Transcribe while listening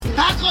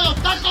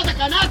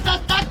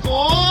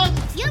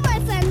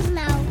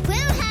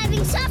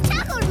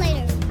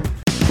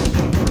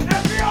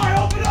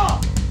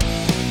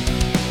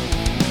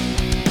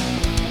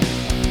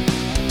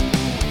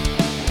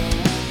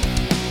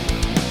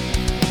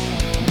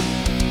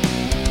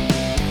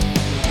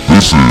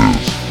This is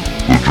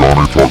the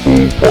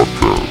Johnnytacos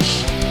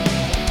podcast.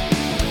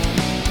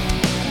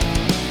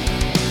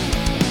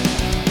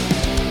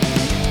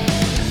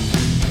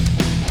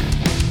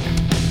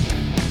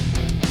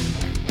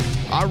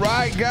 All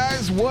right,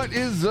 guys, what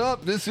is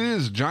up? This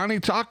is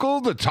Johnny Taco,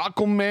 the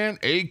Taco Man,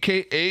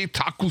 a.k.a.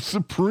 Taco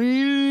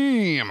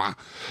Supreme.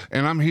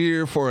 And I'm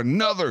here for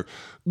another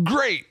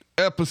great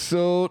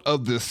episode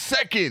of the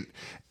second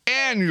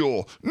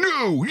annual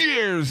New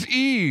Year's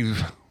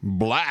Eve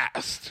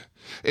blast.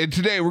 And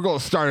today we're going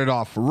to start it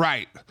off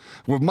right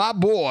with my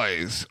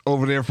boys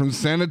over there from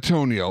San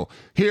Antonio.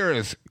 Here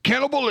is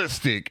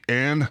Cannibalistic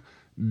and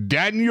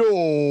Daniel.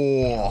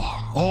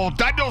 Oh,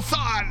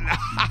 Daniel-san.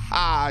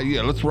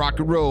 Yeah, let's rock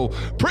and roll.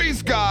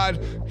 Praise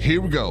God.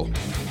 Here we go.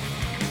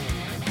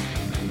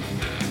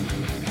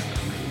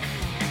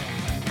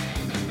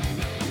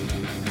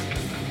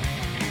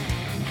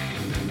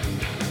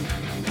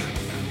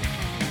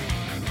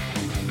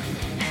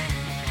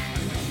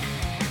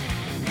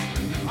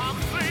 I'm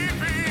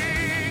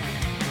sleeping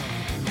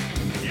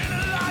in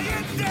a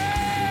lion's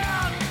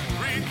den,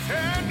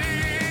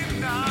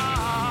 pretending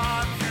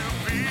not to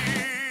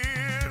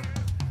fear.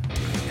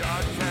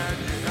 God, can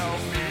you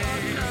help me?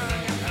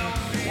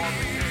 Want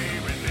the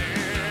game in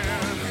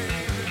there?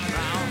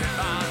 Bounded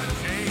by the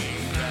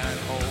chains that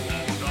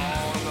hold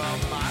all of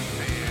my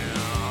sin.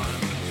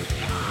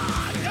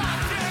 I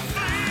can't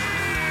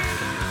sleep,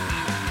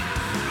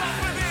 lost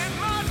within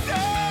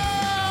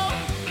myself.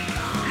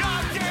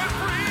 God can't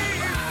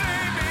breathe,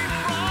 save me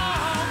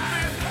from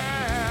this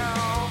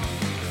hell.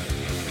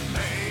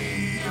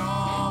 Lay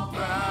your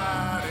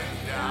burden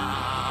down.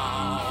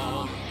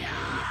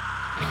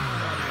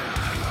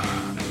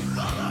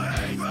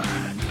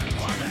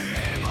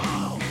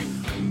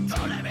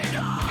 Don't let me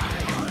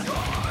die for the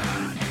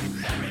torment.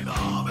 Let me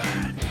move it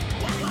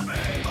for the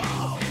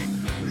people.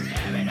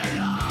 Living a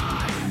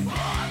lie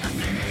for the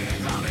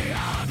seeds of the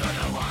out to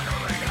the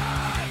wandering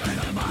earth and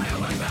the fire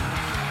with me.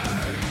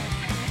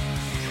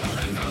 You're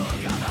the truth,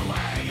 you're the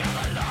way, you're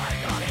the light,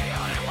 you're the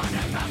only one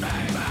that can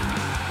save me.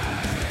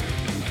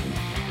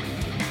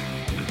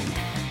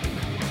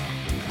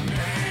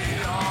 Lay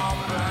your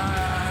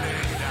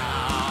burden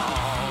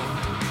down.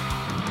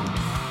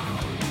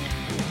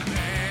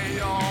 Lay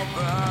your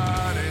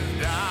burden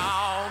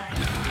down.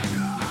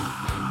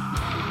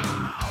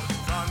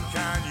 Son,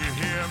 can you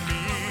hear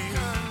me?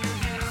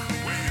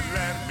 Will you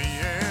let me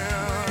in?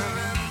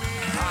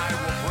 I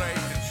will break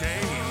the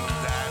chains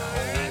that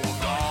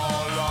hold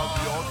all of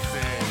your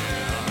sin.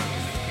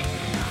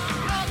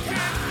 I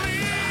can't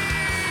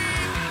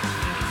sleep,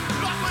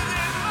 locked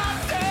within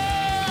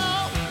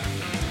myself.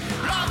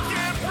 I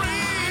can't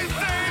breathe,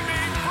 save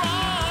me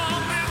from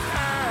this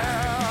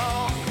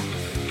hell.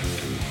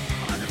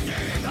 On the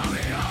days of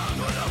the earth,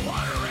 with the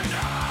water and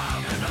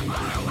earth, and the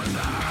fire was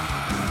there.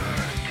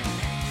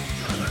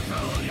 You're the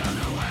truth, you're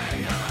the way,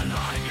 you're the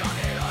light, you're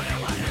the only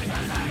one that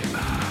can save me.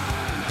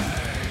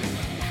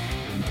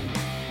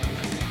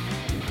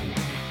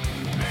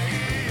 Lay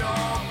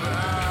your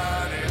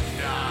burden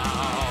down.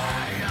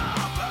 Lay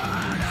your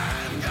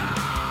burden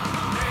down.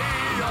 Lay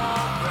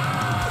your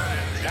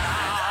burden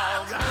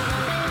down.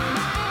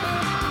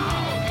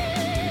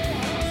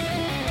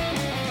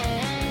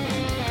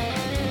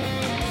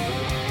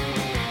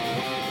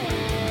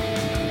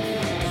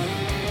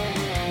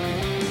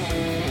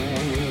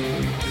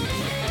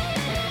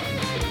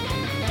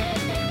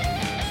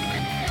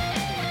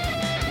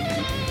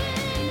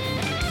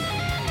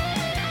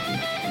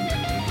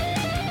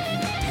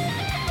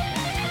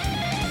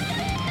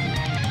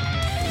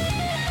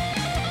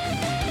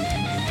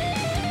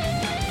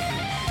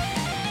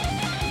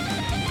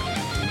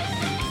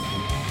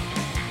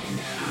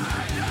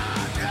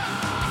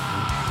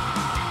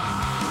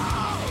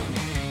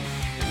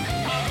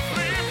 I'm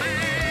sleeping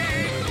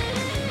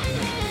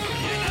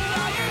in a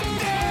lion's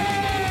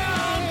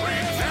den,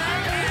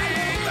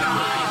 pretending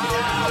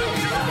not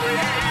to be.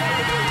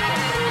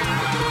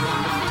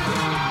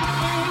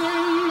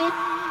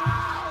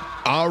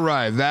 All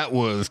right, that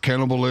was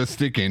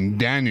Cannibalistic and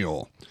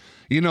Daniel.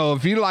 You know,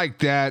 if you like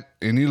that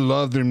and you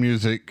love their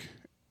music,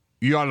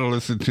 you ought to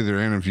listen to their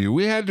interview.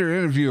 We had their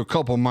interview a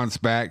couple months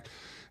back,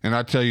 and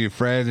I tell you,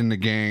 Fred and the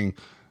gang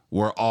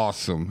were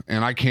awesome.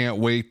 And I can't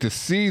wait to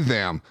see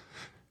them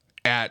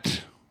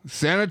at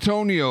San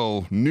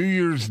Antonio New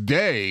Year's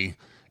Day,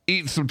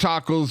 eating some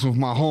tacos with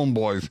my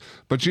homeboys.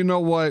 But you know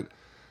what?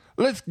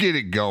 Let's get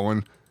it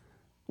going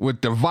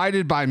with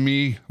Divided by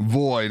Me,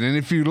 Void. And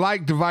if you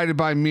like Divided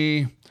by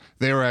Me,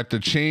 they were at the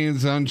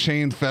Chains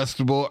Unchained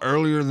Festival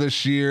earlier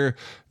this year.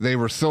 They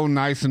were so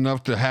nice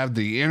enough to have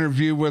the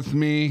interview with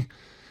me.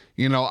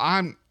 You know,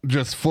 I'm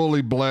just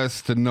fully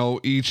blessed to know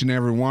each and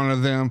every one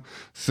of them.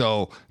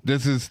 So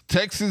this is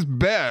Texas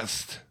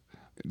Best,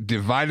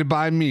 Divided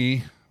by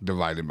Me.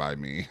 Divided by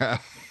Me.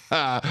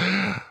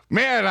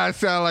 Man, I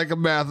sound like a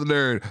math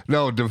nerd.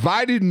 No,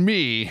 Divided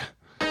Me,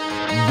 Void.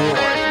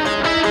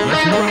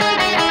 Let's rock.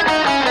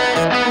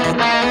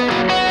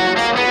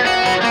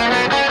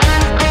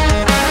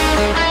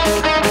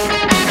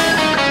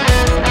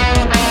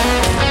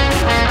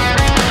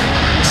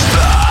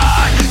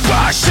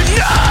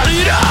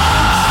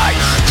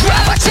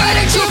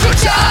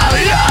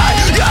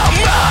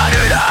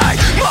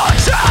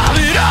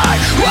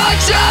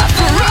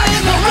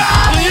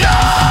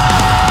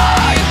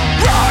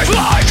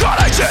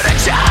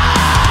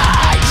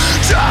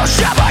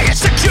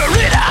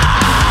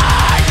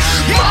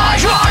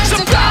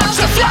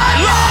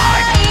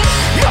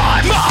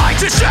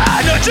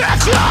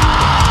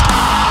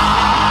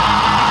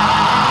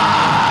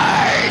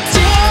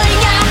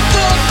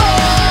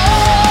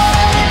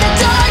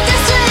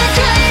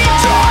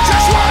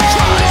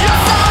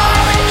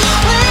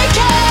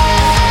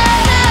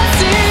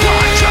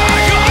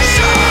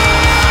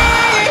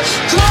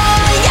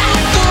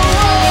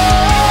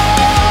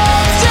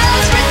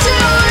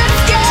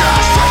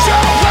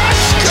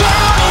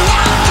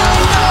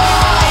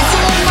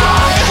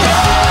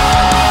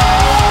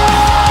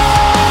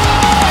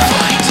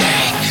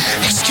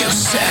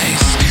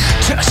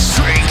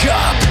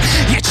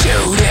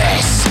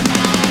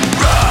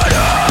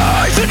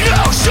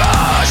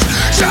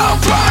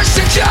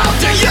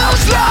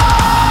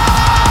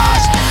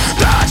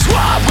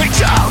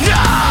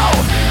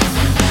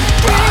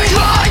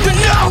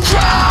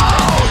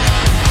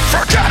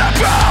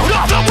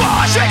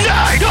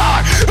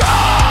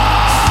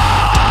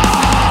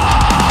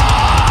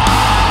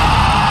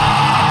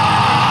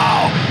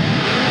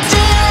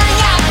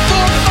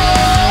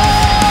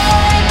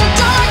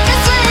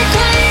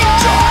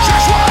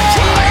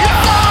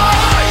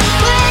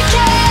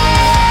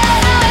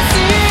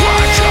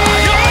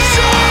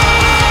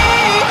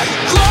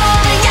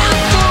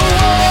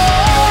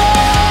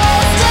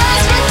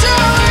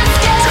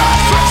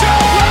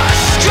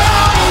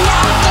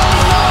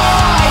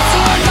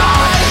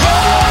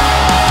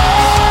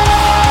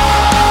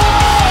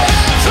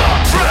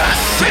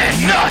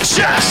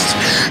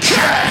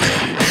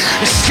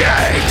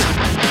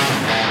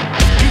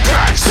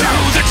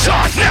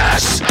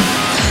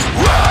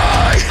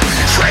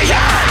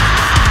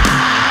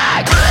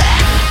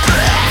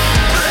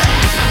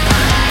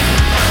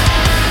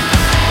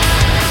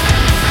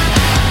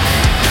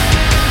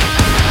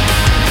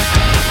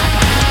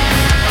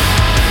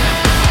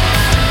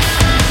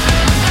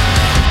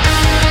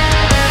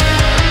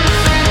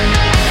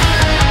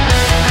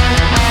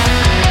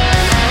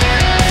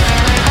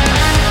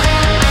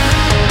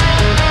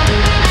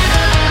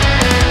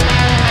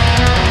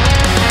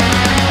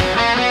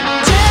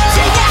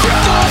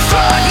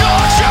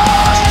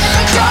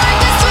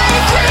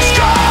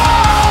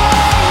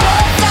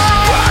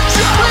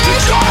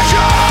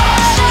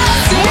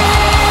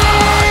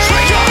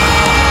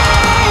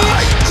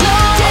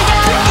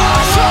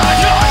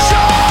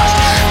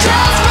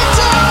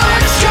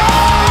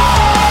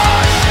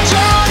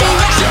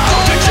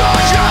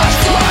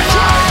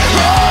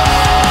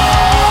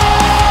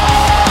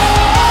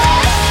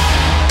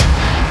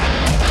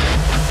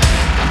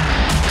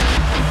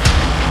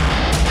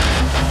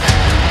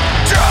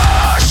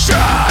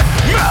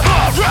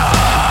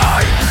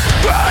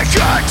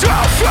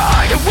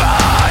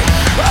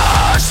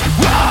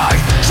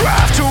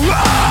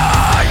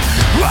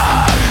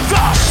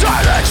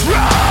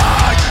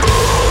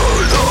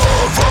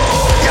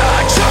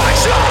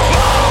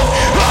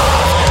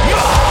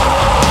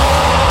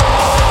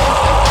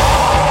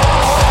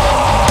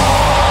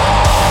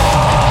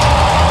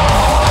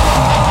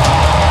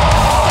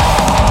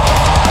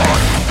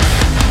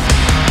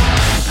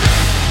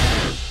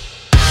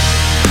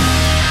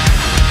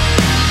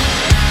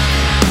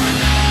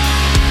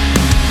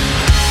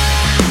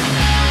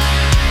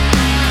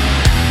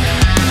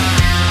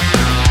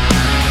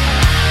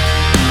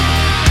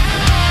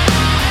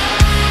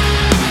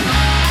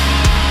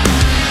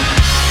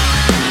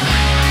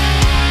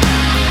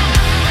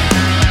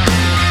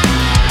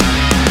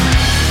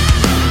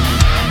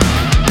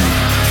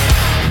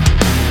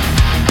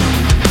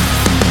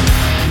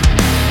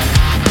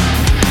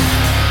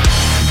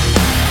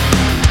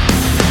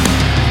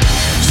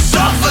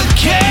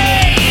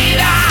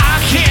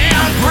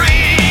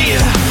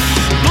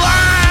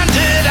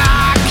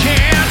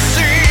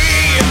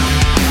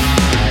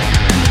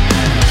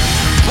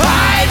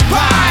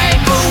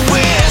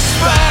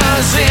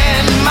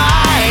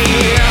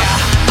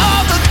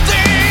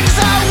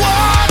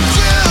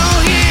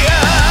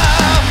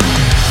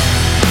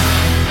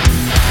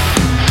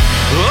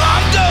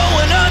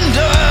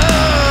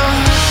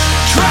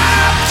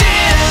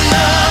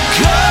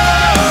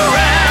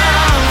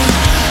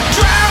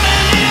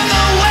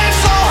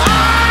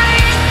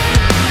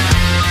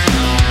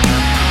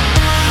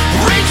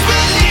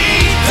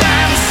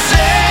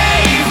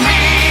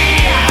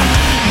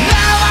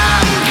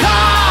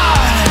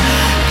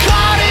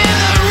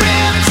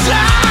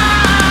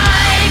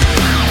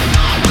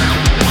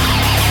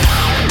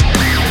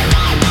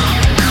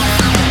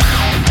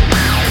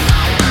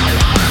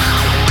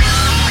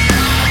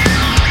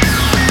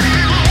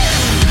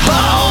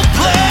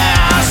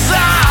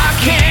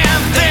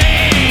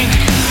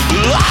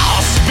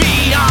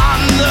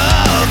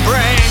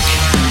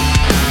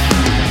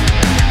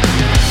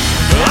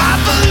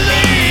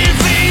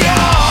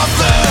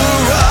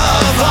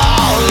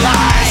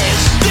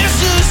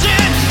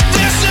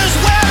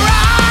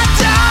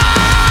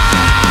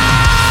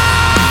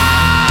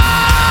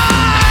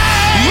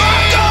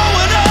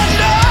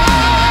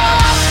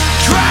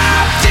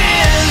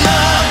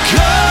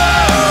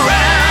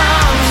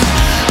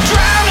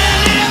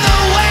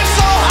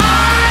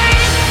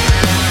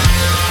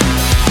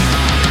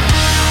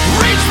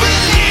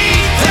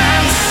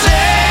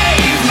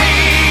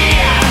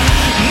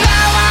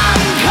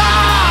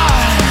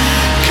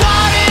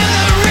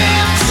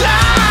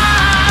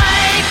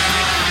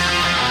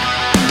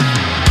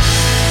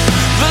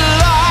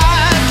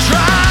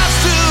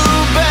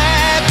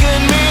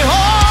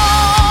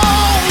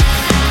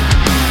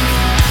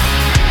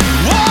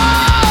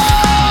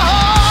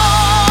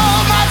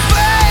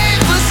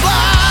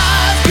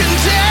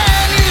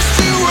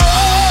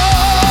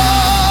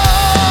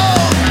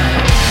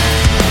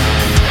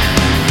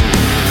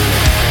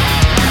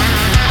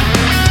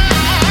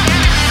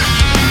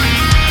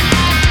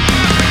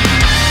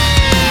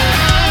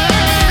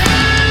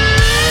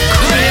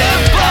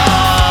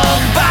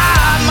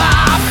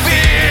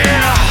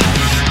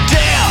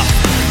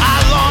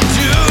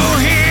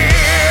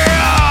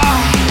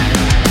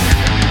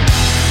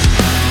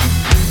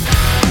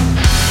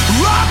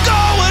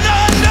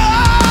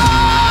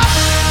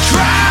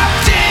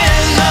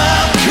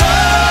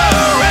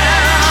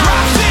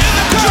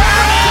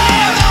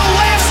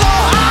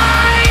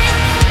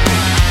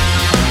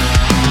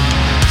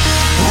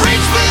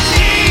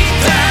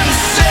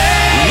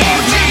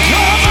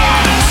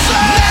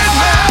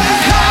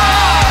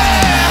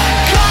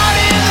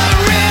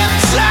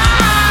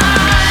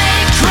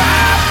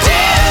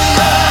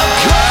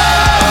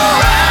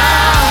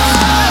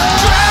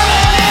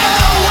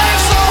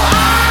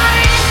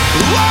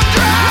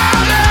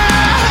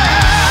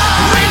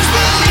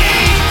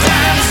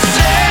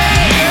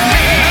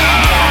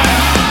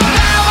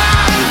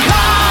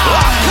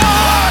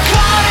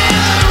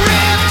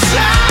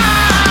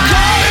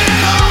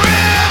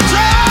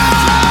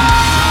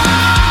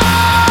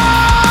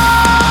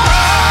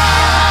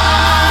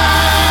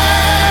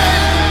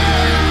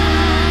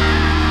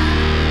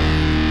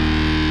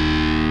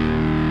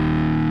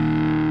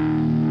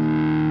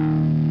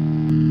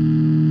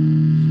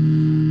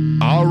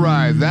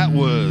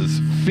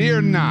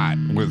 Not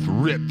with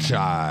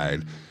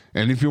Riptide.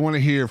 And if you want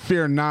to hear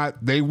Fear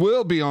Not, they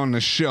will be on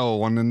the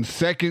show on the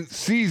second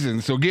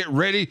season. So get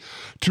ready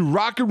to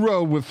rock and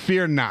roll with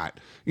Fear Not.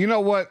 You know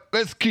what?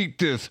 Let's keep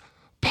this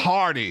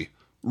party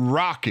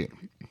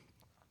rocking.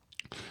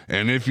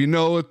 And if you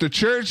know if the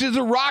church is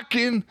a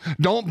rocking,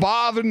 don't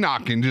bother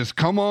knocking. Just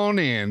come on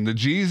in. The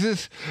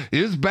Jesus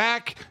is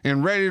back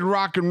and ready to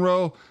rock and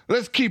roll.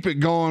 Let's keep it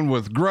going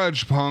with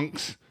Grudge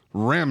Punk's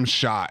Rim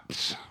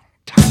Shots.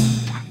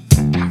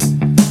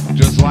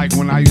 Just like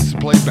when I used to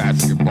play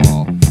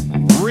basketball.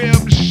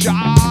 Rim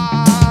Shots!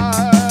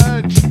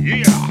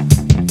 Yeah!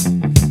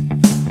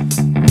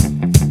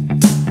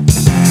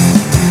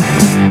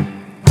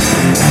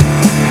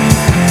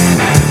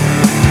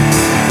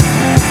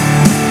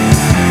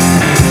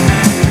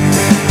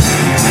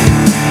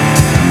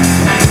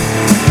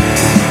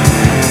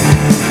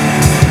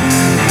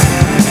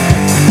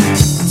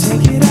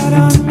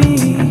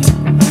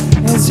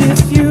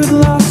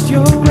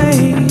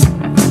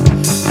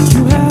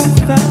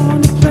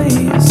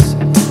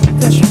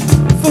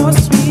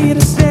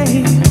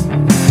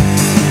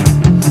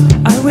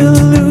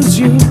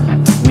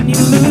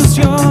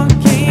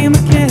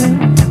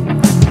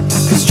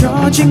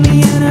 Charging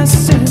the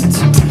innocent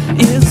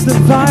is the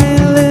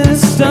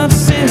vilest of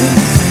sins.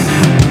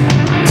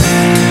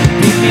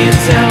 Beat me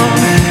down,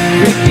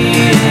 break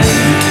me in,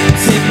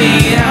 take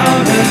me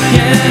out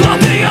again. Blow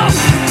me up,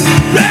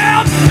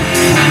 ram,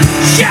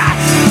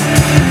 shots,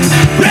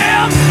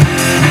 ram,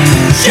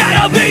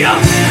 shadow me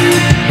up.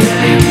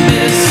 Really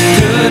miss,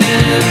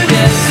 couldn't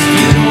guess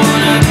you'd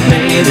wanna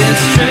play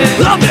this trick.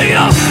 Blow me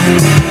up,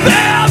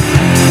 ram,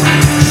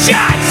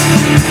 shots,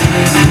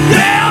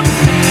 ram,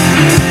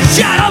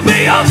 shadow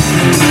me up,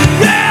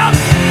 ram,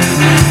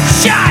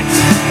 shots,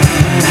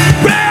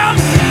 ram,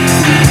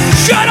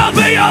 shadow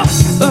me up.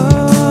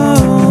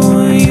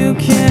 Oh, you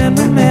can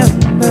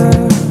remember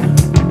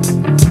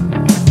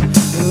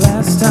the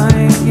last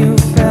time you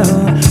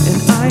fell and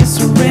I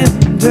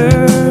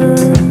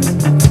surrendered.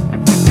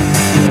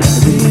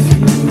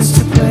 Refuse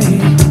to play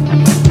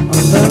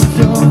all of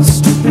your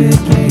stupid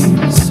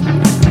games,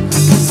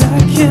 'cause I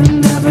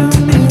can never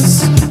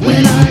miss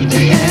when I'm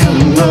the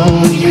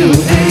arrow you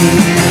aim.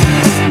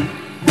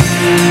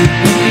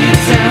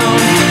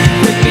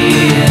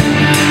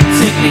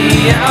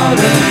 Out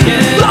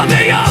again. Blow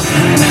me up,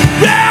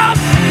 ram,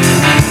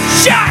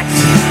 shots,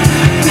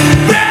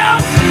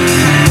 ram,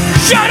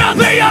 shadow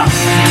me up.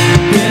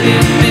 Really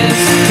miss,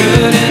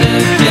 couldn't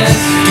have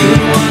guessed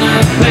you'd wanna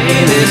play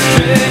this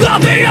trick. Blow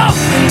me up,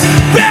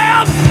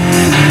 ram,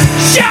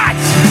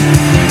 shots,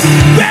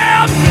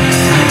 ram,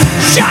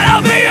 shadow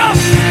me up.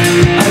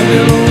 I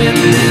will win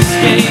this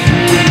game,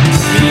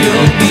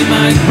 you'll be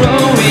my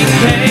growing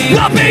pain.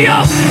 Blow me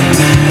up,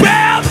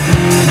 ram,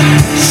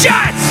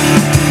 shots,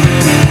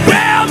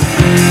 ram,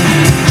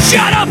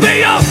 shadow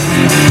me up,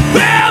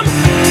 ram,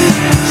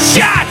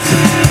 shots,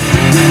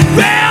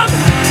 ram,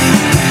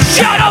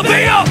 shadow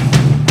me up.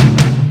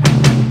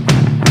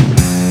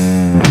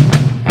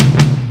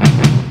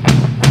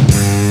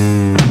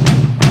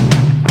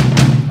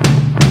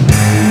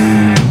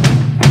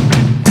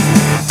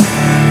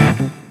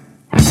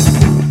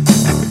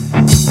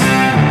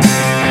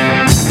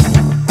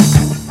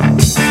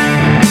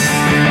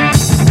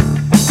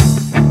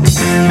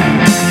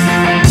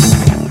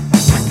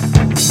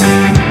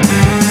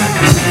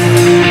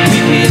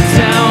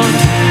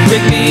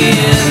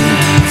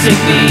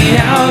 Take me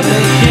out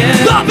again.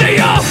 Blow me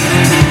up,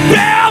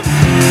 ram,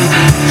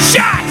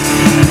 shots,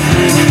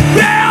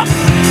 ram,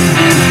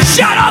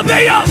 shadow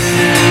me up.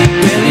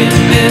 Really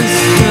miss,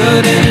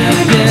 couldn't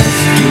have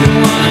guessed you'd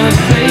wanna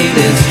play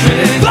this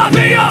trick. Blow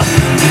me up,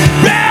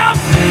 ram,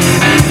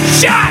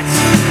 shots,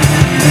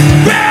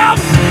 ram,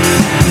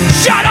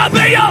 shadow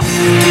me up.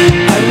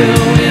 I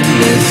will win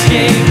this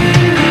game,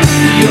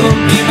 you'll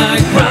be my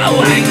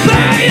growing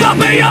pain. Blow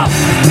me up,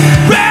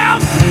 ram,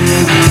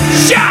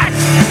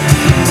 shots,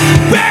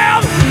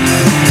 ram,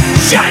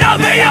 shadow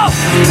me up,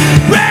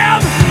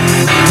 ram,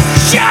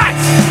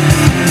 shots,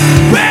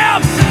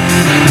 ram,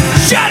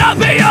 shadow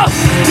me up,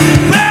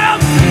 ram,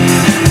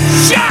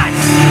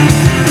 shots,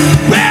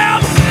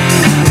 ram,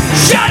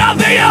 shadow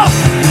me up,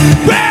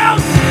 ram,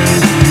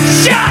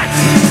 shots,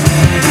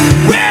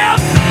 ram,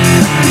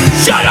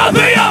 shadow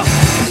me up.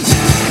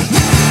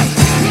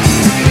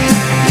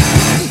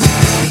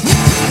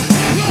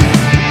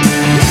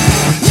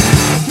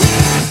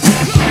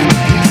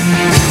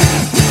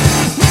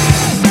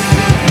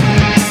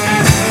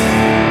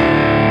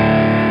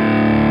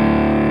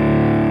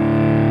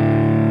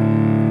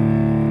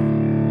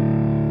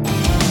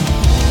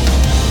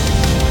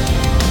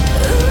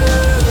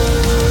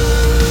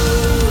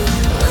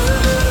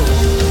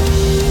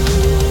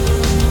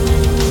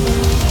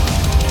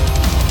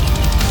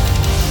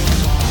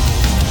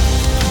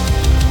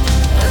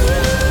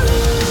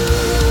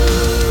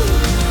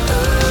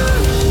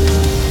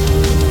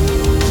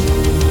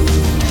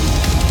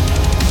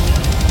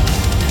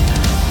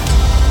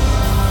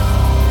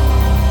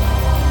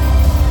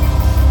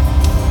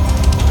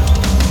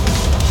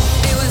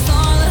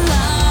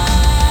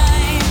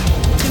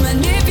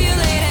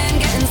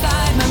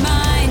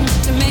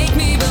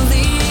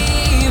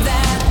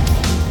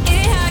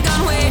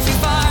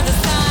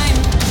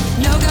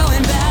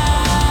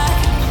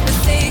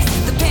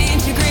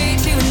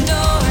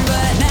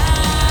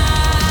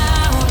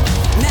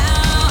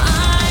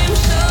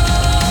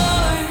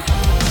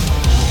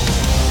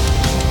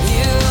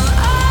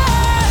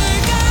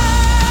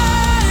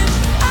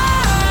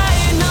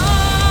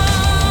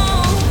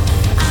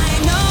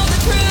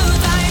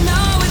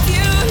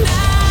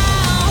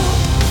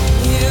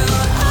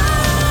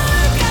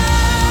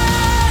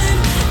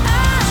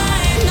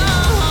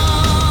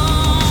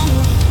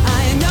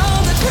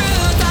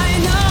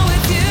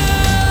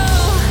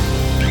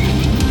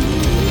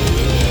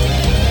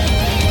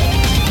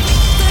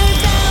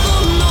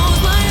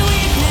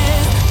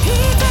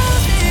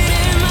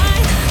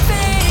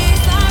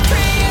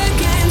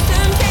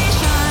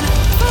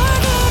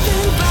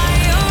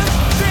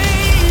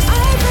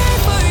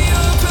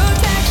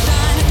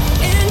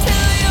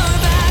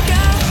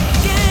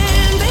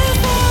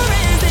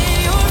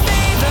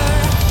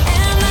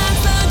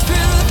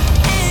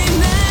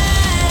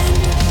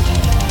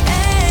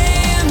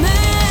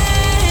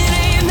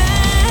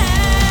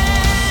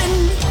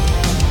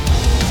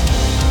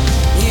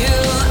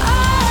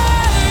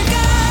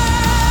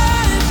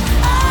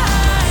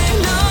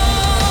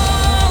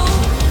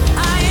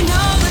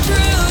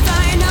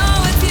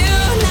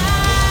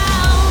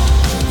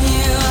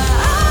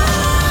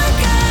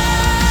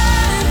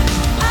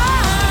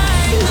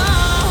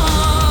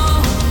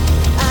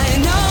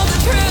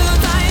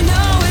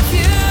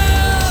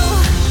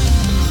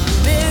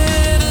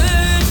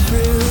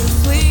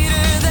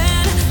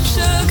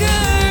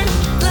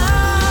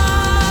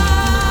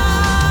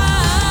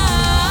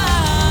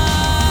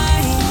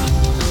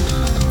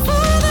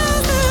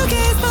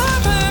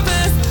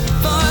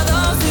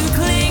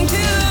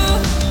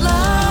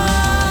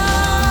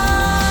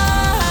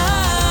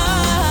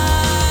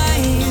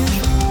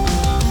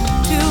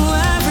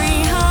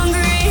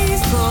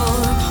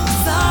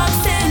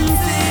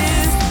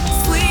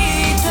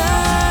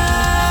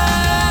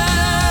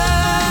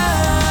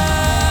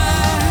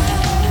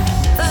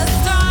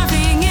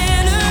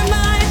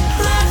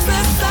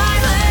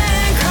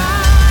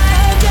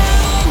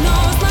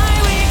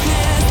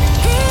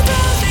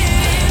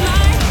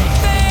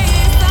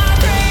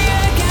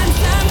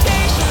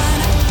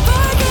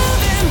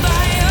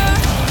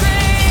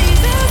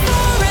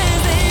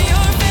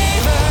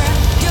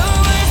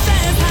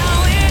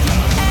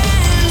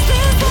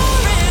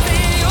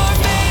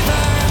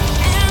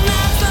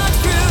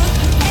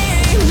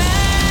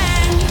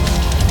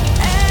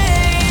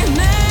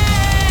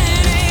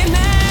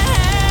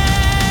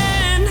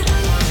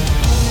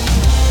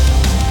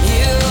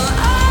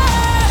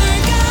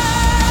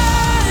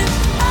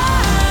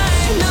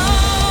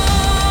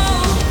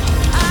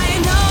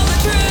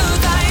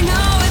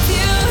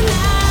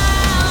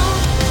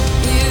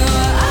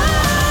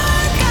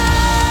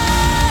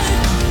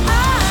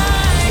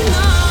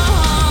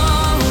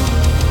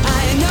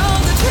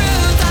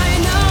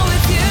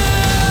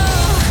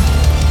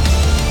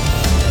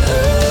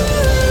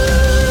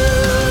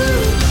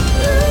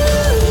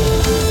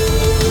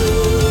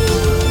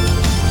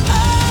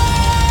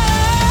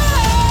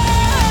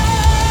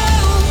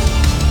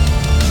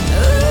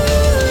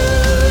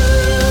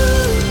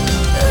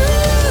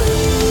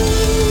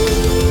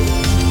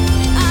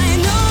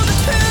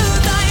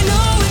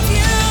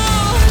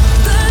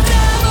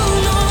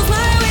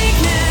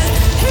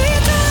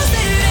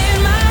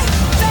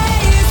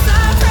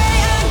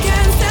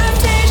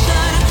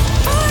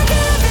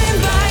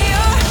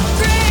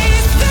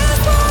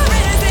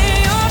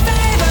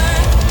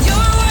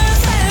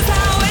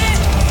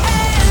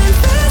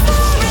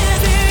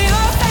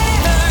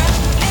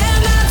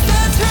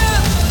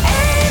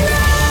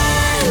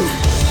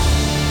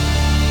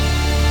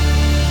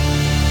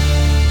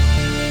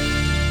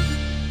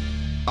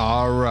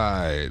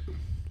 right.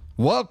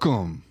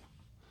 Welcome.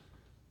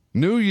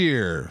 New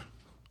year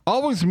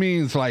always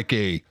means like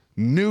a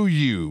new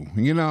you.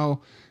 You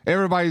know,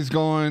 everybody's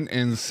going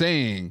and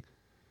saying,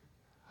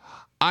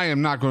 I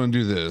am not going to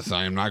do this.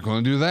 I am not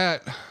going to do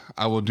that.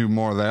 I will do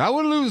more of that. I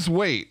will lose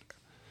weight.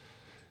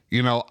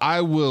 You know,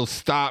 I will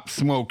stop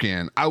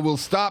smoking. I will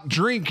stop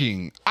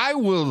drinking. I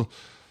will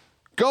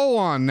go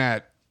on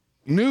that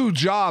new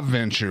job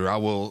venture. I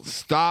will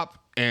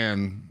stop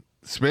and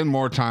spend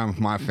more time with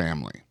my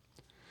family.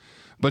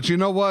 But you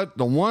know what?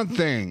 The one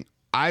thing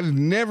I've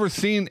never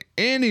seen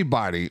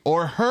anybody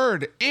or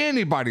heard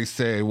anybody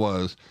say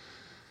was,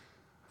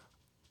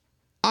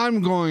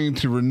 I'm going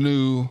to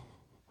renew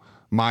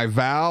my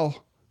vow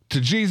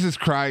to Jesus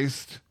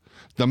Christ,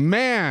 the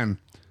man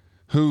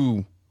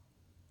who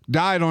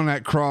died on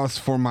that cross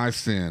for my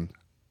sin.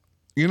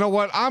 You know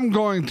what? I'm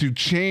going to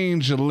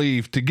change a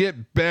leaf to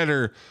get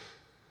better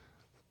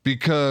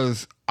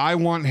because I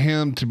want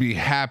him to be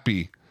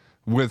happy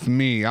with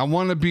me. I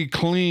want to be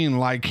clean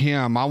like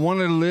him. I want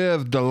to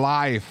live the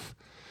life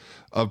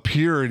of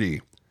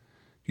purity.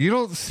 You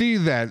don't see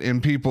that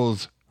in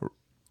people's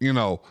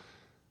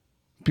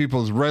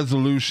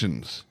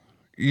resolutions.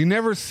 You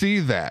never see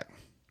that.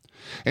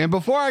 And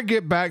before I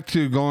get back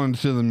to going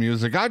to the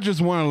music, I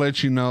just want to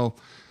let you know,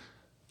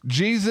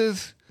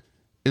 Jesus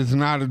is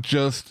not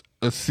just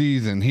a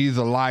season. He's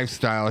a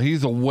lifestyle.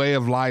 He's a way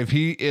of life.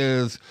 He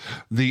is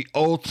the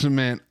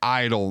ultimate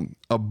idol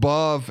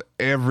above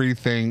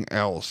everything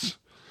else.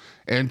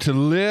 And to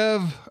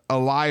live a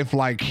life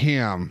like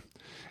him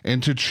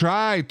and to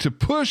try to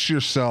push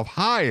yourself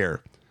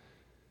higher,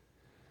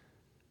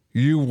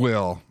 you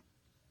will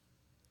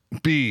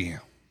be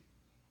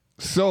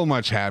so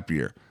much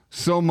happier,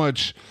 so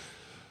much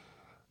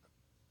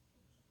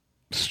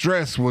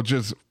stress will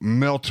just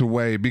melt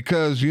away,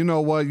 because you know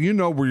what? You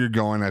know where you're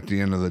going at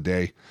the end of the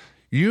day.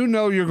 You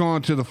know you're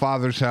going to the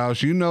Father's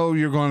house. You know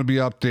you're going to be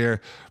up there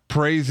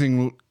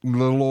praising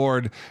the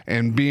Lord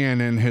and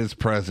being in his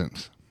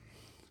presence.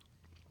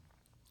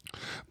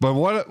 But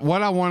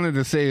what I wanted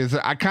to say is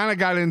I kind of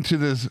got into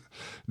this.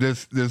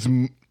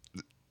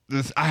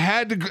 I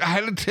had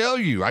to tell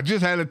you. I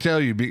just had to tell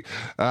you.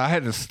 I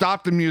had to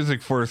stop the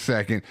music for a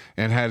second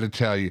and had to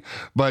tell you.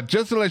 But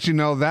just to let you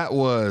know, that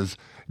was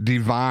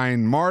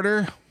Divine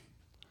Martyr.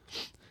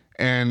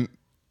 And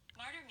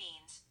martyr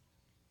means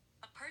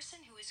a person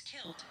who is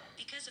killed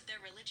because of their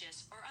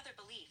religious or other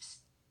beliefs.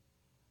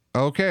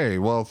 Okay,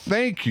 well,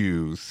 thank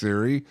you,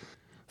 Siri,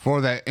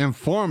 for that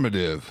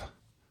informative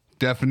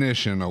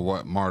definition of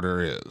what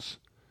martyr is.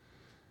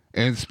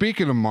 And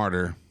speaking of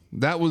martyr,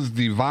 that was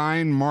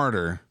Divine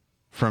Martyr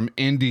from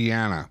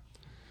Indiana.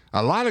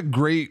 A lot of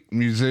great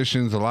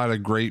musicians, a lot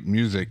of great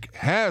music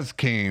has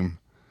came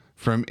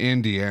from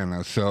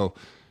Indiana. So,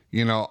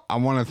 you know, I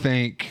want to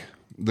thank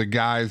the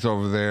guys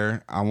over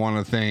there. I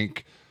want to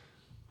thank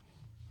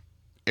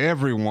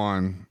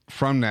everyone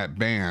from that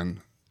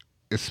band,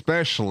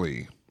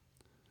 especially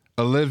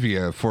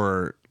Olivia,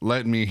 for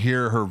letting me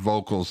hear her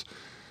vocals.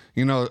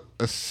 You know,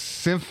 a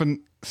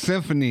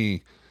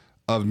symphony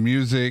of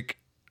music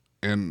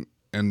and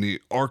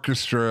the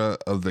orchestra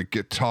of the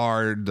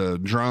guitar, the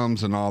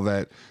drums and all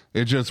that.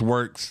 It just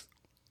works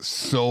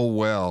so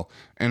well.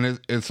 And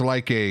it's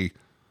like a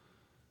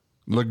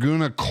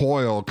Laguna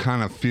Coil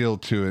kind of feel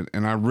to it,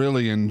 and I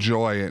really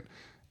enjoy it,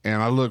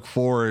 and I look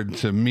forward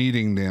to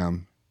meeting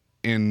them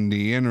in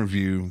the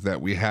interview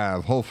that we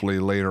have hopefully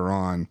later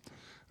on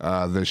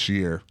this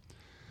year.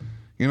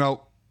 You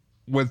know,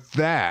 with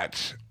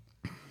that,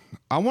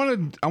 I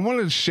want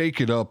to shake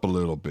it up a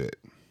little bit.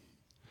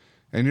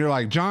 And you're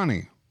like,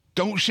 Johnny,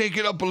 don't shake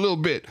it up a little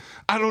bit.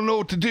 I don't know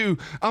what to do.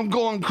 I'm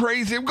going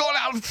crazy. I'm going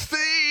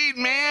outside,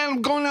 man.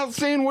 I'm going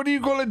outside. What are you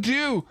going to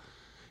do?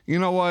 You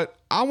know what?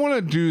 I want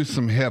to do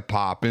some hip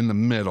hop in the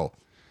middle,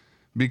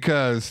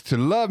 because to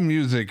love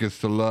music is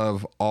to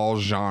love all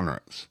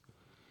genres.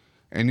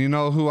 And you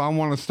know who I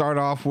want to start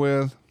off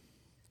with?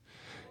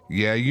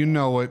 Yeah, you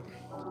know it.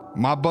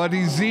 My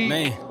buddy Zeke.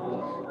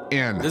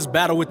 Man, this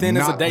battle within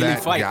is a daily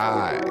fight.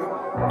 Guy.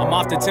 I'm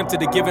often tempted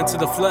to give in to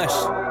the flesh.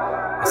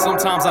 And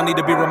sometimes I need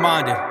to be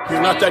reminded.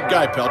 You're not that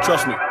guy, pal.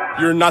 Trust me.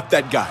 You're not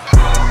that guy.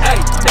 Hey,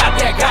 not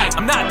that guy.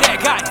 I'm not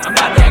that guy. I'm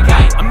not that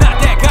guy. I'm not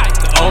that guy.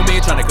 The old me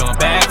trying to come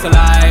back to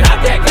life.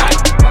 Not that guy.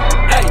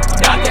 Hey,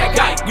 not that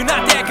guy. You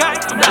not that guy.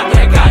 I'm not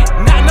that guy.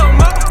 Not no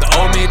more. The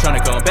old me trying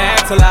to come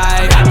back to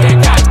life. Not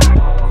that guy.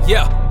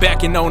 Yeah,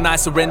 back in 09,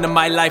 surrender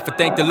my life. I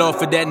thank the Lord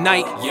for that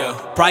night. Yeah.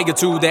 Prior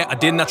to that, I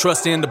did not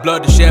trust in the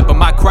blood to shed by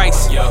my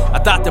Christ. Yeah. I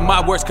thought that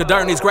my works could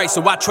earn his grace,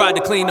 so I tried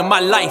to clean up my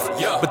life.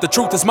 Yeah. But the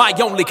truth is my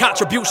only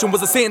contribution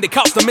was a sin that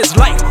cost him his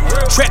life.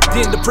 Trapped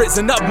in the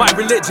prison of my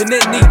religion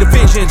and need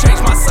division.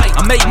 Changed my sight.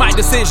 I made my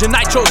decision.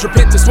 I chose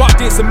repentance,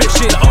 walked in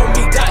submission.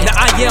 Now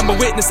I am a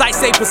witness. I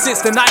say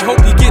persistent. I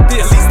hope you get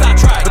this. At least I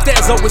tried. But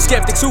there's always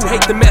skeptics who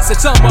hate the message.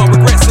 Some are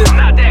regressive. I'm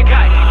not that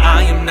guy.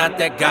 I am not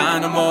that guy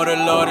no more. The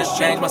Lord has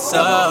changed my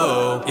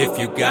soul. If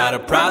you got a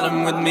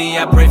problem with me,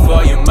 I pray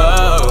for you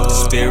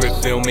most. Spirit,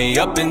 fill me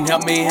up and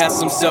help me have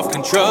some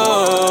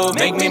self-control.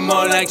 Make me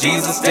more like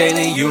Jesus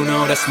daily, you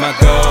know that's my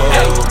goal.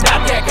 Hey, I'm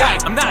not that guy.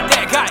 I'm not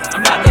that guy.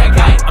 I'm not that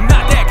guy. I'm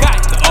not that guy.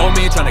 The old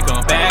me trying to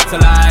come back to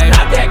life.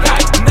 Not that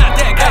guy. I'm not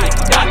that guy.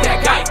 Not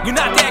that guy. You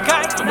not that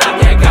guy. I'm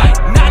not that guy.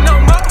 Not no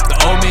more. The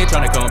old me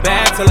trying to come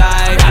back to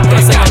life. When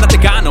I say I'm not the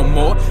guy no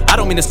more, I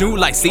don't mean this new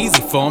life's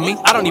easy for me.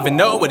 I don't even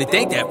know what they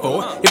think that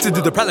for. If to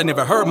do the probably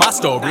never heard my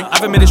story.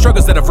 I've admitted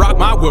struggles that have rocked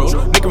my world.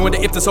 Make me wonder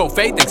if this whole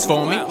faith thing's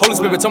for me. Holy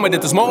Spirit told me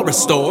that there's more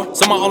restore.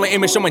 So my only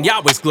aim is showing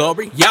Yahweh's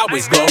glory.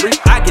 Yahweh's glory.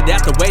 I get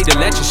out the way to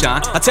let you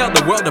shine. I tell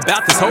the world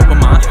about this hope of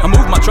mine. I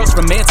move my trust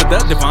from man to the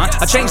divine.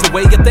 I change the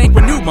way you think,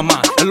 renew my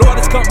mind. The Lord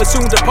has come but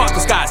soon depart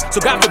the skies. So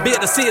God forbid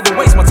I see it and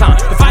waste my time.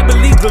 If I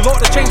believe the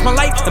Lord has changed my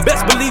life, then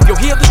best believe you'll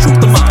hear the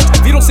truth of mine.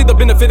 If you don't see the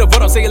benefit of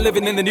what I'm saying,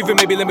 living in, then even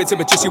maybe limited,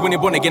 but you see when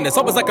you're born again. It's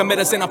always like a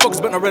medicine. I focus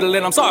but not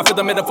Ritalin. I'm sorry for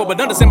the metaphor, but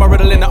understand my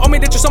Ritalin. Oh me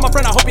that you saw my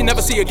friend, I hope you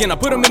never see again. I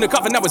put him in the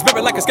coffin, now it's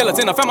buried like a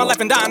skeleton. I found my life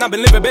and dying, I've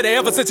been living better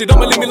ever since. You don't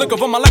believe me, look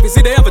over my life, you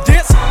see the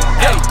evidence.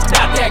 Hey, I'm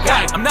not that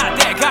guy. I'm not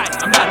that guy.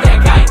 I'm not that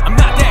guy. I'm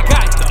not that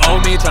guy. The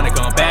old me trying to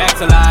come back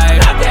to life.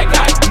 Not that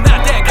guy. I'm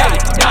not that guy.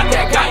 Not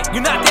that guy.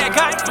 You not that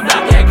guy. I'm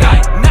not that guy.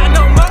 Not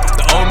no more.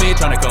 The old me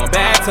trying to come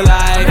back to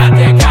life. Not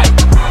that guy.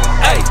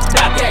 Hey,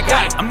 not that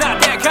guy. I'm not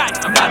that guy.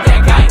 I'm not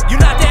that guy. You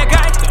not that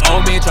guy. The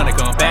old me trying to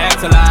come back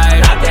to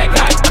life. Not that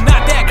guy. I'm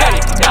not that guy.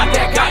 Not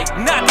that guy.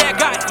 Not that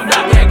guy. I'm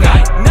not that guy.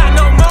 Not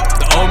no more.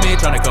 The old me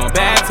trying to come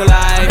back to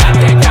life. Not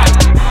that guy.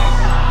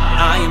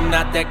 I am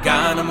not that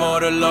guy no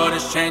more, the Lord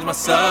has changed my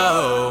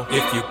soul.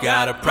 If you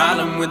got a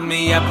problem with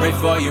me, I pray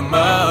for you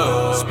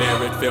most.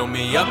 Spirit, fill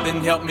me up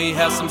and help me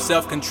have some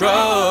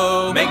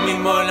self-control. Make me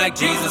more like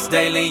Jesus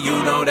daily,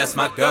 you know that's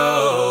my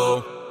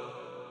goal.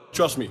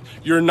 Trust me,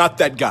 you're not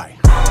that guy.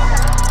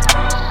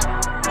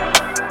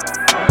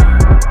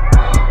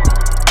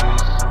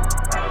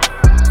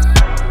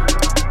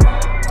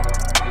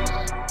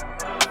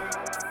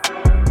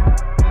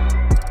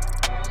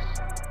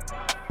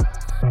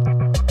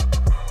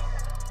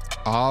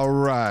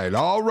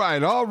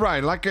 All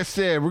right. Like I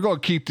said, we're going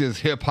to keep this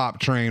hip-hop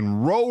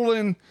train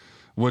rolling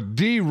with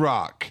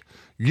D-Rock.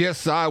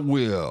 Yes, I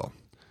will.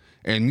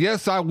 And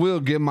yes, I will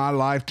give my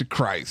life to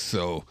Christ.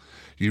 So,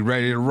 you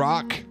ready to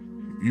rock?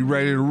 You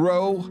ready to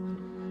roll?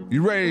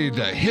 You ready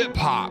to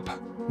hip-hop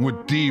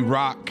with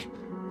D-Rock?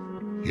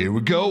 Here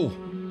we go.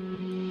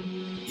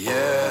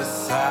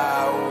 Yes,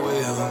 I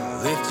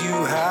will lift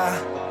you high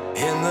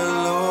in the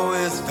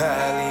lowest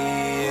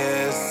valley.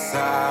 Yes,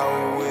 I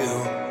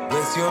will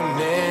bless your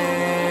name.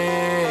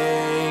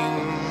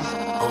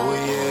 Oh,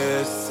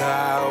 yes,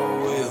 I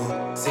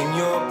will sing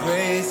your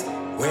praise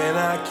when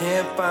I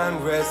can't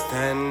find rest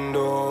and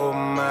all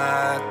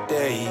my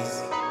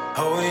days.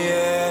 Oh,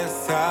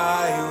 yes,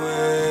 I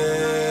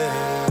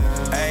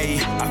will. Hey,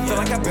 I feel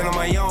like I've been on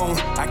my own.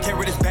 I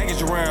carry this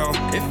baggage around.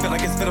 It feel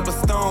like it's filled up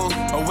with stones.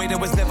 A weight that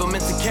was never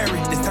meant to carry.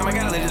 This time I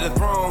gotta lay to the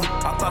throne.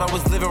 I thought I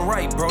was living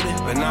right, brody,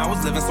 but now I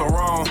was living so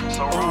wrong.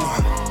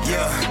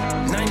 Yeah,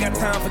 now I ain't got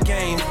time for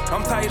games.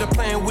 I'm tired of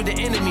playing with the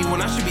enemy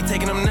when I should be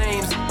taking them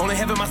names. Only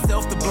having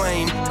myself to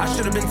blame. I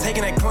should have been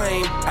taking that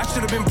claim. I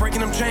should have been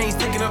breaking them chains,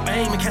 taking up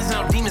aim and casting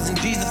out demons in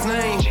Jesus'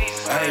 name.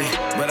 Hey,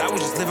 but I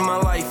was just living my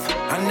life.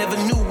 I never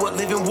knew what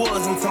living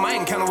was until my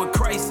encounter with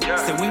Christ.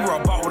 Said we were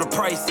all bought with a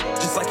price,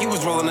 just like he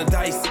was rolling the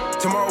dice.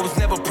 Tomorrow was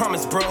never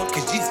promised, bro,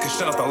 cause Jesus could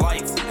shut off the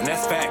lights, and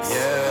that's facts.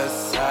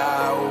 Yes,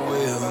 I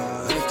will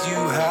lift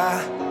you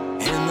high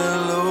in the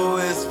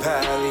lowest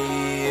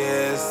valley.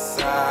 Yes,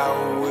 I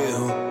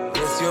will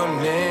bless your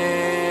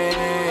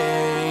name.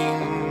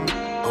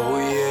 Oh,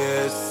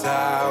 yes,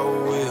 I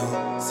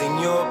will sing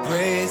your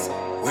praise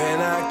when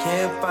I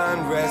can't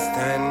find rest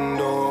and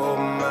all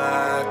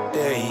my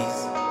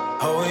days.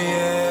 Oh,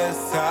 yes,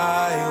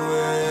 I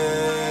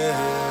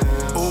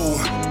will. Ooh,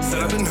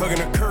 said I've been hugging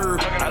a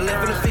curb. I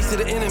laugh in the face of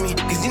the enemy,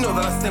 cause you know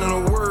that I stand on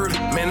a word.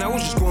 Man, I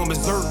was just going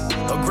berserk.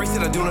 A grace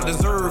that I do not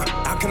deserve.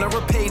 How can I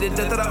repay the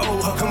debt that I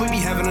owe? How can we be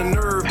having a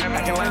nerve?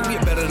 Acting like we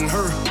are better than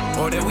her,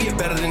 or that we are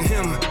better than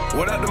him.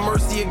 Without the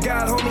mercy of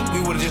God, homie,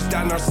 we would've just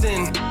died in our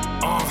sin.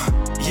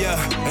 Yeah,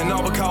 and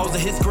all because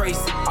of his grace.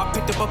 I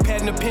picked up a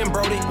pad and a pen,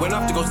 brody, went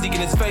off to go seek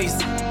in his face.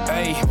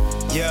 Hey,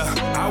 yeah,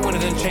 I went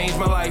and changed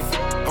my life.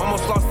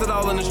 Almost lost it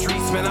all in the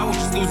streets, man, I was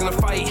just losing a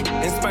fight.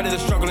 In spite of the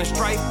struggle and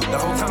strife, the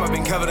whole time I've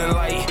been covered in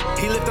light.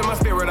 He lifted my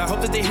spirit, I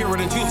hope that they hear it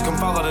and juice come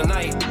follow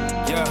tonight.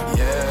 Yeah.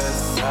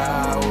 Yes,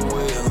 I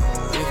will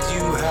lift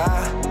you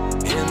high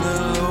in the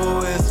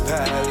lowest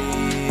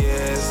valley.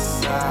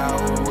 Yes, I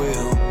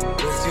will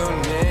bless your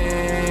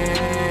name.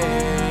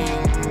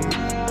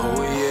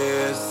 Oh,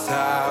 yes,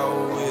 I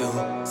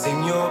will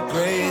sing your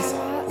praise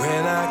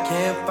when I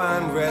can't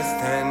find rest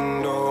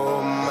and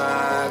all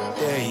my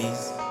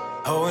days.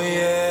 Oh,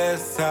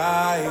 yes,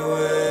 I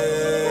will.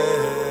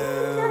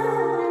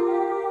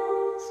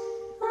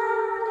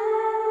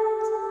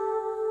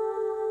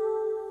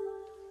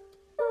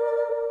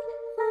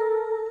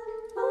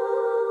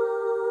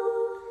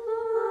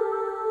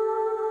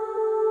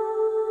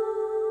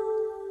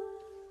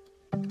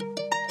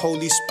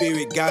 Holy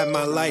Spirit, guide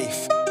my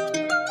life.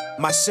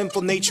 My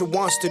sinful nature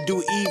wants to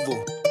do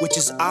evil, which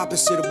is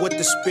opposite of what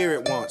the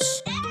Spirit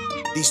wants.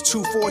 These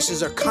two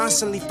forces are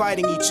constantly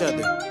fighting each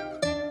other.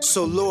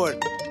 So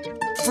Lord,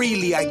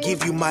 freely I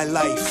give you my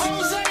life.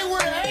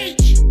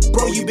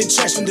 Bro, you been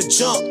trash from the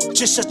jump.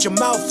 Just shut your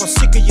mouth, I'm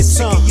sick of your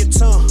tongue.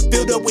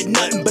 Filled up with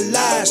nothing but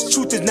lies.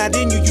 Truth is not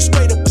in you, you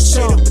straight up a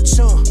chump.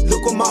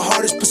 Look what my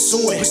heart is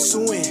pursuing.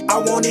 I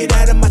want it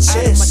out of my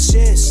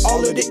chest. All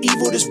of the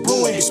evil that's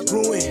brewing.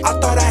 I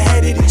thought I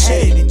had it in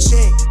check.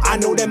 I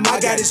know that my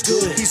God is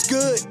good. He's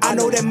good. I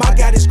know that my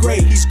God is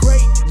great. He's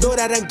great. Lord,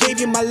 I done gave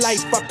you my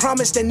life. I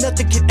promise that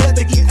nothing can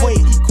ever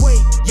equate.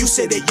 You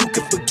said that you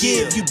could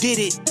forgive. You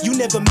did it. You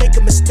never make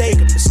a mistake.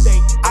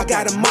 I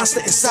got a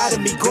monster inside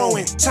of me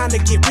growing. Time to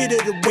get rid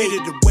of the weight.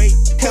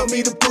 Help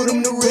me to put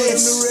him to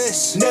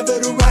rest. Never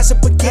to rise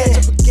up again.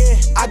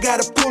 I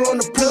gotta pull on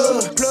the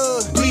plug.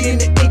 Bleeding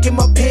the ink in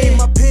my pen.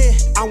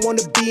 I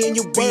wanna be in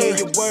your word.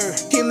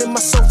 Healing my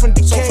soul from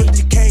decay.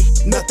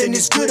 Nothing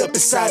is good up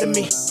inside of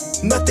me.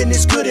 Nothing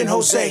is good in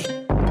Jose.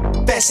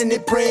 Fasting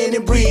and praying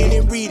and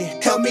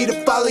reading. Help me to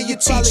follow your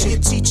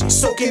teaching.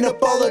 Soaking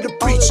up all of the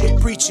preaching.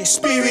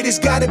 Spirit has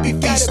gotta be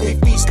feasting.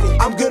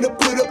 I'm gonna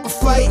put up a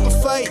fight.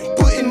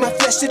 Putting my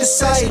flesh to the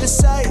side.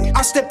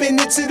 I'm stepping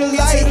into the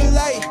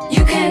light.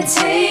 You can't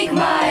take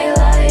my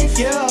life.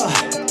 Yeah.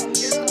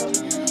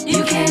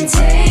 You can't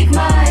take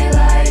my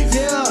life.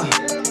 Yeah.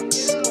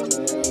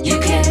 You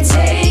can't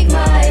take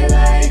my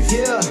life.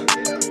 Yeah.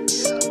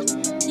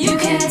 You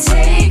can't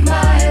take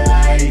my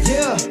life.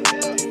 Yeah.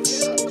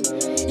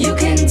 You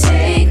can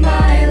take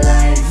my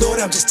life. Lord,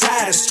 I'm just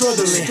tired of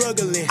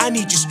struggling. I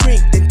need your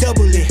strength and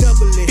double it.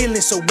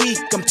 Feeling so weak,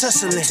 I'm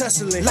tussling.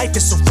 Life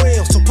is so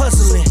frail, so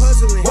puzzling.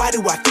 Why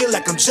do I feel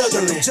like I'm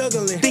juggling?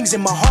 Things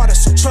in my heart are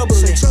so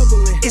troubling.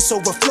 It's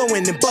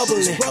overflowing and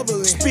bubbling.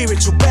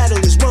 Spiritual battle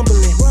is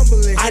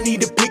rumbling. I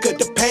need to pick up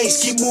the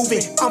pace, keep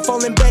moving. I'm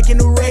falling back in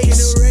the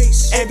race.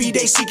 Every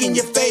day seeking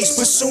your face,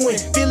 pursuing,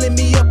 filling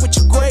me up with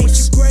your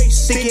grace.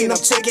 Thinking I'm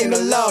taking a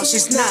loss,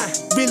 it's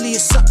not. Really,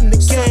 it's something to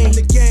gain.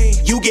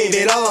 You gave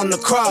it all on the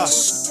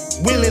cross.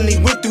 Willingly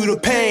went through the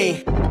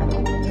pain.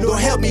 Lord,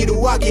 help me to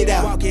walk it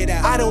out.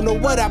 I don't know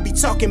what I be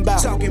talking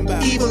about.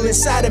 Evil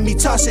inside of me,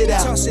 toss it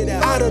out.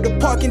 Out of the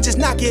park and just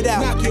knock it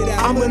out.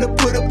 I'm gonna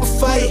put up a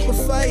fight.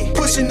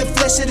 Pushing the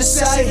flesh to the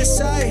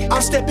side.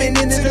 I'm stepping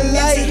into the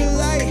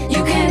light.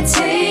 You can't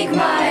take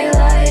my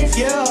life.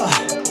 Yeah.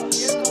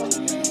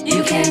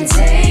 You can't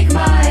take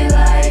my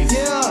life.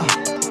 Yeah.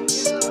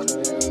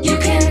 You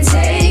can't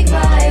take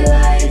my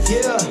life.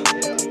 Yeah.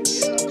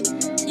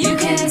 You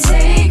can't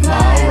take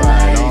my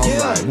life. All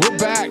right. We're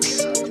back.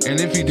 And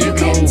if you didn't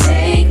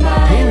know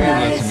who you're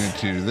listening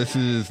to, this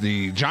is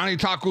the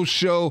Johnnytacos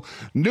Show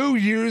New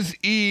Year's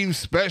Eve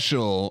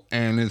special.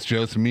 And it's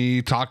just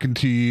me talking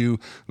to you,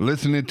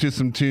 listening to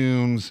some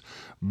tunes,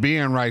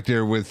 being right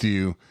there with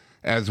you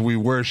as we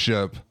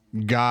worship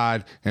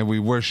God and we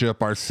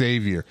worship our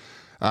Savior.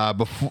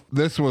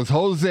 This was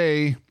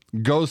Jose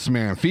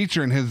Ghostman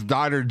featuring his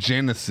daughter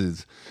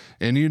Genesis.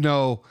 And you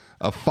know,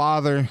 a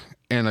father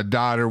and a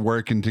daughter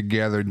working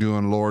together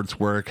doing Lord's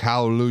work.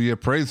 Hallelujah.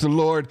 Praise the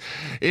Lord.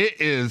 It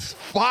is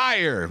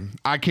fire.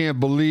 I can't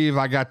believe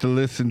I got to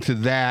listen to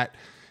that.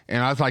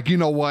 And I was like, you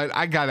know what?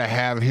 I got to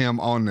have him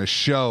on the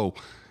show.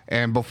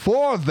 And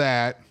before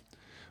that,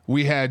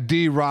 we had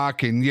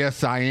D-Rock and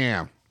Yes, I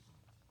Am.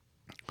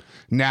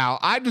 Now,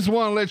 I just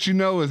want to let you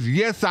know is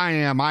yes, I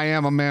am. I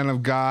am a man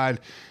of God,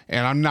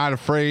 and I'm not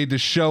afraid to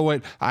show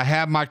it. I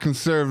have my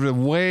conservative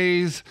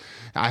ways.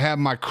 I have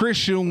my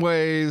Christian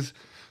ways.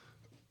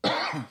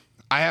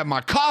 I have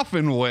my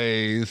coffin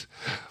ways,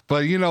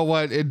 but you know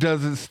what? It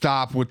doesn't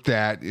stop with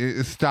that.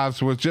 It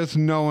stops with just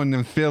knowing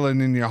and feeling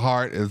in your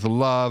heart is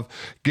love,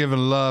 giving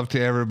love to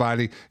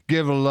everybody,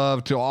 giving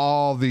love to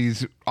all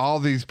these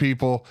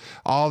people,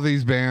 all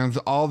these bands,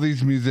 all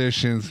these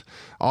musicians,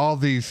 all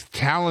these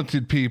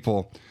talented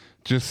people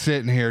just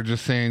sitting here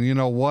just saying, you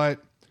know what?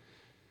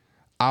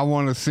 I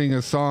want to sing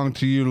a song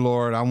to you,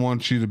 Lord. I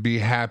want you to be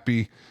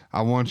happy.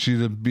 I want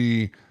you to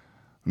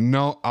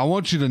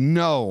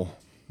know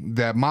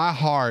that my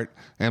heart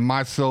and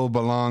my soul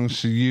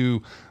belongs to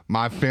you.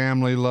 My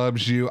family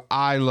loves you.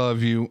 I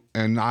love you.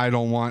 And I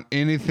don't want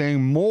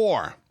anything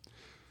more.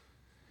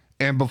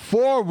 And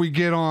before we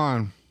get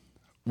on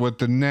with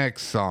the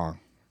next song,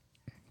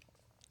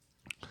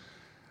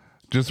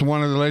 just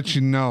wanted to let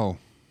you know,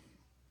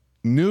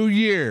 new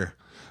year,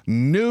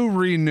 new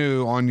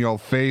renew on your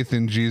faith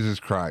in Jesus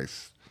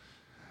Christ.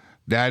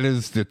 That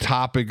is the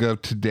topic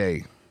of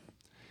today.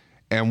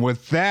 And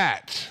with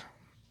that,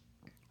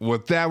 we're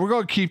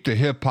going to keep the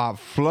hip hop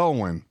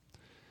flowing.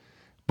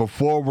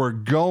 Before we're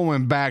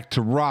going back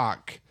to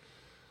rock,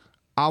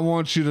 I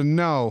want you to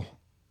know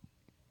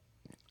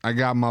I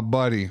got my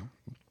buddy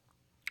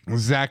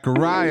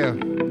Zachariah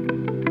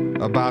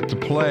about to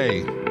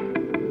play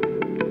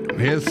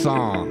his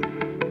song,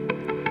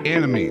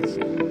 Enemies,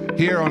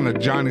 here on the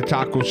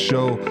Johnnytacos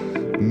Show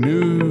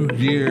New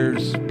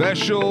Year's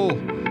Special.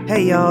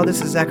 Hey y'all,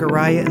 this is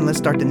Zachariah, and let's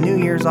start the New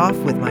Year's off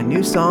with my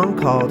new song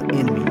called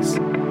Enemies.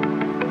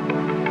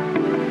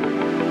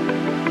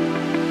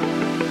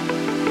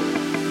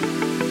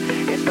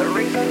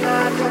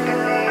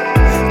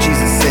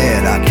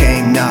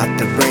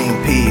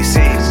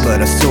 peace,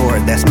 but a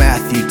sword. That's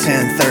Matthew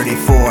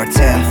 10:34,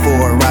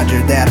 10:4.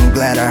 Roger that, I'm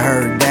glad I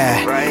heard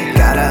that.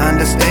 Gotta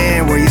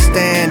understand where you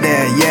stand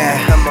at, yeah.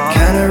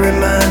 Kinda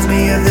reminds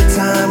me of the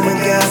time when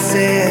God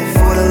said,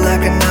 for the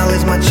lack of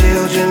knowledge my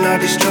children are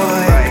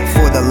destroyed.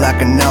 For the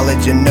lack of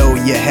knowledge you know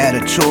you had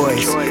a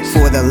choice.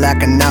 For the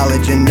lack of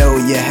knowledge you know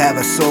you have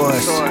a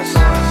source.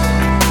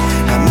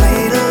 I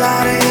made a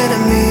lot of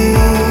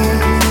enemies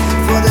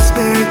for the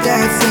spirit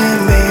that's in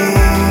me.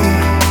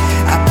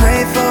 I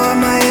pray for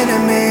my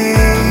enemies.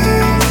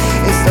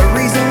 It's the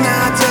reason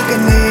I took a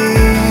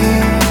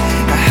knee.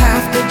 I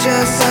have to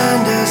just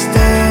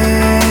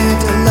understand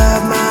to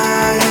love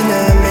my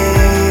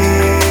enemies.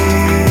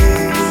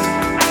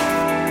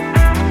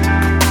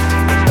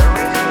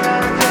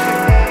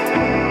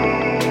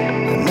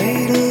 I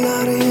made a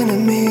lot of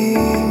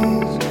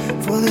enemies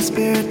for the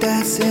spirit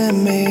that's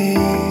in me.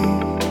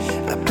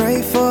 I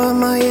pray for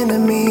my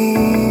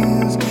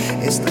enemies.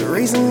 It's the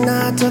reason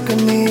I took a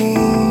knee.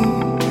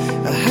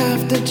 I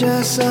have to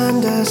just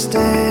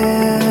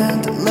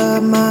understand to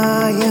love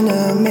my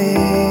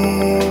enemies.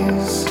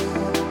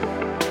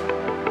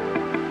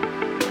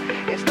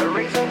 It's the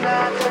reason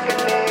I took a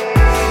knee.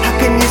 How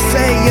can you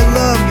say you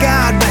love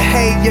God but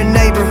hate your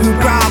neighbor who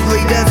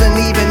probably doesn't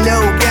even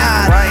know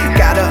God?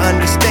 Gotta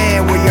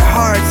understand where your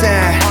heart's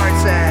at.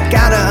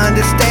 Gotta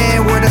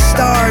understand where to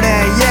start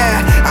at,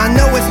 yeah. I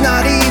know it's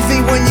not easy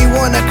when you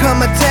wanna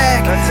come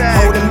attack.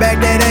 Holding back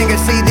that anger,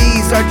 see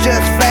these are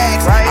just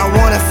facts. I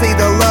wanna see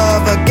the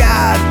love of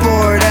God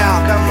poured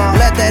out.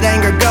 Let that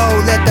anger go,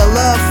 let the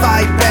love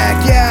fight back,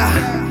 yeah.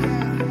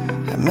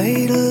 I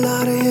made a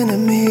lot of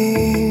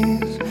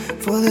enemies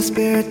for the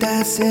spirit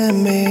that's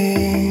in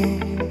me.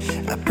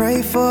 I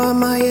pray for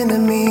my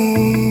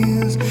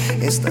enemies.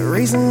 It's the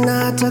reason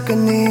I took a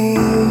knee.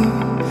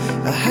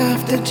 I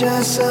have to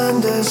just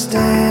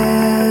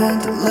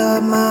understand to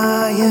love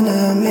my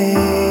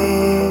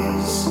enemies.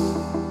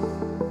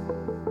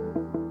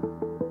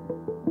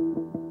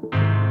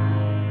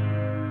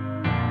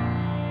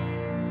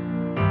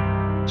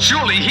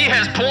 Surely he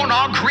has borne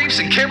our griefs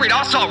and carried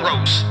our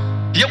sorrows.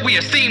 Yet we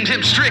esteemed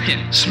him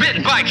stricken,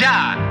 smitten by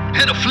God,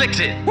 and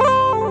afflicted.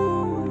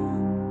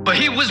 But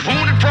he was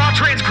wounded for our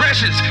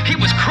transgressions, he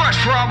was crushed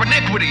for our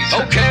iniquities.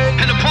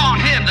 And upon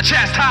him the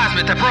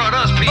chastisement that brought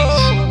us peace.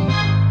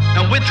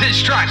 And with his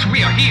stripes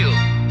we are healed.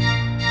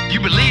 You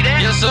believe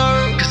that? Yes,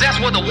 sir. Cause that's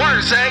what the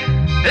words say.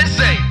 It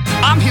say,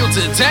 I'm healed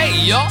today,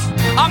 yo.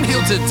 I'm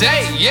healed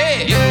today,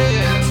 yeah.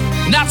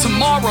 Not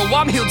tomorrow,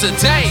 I'm healed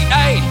today,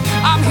 ayy.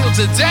 I'm healed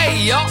today,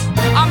 yo.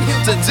 I'm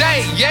healed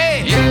today,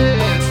 yeah.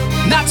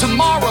 Not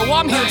tomorrow,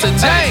 I'm healed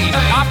today.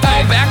 I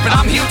fall back, but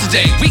I'm healed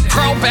today. We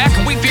crawl back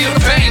and we feel the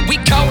pain. We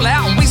call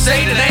out and we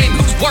say the name.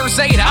 Whose words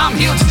say that I'm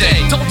healed today?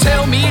 Don't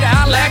tell me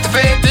that I lack the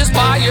faith. This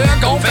fire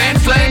gon' fan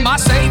the flame. My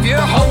savior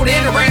holding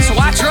the reign, so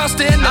I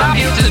trust in. I'm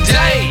healed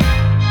today.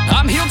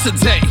 I'm healed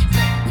today.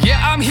 Yeah,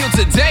 I'm healed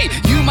today.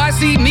 You might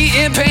see me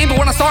in pain, but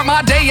when I start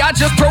my day, I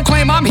just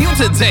proclaim I'm healed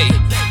today.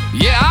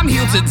 Yeah, I'm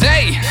healed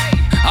today.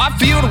 I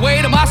feel the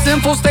weight of my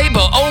sinful state,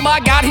 but oh my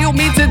God, healed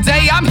me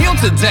today. I'm healed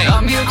today.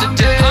 I'm healed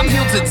today. I'm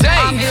healed today.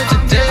 I'm healed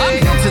today.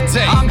 I'm healed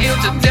today. I'm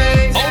healed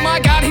today. Oh my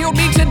God, healed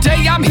me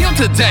today. I'm healed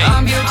today.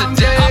 I'm healed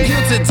today. I'm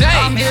healed today.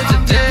 I'm healed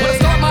today. When I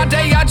start my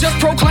day, I just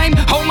proclaim,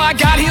 oh my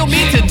God, healed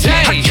me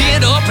today. I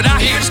get up and I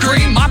hear the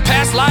scream, my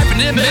past life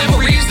and them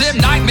memories, them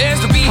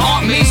nightmares to be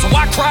haunt me, so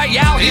I cry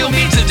out, heal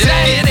me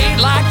today. It ain't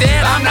like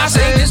that, I'm not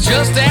saying it's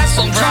just that.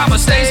 Some trauma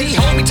stays, he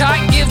hold me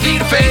tight and gives me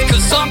the faith,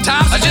 cause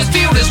sometimes I just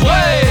feel this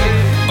way.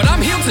 But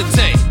I'm healed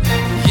today.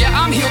 Yeah,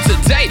 I'm healed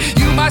today.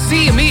 You might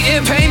see me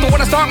in pain, but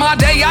when I start my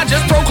day, I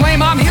just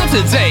proclaim I'm healed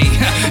today.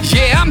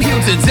 Yeah, I'm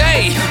healed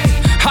today.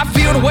 I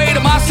feel the weight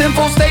of my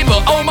sinful state,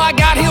 but oh my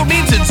God, healed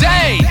me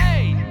today.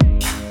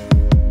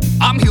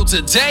 I'm healed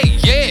today,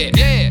 yeah.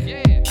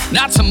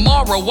 Not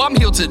tomorrow, I'm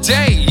healed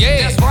today,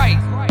 yeah. That's right.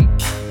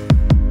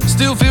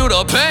 Still feel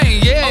the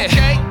pain, yeah.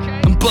 Okay.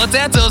 But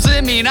that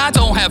doesn't mean I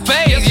don't have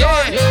faith,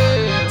 yeah.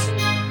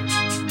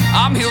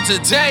 I'm healed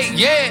today,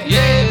 yeah.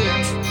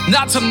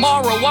 Not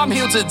tomorrow, I'm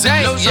healed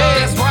today, yeah.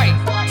 That's right.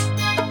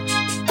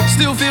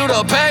 Still feel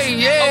the pain,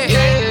 yeah.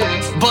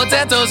 But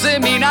that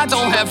doesn't mean I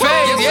don't have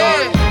faith,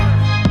 yeah.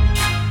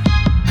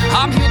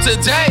 I'm healed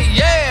today,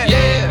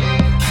 yeah.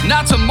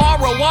 Not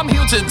tomorrow, I'm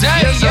healed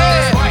today,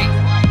 yeah.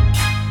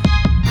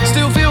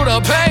 Still feel the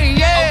pain,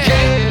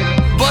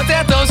 yeah. But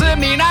that doesn't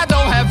mean I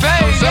don't have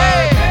faith,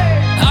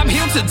 yeah. I'm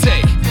healed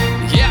today.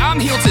 Yeah, I'm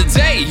healed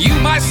today. You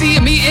might see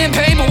me in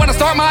pain, but when I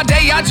start my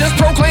day, I just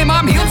proclaim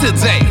I'm healed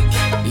today.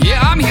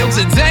 Yeah, I'm healed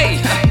today.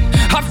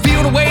 I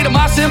feel the weight of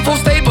my sinful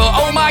state, but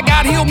oh my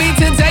God, heal me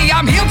today.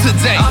 I'm healed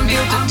today. I'm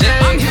healed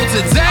today. I'm healed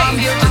today. I'm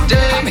healed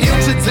today. I'm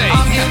healed today.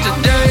 I'm healed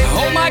today.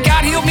 Oh my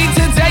God, heal me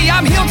today.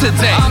 I'm healed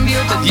today. I'm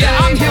healed today.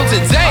 Yeah, I'm healed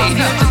today.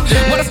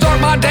 When I start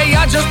my day,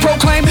 I just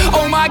proclaim,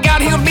 oh my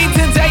God, heal me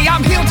today.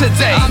 I'm healed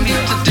today. I'm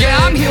healed today.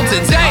 Yeah, I'm healed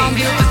today. I'm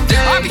healed today.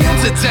 I'm healed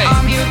today.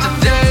 I'm healed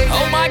today. Oh my God, heal me today. I'm healed today. I'm healed today. Yeah, I'm healed today. When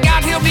I start my day, I just proclaim, oh my God, heal me today. I'm healed today. Yeah, I'm healed today. I'm healed today. I'm healed today. Yeah, I'm healed today. I'm healed today. Oh my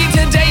God, heal me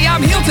today.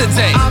 I'm healed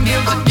today. Yeah, I'm healed today. I'm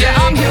healed today. Oh my God, heal me today. I'm healed today.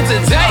 Yeah, I'm healed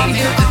today. I'm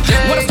healed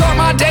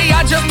today.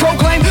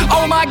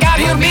 Oh my God,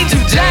 heal me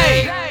today. I'm healed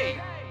today.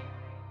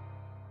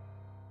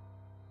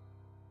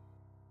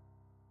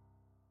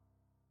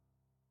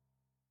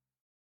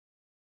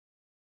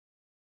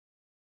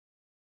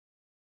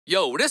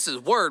 Yo, this is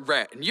Word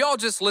Rat, and y'all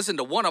just listened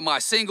to one of my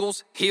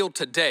singles, Healed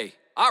Today.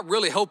 I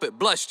really hope it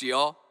blessed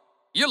y'all.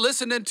 You're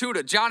listening to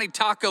the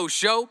Johnnytacos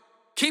Show.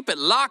 Keep it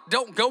locked,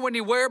 don't go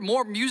anywhere.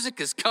 More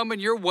music is coming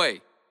your way.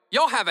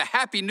 Y'all have a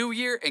happy new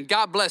year, and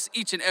God bless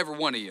each and every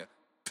one of you.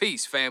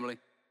 Peace, family.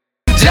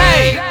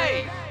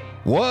 Jay!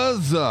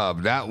 What's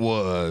up? That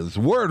was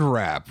Word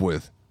Rap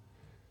with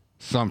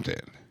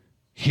something.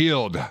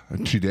 Healed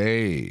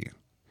Today.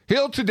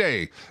 Healed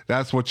today.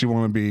 That's what you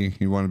want to be.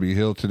 You want to be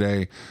healed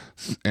today.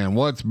 And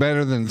what's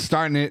better than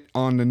starting it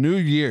on the new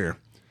year?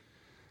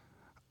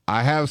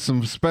 I have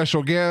some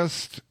special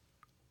guests.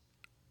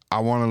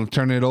 I want to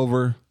turn it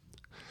over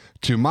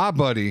to my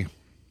buddy,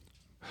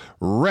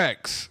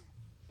 Rex.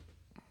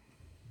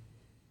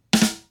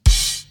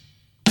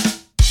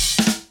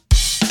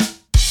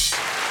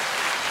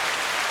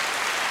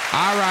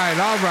 All right.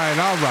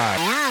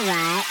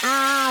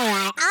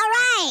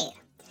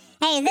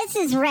 Hey, this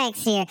is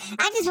Rex here.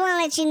 I just want to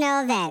let you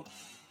know that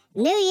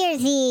New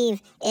Year's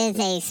Eve is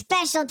a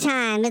special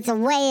time. It's a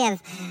way of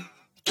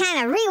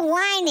kind of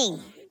rewinding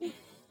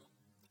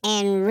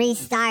and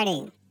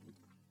restarting.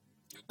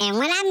 And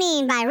what I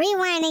mean by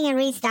rewinding and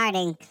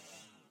restarting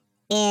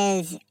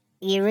is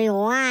you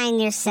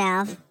rewind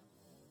yourself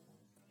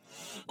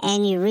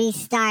and you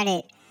restart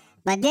it.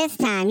 But this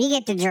time you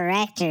get the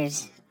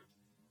director's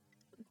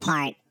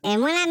part.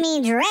 And when I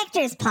mean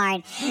director's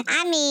part,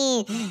 I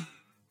mean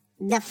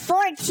the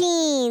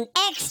 14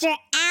 extra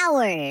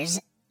hours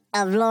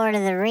of Lord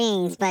of the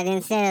Rings, but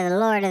instead of the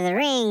Lord of the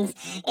Rings,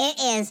 it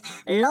is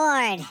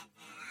Lord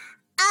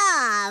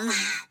of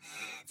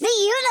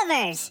the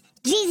Universe.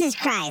 Jesus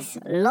Christ,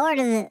 Lord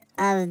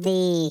of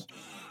the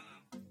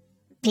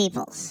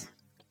Peoples.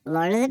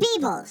 Lord of the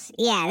Peoples.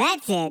 Yeah,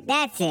 that's it.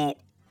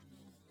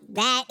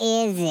 That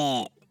is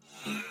it.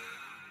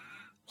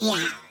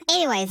 Yeah.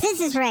 Anyways, this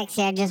is Rex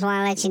here. I just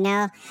want to let you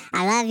know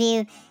I love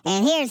you.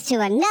 And here's to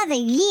another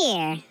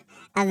year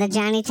of the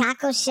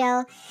Johnnytacos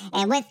Show.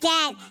 And with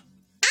that,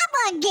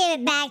 I'm going to give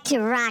it back to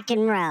rock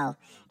and roll.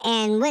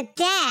 And with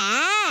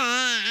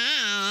that,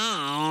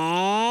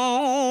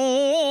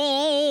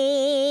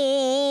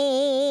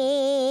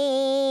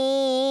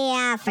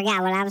 I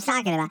forgot what I was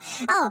talking about.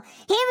 Oh,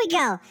 here we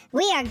go.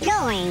 We are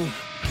going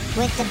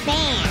with the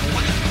band.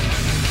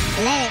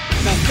 Let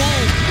the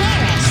day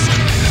perish.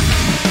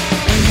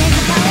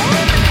 Invisible.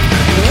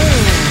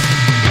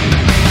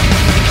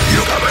 You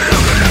got me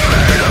looking at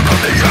me like I'm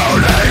the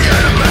only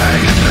enemy.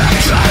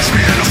 Baptize me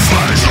in the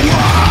flames of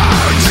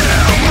war.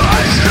 Tell my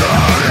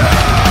story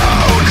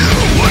out.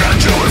 What I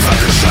do if I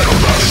can settle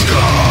the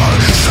score.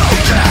 So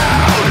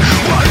down,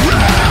 one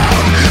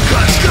round.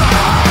 Guns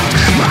gone,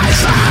 my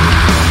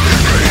sound.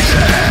 Breathe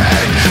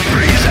in,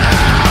 breathe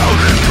out.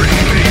 Bring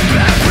me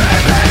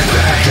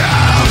back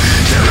out.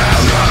 Tear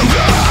out our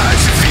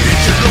eyes, feed it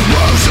to the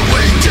world.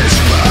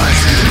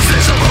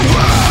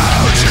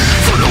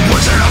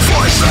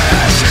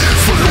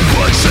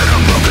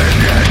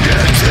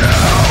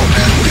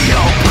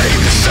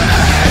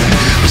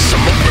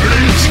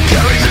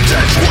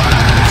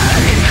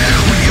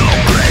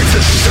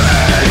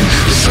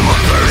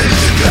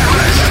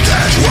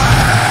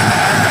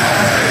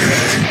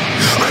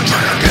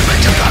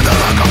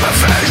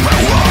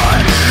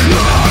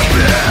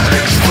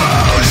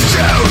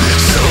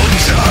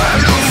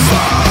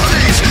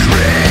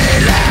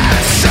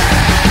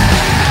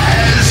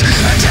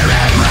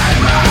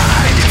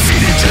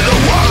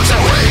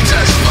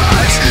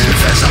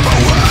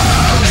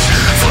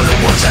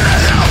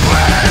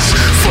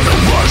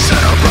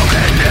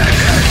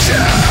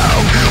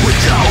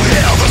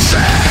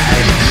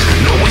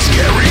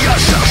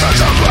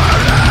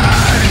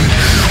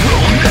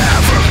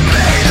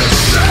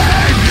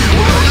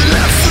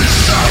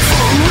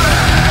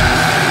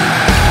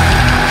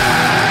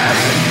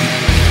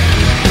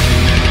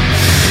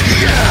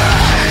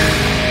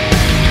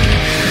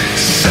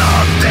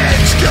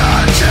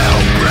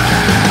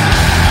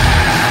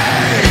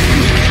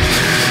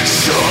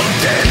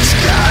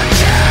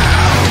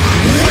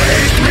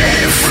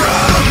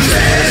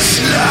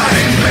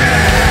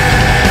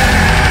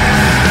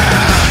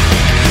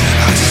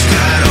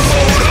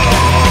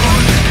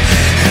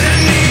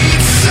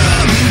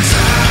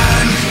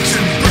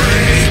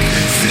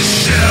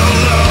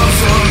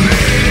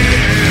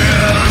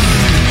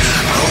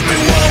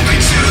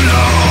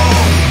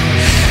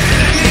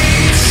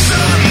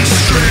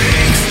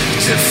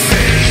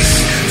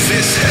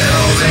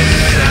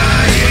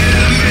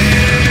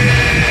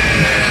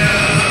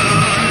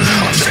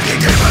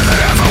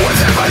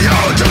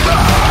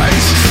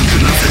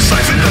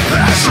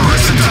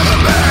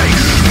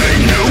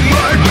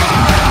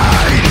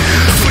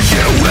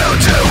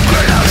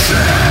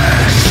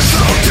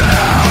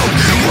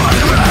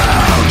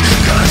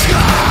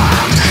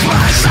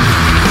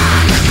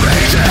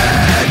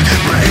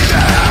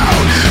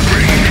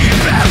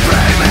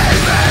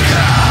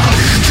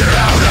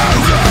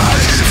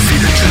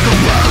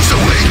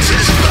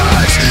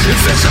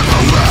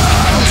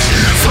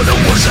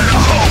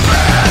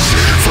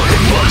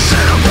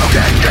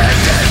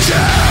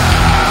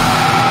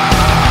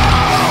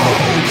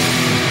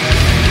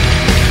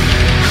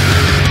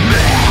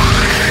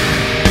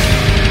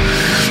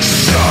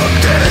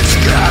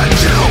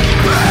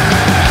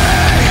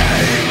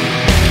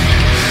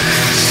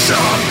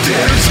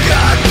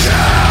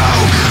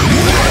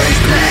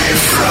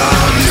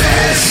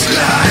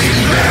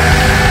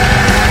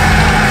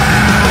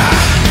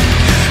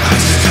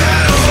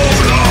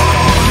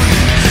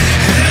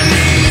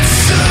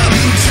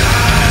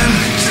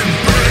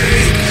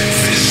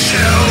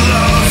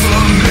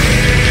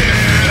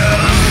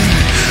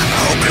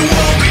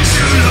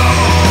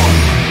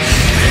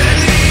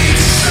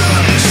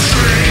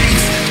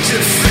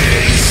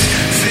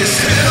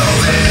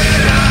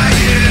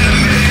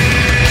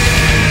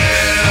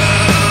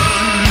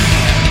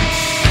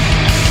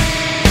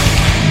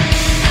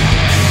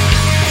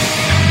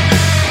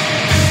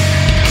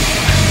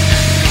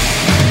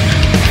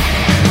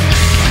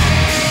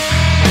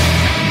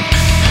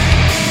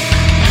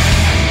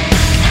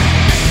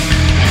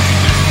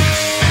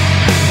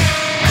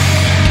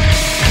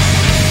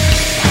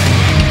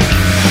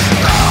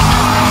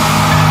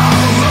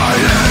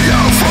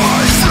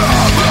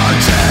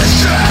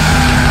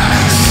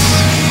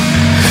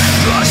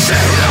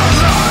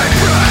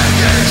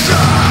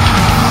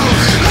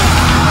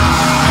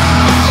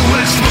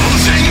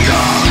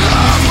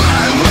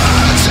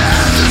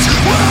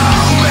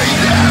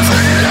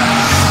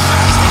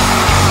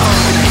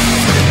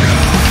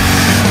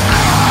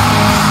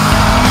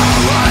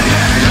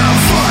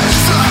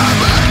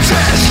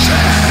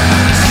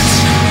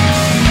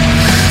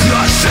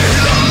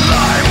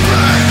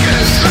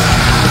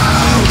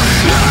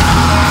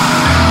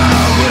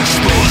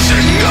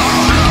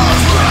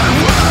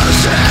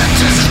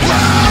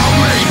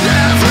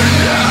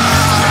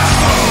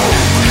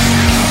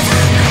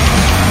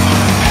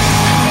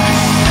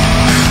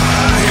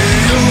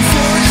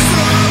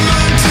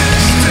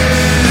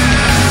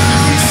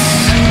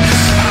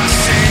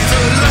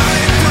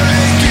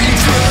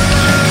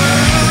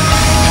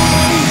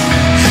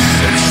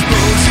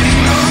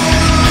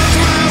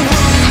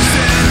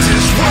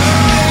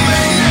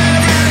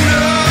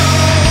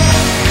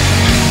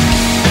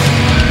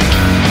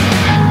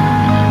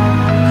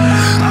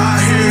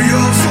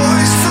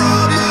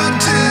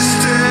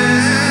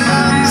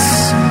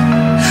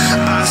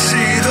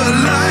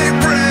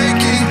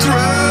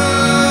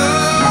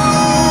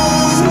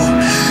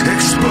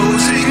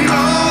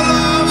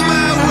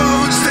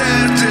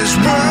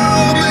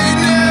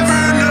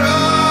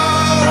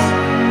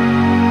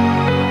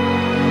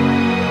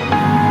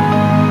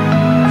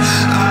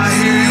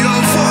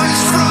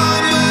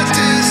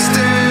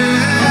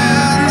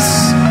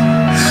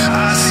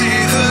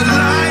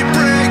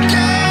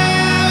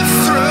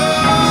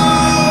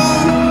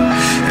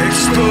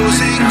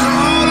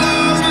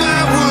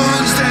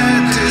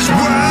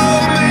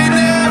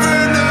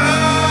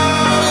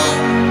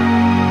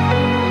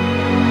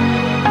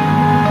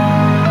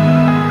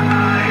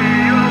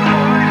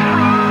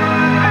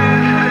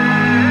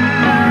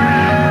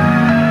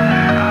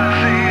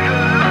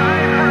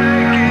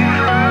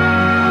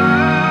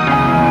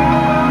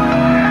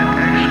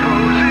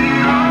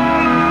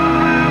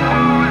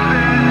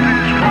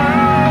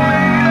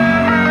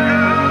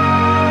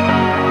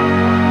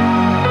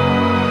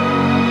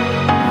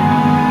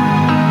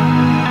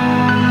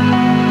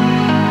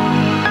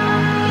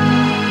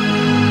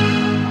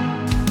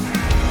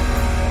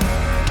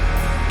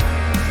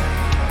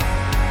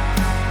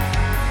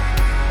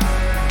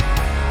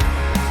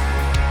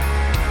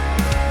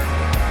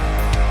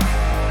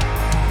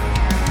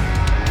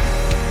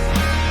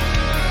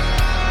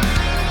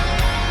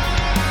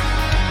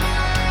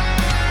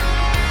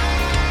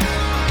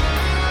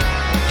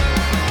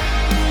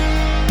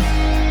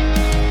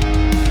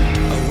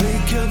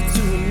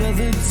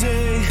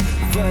 day,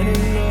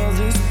 fighting all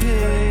this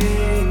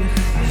pain.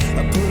 I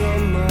put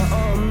on my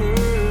armor,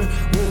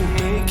 will it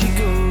make it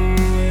go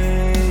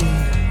away?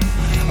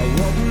 I'm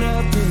walking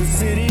out through the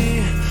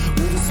city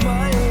with a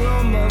smile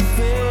on my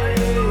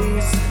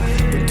face,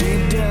 but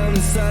deep down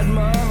inside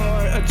my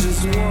heart, I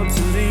just want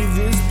to leave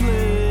this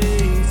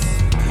place.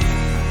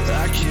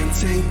 I can't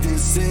take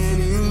this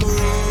anymore.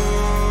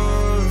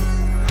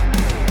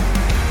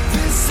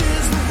 This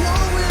is the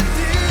war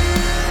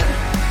within.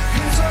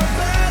 Here's our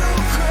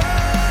battle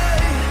cry.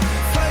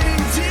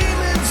 Fighting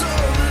demons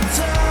all the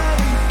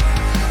time.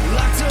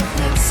 Locked up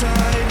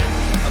inside.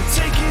 I'm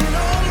taking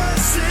all my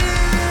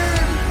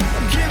sin.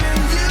 I'm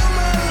giving you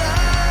my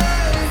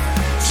life.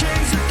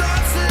 Change the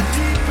thoughts that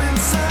deep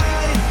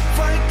inside.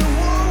 Fight the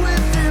war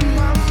within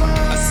my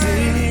mind. I sit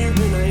here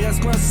and I ask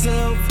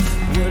myself,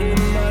 what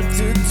am I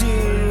to do?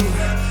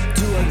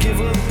 Do I give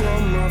up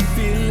all my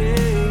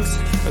feelings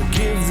or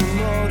give them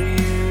all to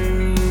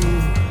you?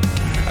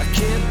 I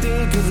can't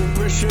think of the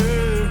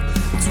pressure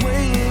that's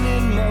weighing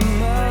in my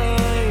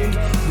mind,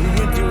 but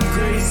with your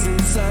grace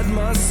inside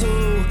my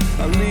soul,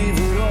 I'll leave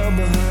it all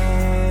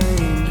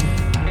behind.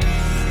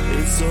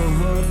 It's so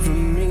hard for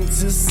me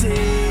to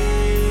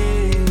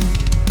say.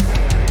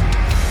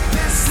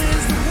 This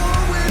is the war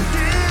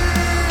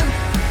within.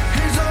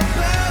 Here's our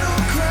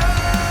battle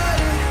cry.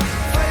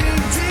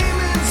 Fighting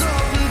demons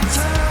all the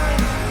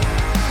time.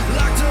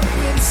 Locked up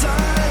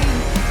inside.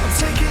 I'm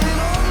taking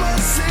all my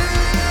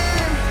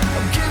sin.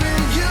 I'm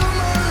giving you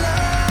my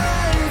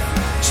life.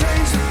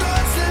 Change the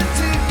thoughts that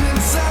deep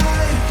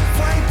inside.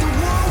 Fight the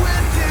war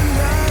within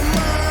my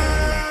mind.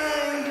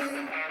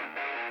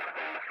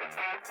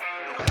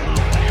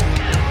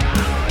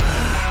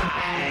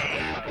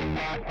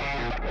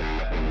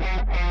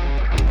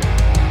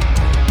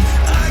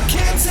 I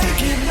can't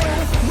take it no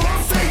more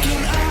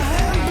faking. I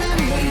have been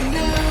made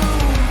new.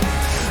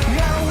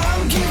 Now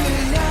I'm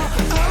giving out.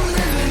 I'm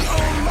living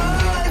all my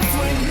life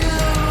for you.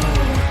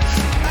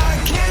 I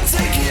can't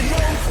take it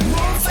no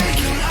more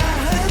faking. I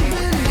have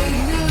been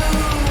made new.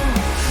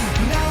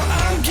 Now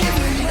I'm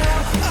giving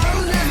out. I'm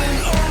living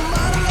all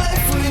my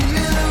life for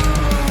you.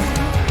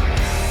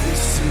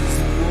 This is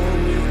the war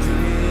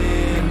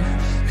within.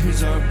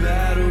 Here's our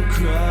battle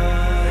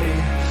cry.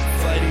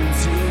 Fighting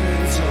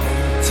demons all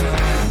the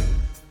time.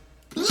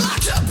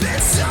 Locked up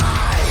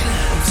inside.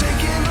 I'm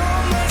taking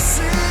all my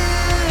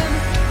sin.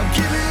 I'm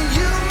giving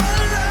you my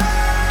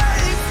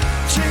life.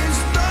 Change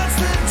the thoughts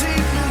that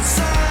deep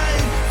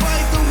inside.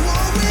 Fight the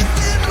war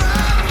within my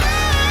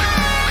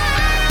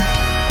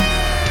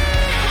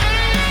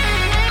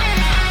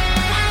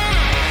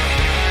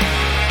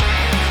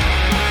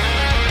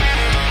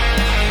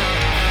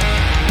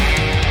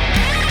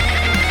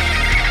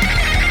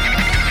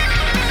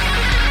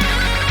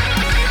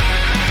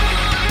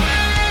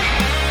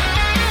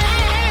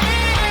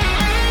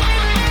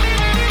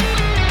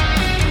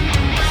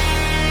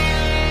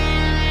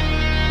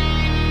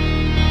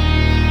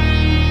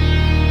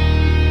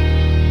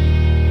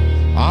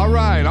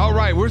All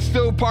right. We're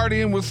still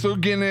partying. We're still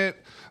getting it.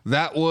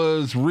 That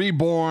was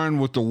Reborn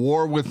with the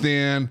War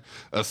Within,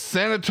 a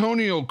San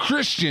Antonio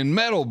Christian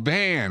metal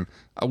band,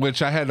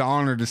 which I had the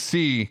honor to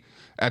see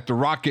at the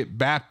Rocket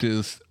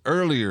Baptist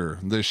earlier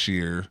this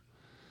year.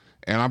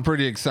 And I'm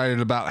pretty excited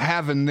about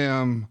having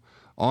them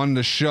on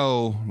the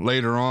show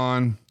later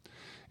on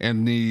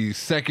in the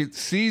second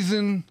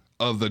season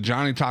of the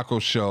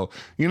Johnnytacos show.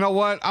 You know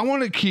what? I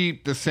want to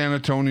keep the San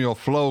Antonio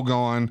flow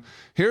going.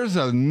 Here's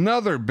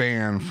another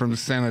band from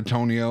San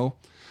Antonio,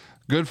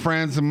 good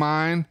friends of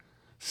mine,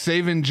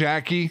 Saving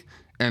Jackie,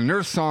 and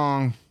their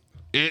song,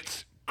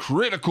 It's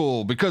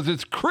Critical, because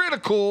it's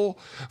critical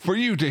for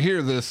you to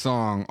hear this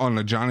song on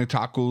the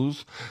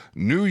Johnnytacos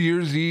New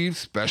Year's Eve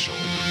special.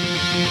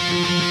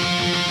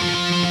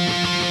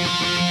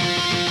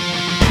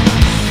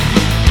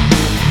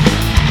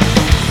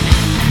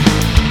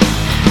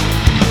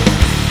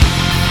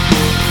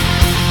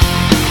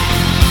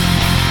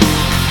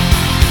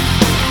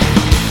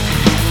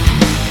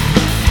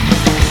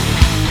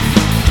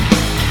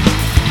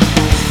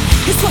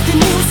 It's what the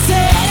news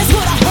said, it's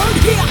what I heard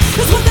here,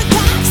 it's what the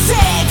doc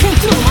said, came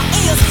through my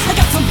ears. I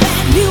got some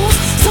bad news,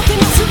 something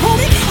else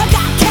reported. I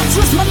got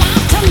cancerous, my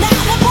lifetime now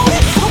I want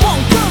it. I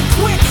won't go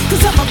quick,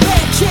 cause I'm a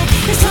bad chick.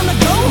 It's time to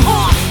go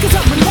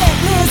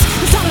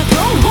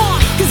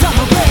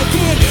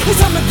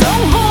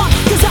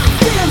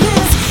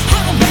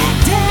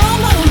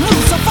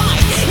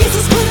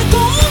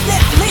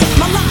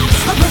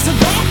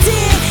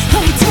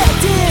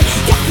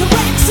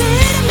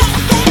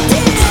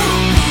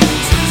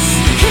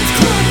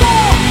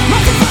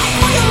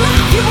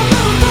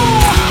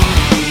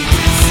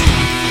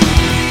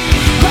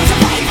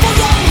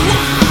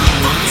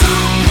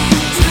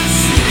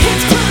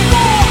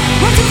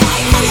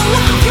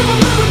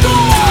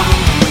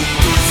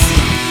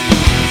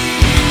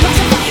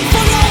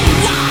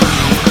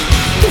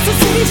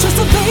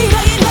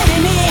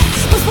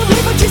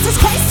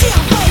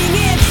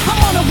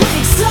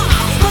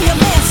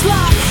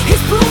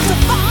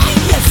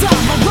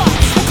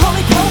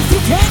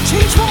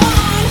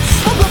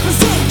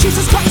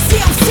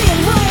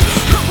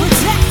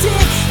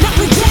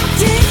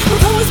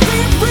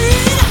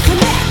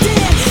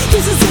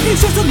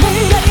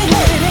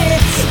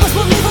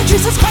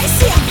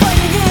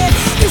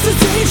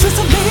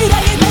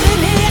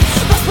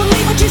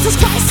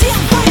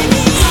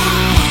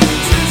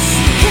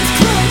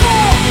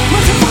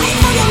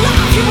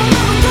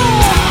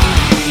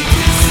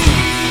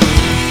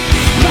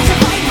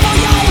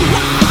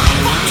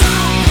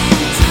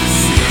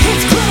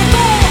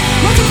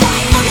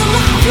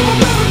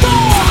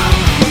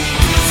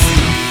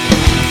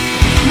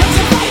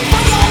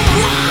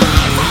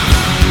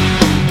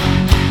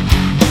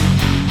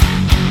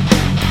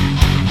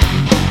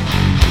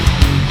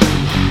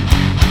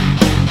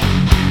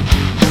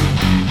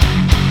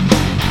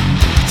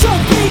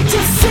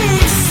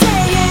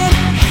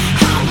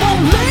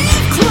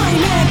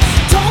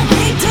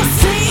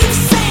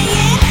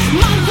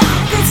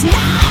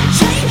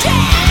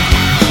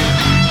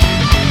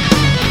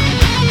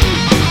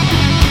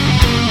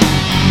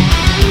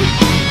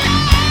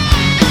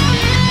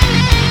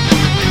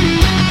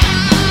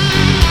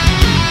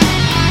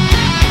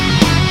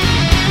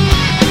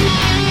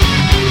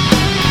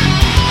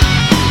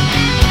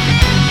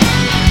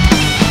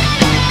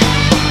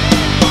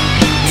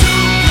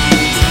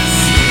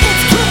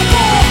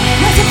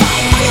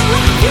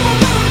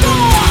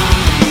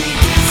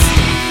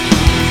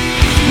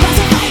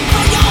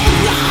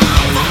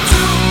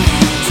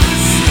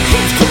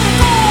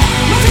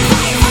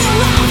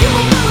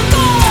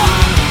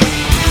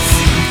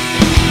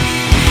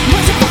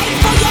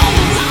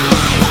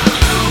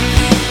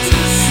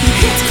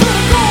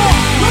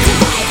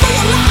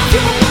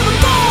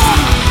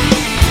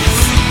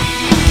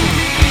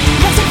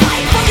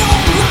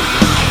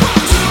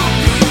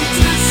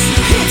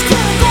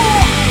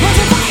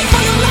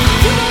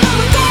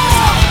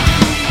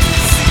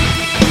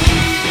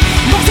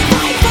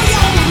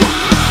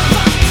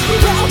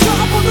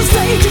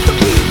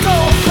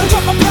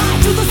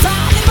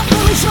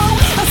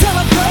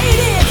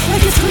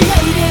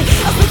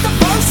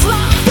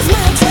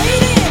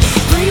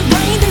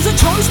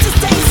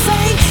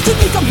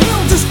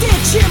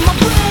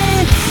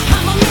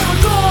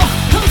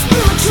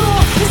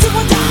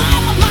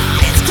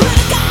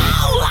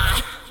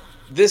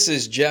This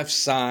is Jeff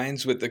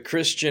Sines with the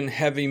Christian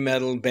heavy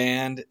metal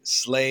band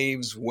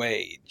Slave's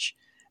Wage.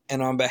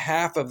 And on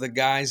behalf of the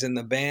guys in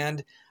the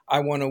band,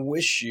 I want to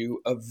wish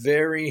you a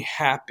very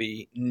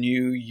happy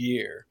new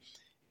year.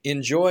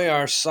 Enjoy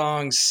our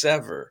song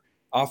Sever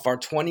off our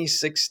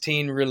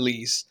 2016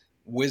 release,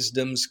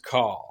 Wisdom's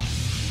Call.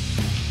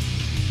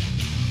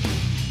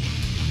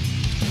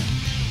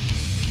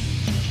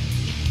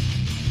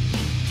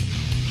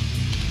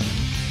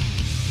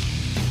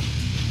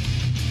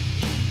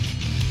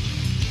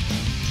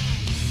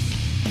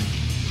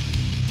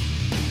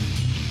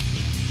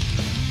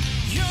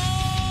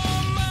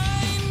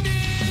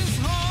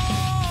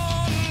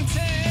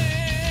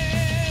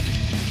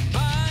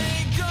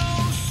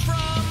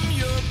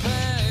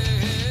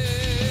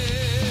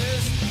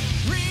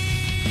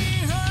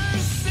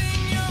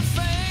 Rehearsing your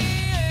fate.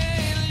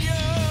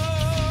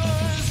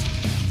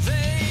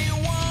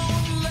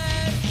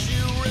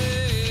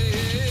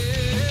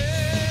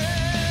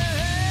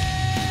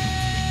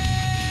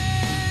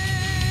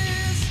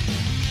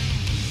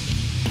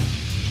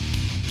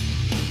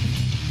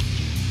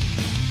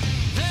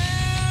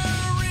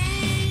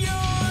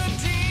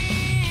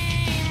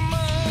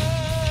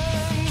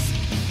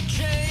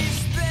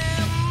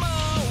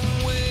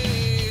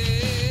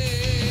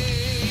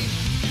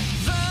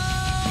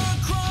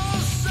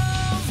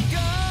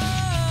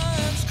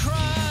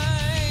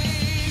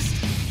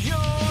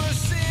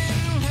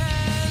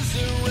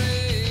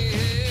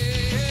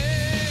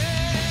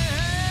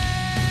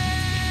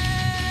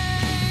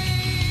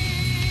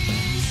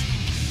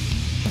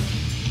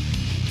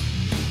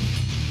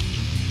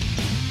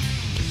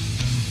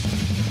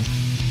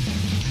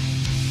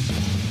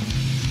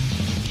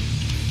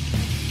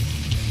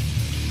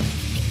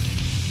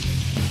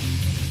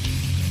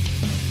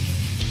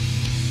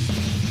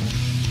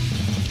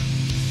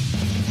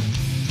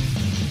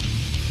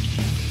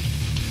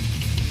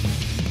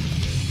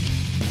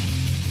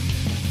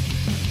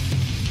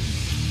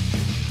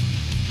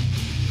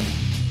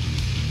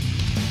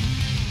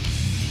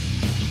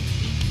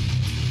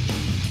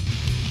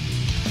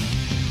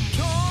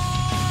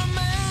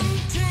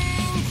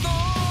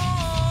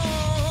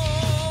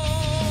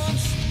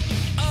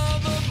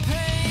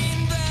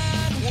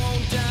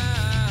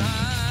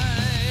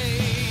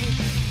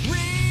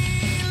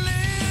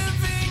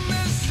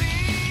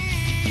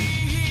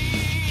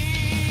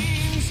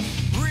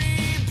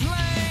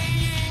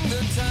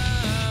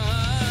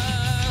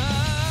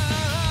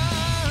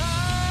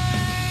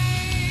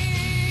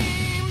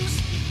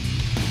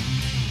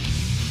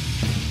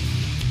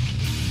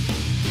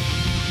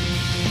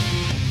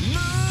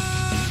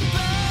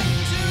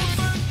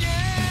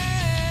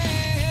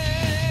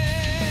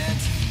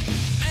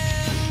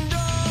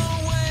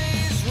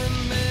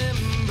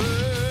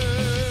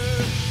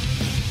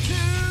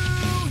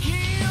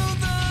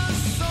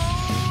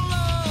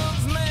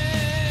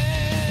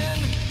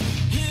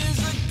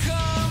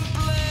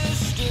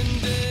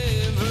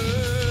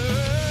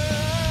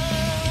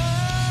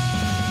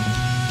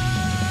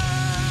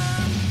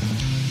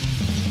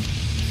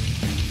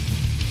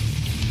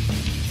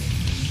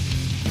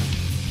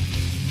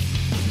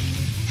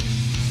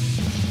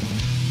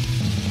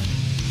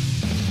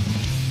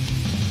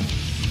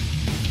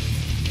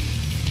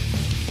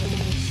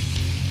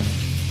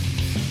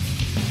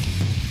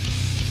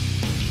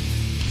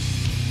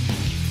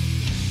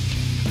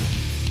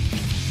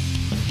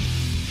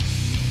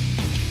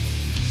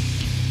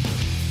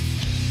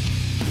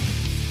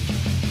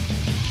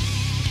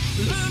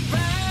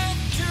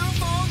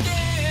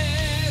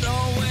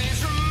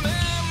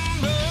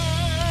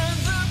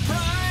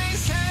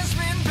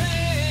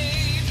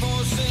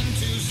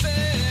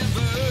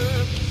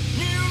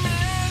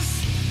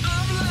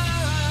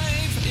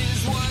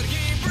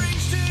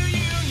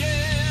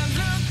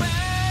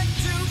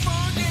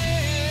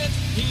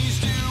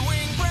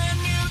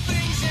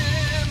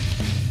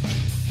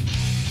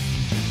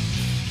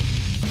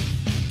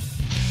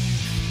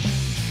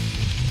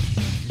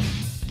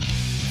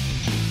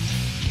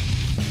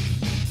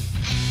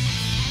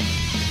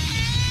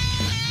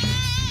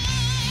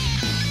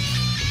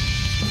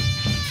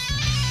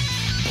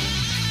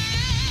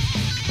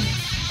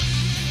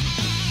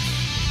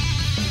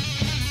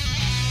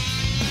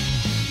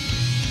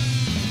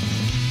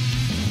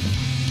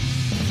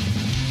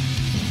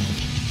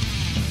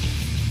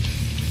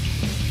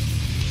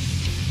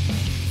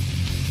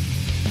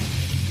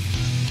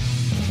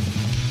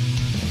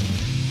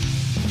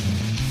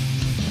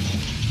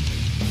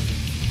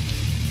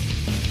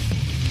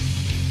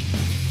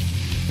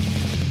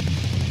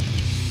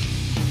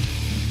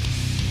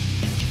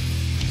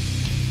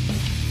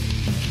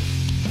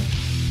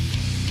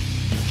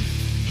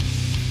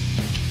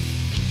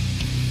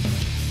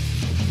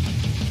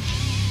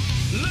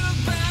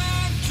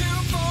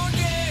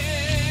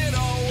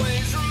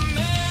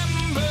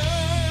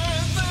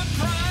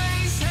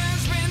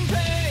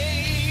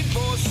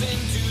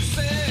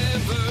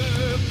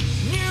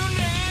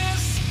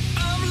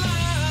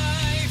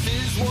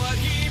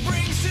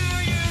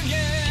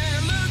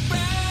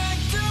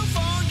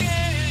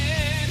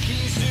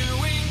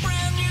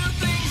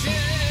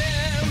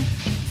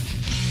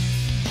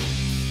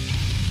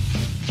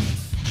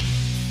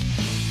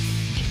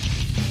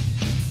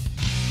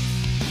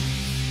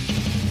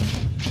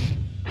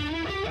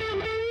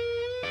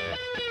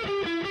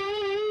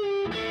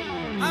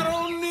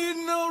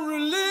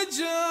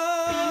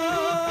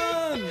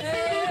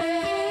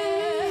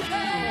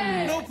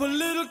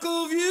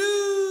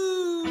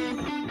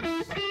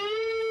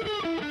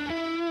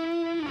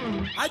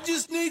 I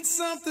just need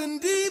something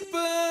deeper.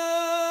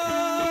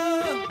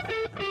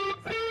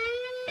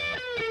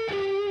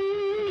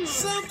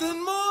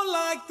 Something more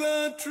like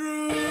the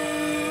truth.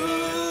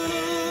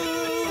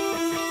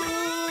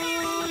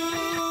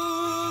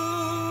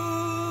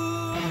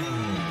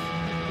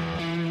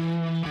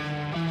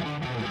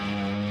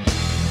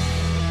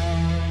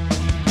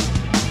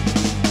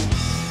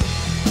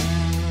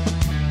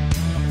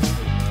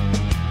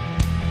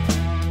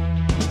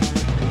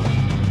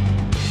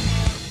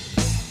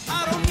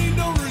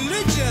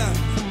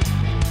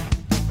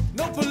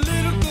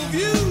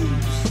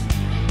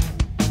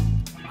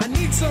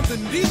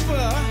 Something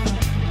deeper,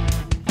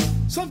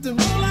 something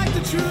more like the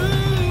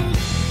truth.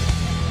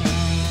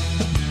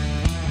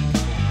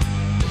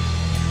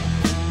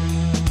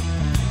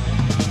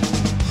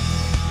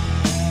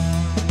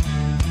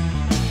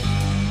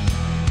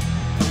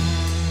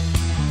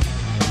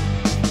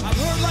 I've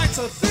heard lots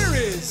of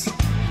theories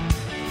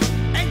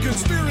and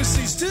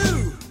conspiracies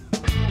too.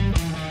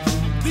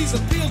 These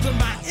appeal to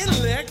my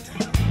intellect,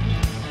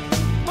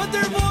 but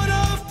they're void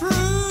of proof.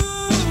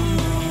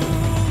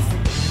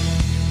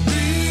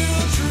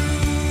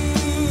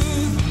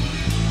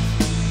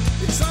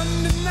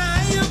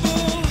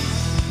 Undeniable,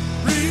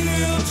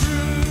 real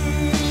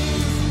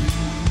truth.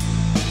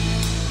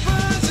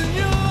 Buzz in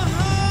your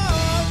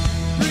heart,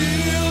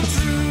 real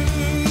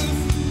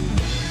truth.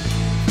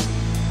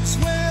 It's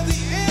where the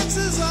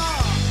answers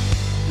are,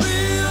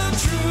 real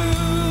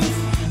truth.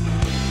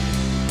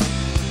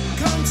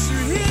 Comes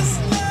through his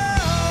love.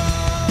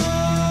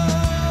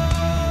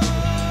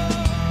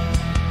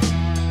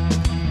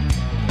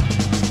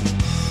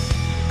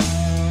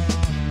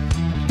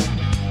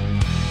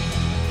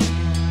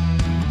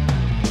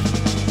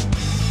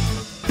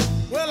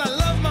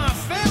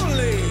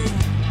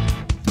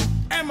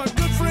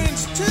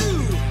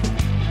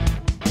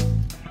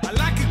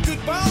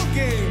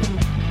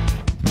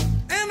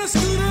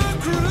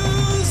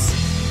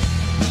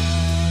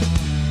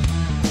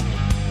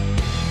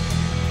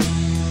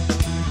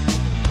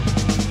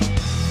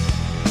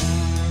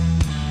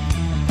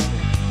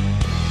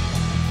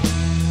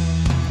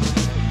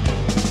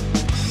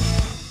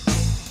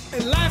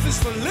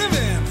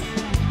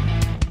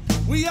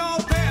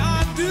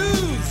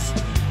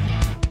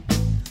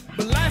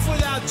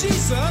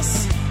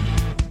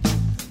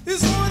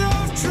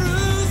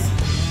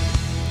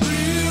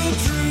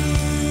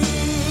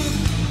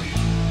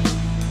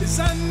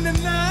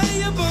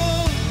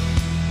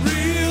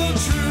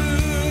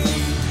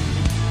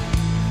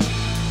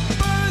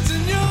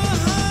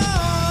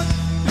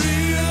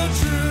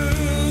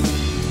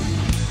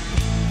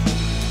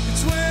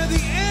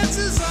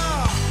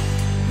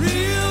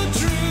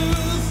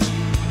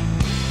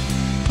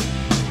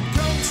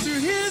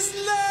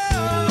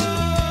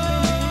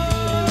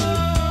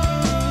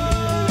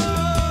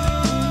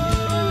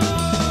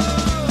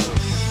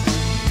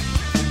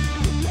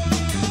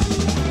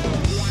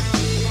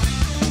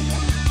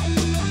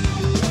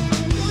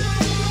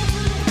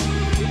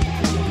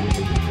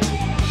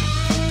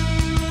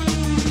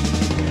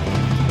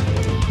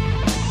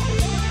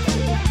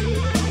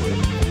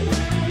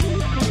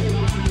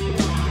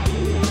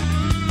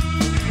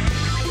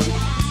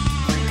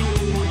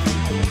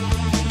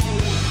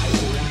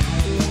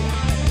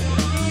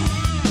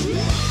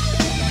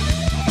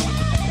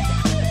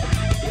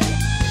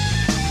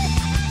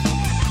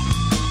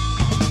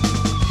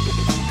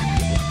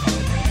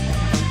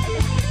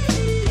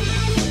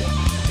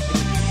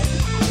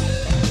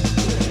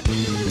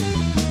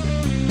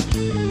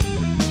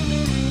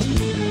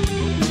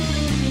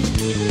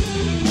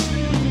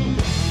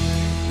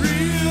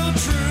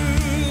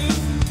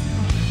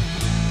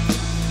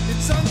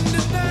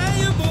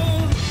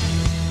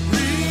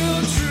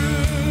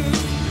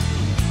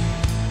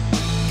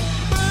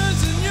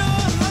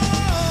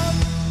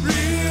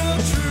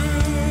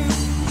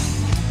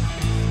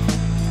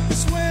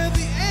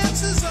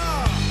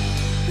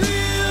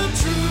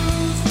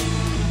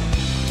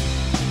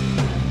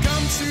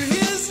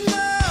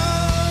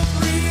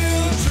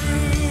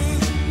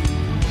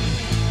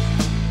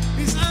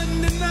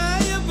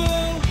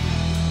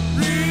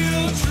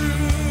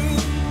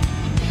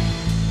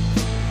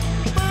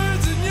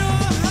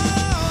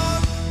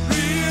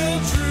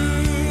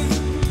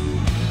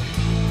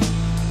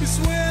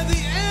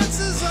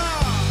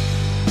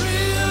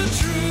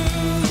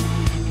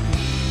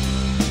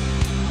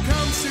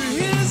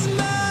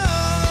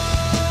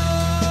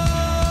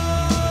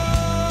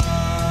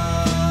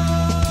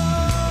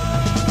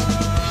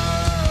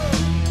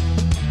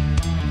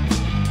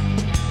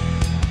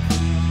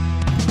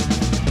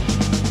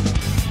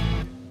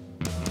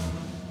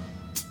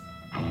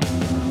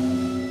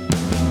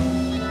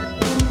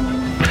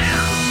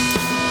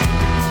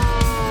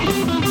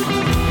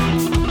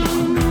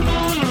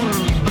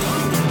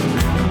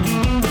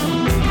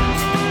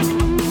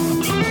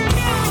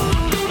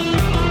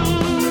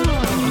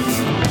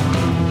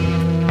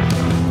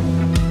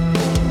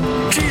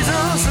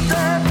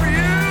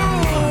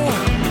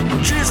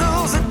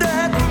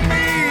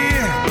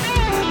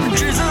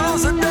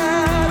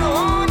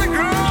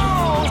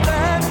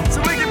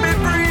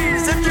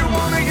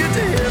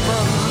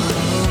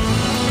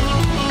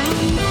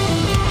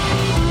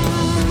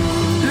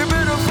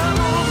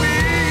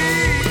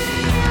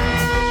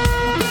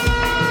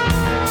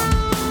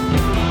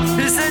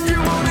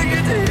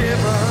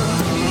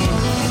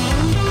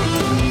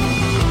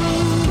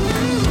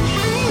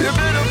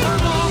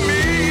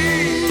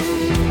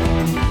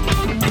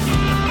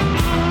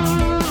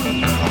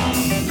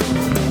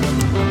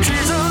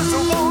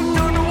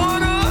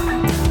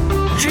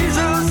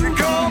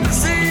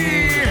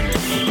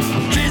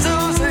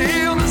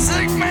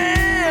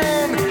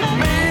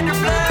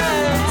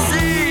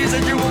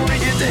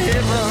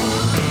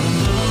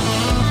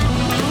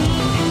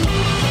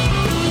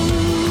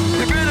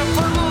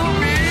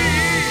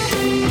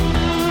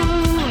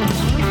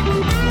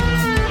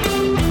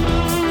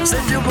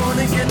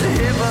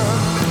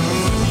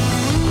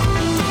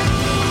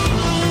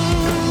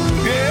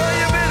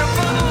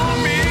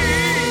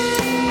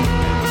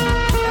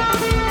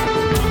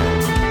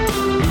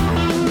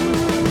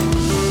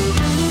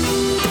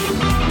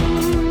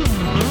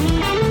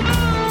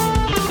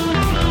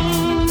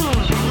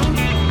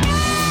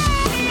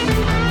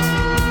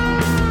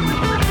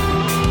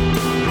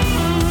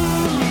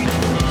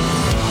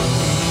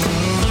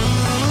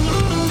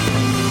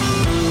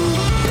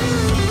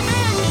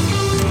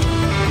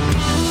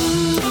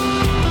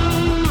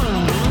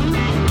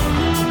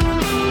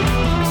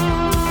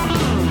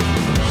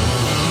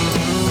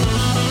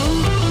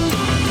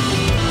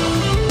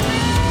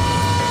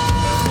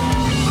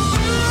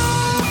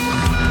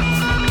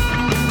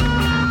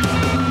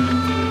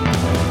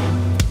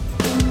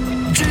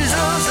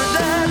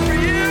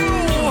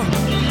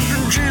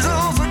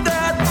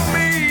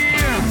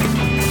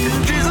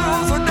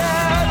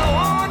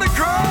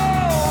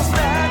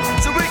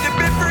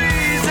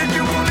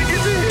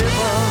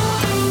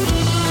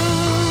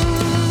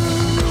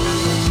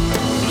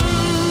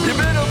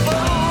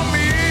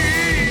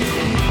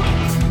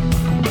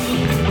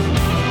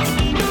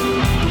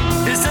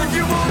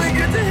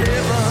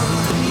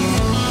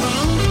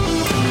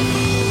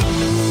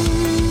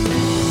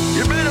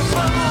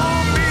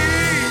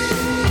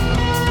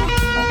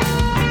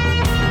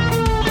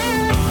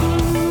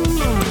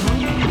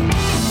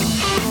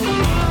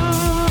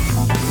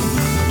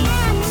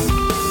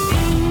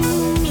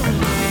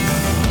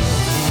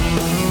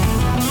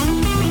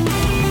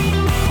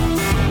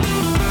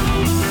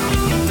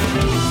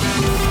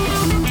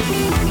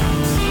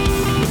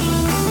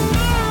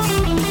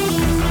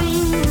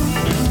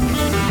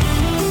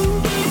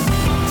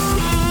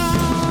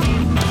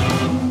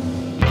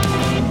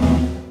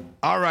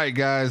 right,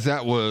 guys,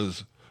 that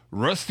was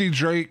Rusty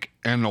Drake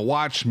and the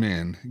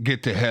Watchmen,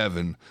 Get to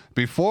Heaven.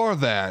 Before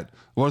that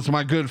was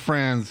my good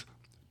friends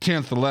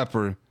 10th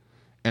Leper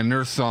and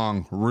their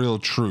song Real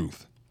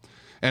Truth.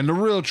 And the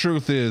real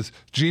truth is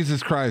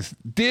Jesus Christ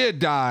did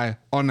die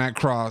on that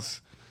cross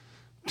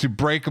to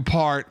break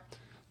apart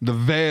the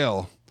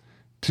veil,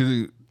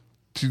 to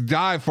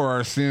die for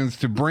our sins,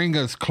 to bring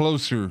us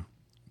closer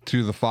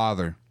to the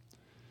Father.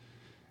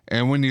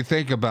 And when you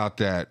think about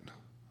that,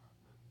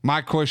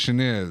 my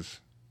question is,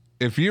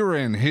 if you were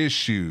in his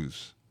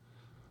shoes,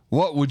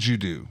 what would you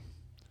do?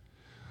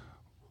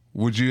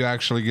 Would you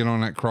actually get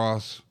on that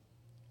cross?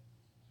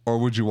 Or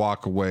would you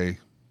walk away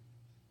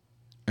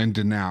and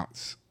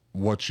denounce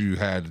what you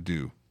had to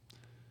do?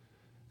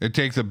 It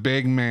takes a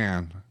big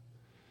man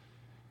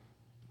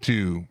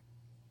to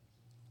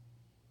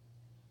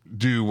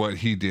do what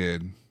he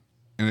did.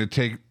 And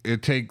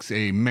it takes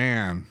a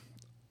man,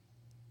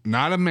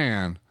 not a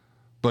man,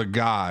 but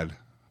God,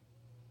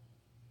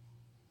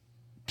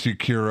 to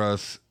cure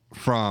us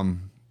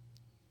from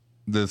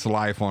this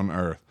life on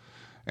earth.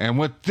 And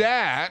with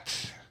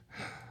that,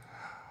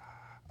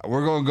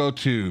 we're going to go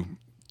to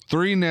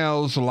 3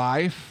 Nails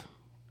Life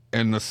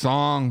and the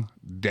song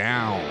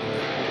Down.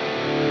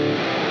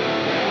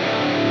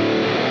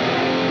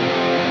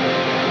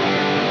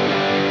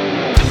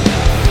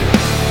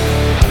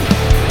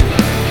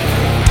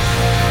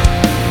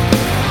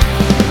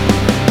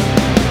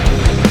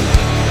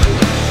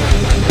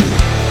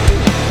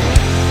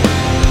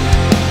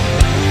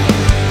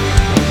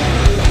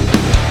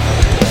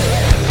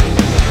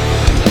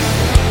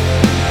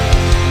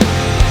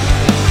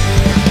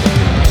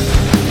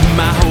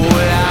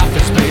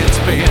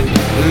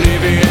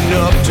 Living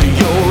up to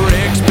your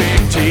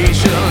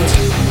expectations.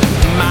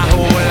 My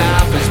whole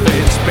life has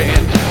been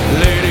spent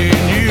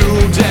letting you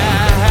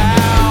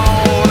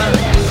down.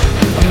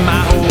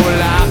 My whole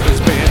life has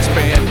been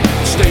spent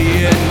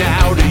staying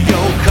out of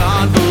your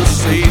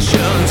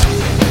conversations.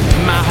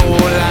 My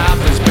whole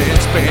life has been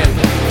spent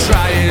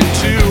trying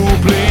to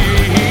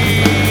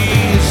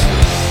please.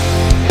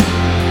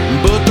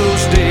 But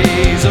those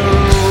days are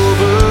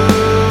over.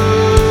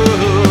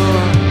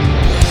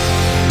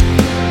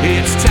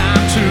 It's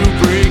time to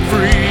break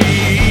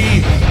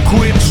free.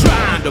 Quit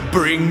trying to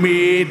bring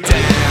me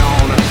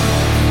down.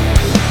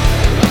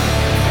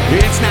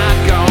 It's not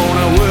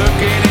gonna work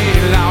any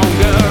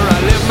longer. I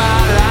live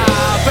my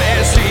life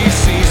as he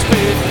sees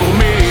fit for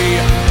me.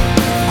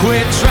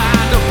 Quit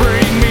trying to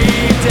bring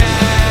me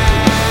down.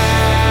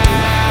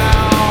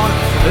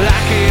 I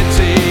can't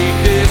take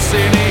this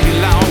any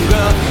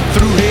longer.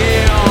 Through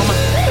him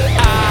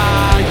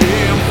I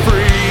am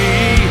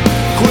free.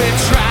 Quit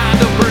trying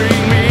to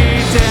bring me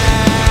down.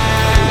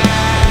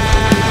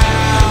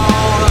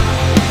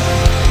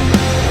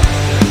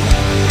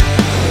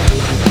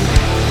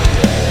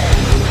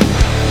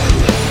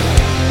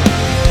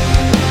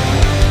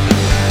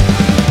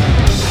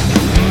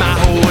 My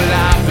whole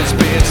life has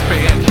been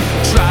spent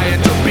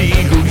trying to be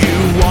who you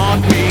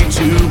want me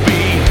to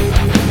be.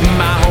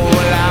 My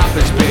whole life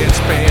has been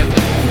spent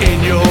in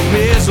your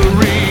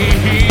misery.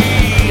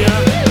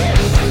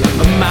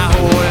 My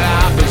whole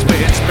life has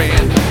been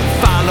spent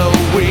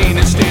following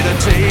instead of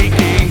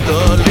taking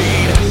the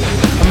lead.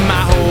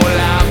 My whole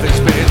life has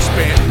been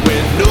spent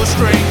with no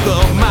strength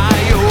of my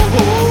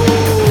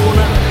own.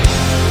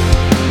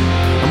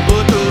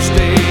 But those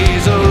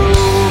days are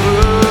over.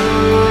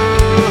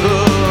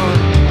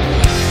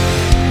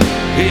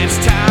 It's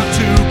time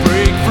to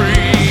break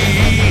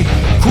free.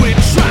 Quit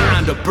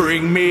trying to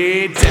bring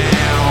me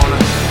down.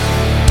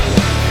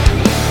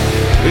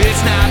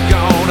 It's not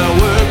gonna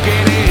work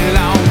any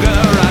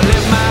longer. I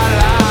live my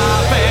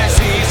life as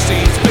he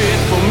sees fit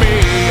for me.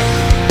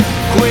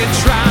 Quit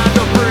trying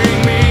to bring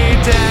me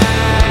down.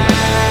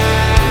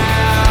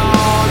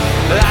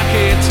 I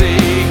can't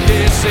take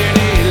this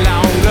any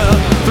longer.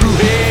 Through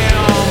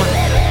him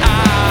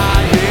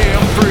I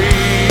am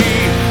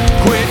free.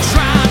 Quit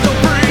trying to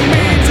bring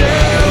me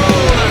down.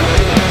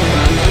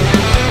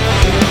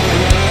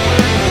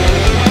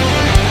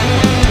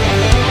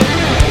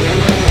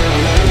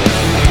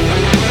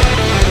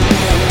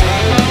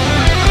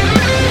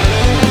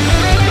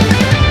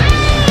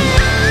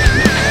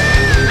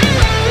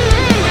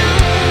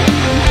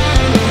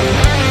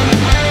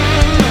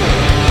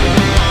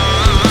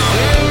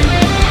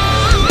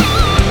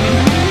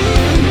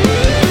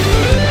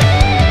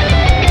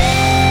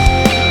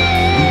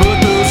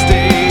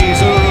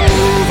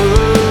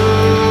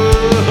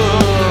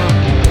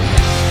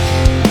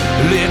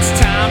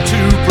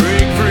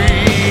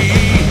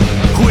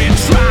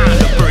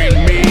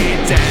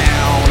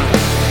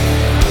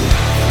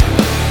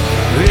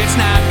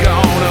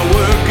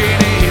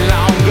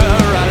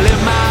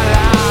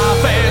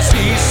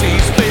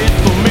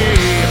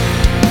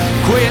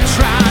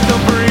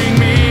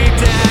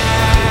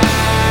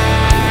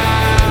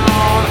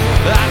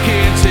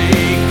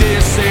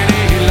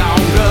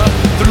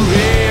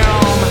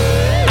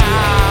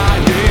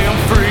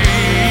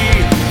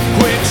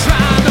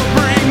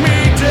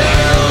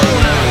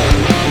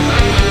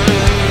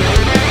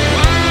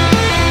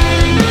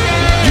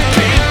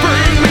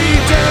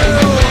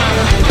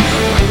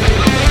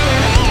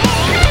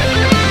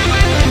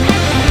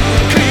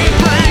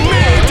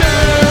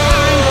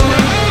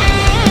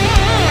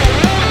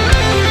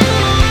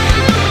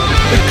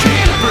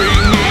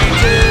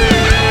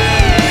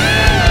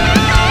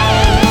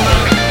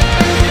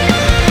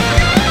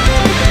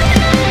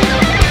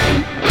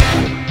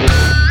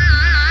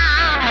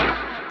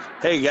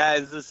 Hey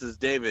guys, this is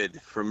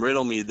David from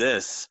Riddle Me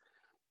This,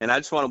 and I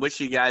just want to wish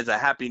you guys a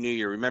happy new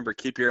year. Remember,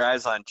 keep your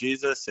eyes on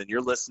Jesus, and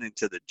you're listening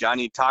to the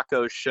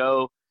Johnnytacos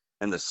show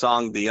and the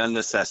song The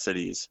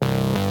Unnecessities.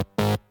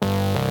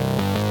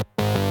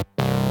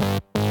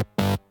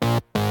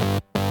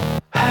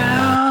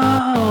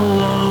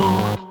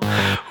 Hello,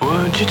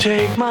 would you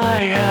take my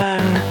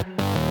hand?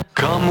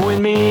 Come with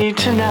me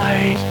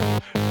tonight.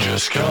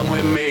 Just come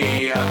with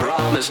me, I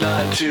promise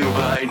not to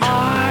bite.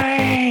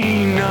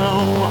 I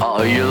know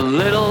all your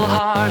little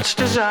heart's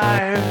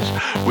desires.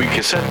 We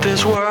can set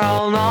this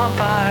world on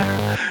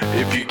fire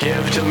if you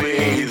give to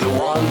me the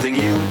one thing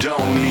you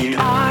don't need.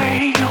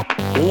 I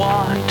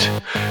want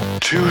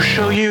to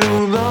show you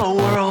the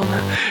world,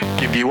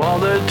 give you all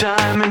the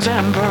diamonds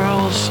and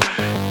pearls.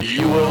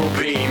 You will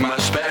be my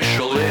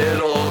special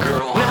little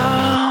girl.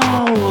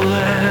 Now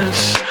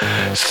let's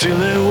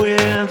seal it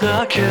with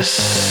a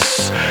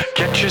kiss.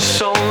 Get your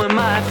soul in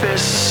my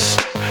fist.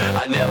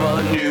 I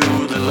never knew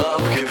that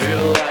love could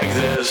feel like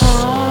this.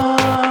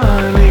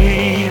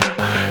 Honey,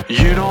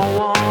 you don't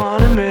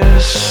wanna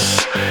miss.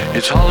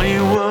 It's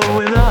Hollywood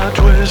with a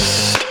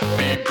twist.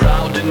 Be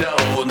proud to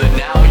know that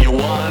now you're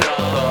one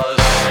of us.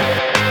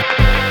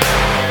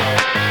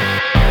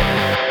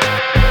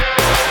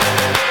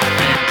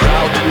 Be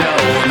proud to know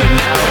that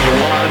now you're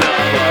one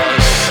of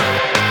us.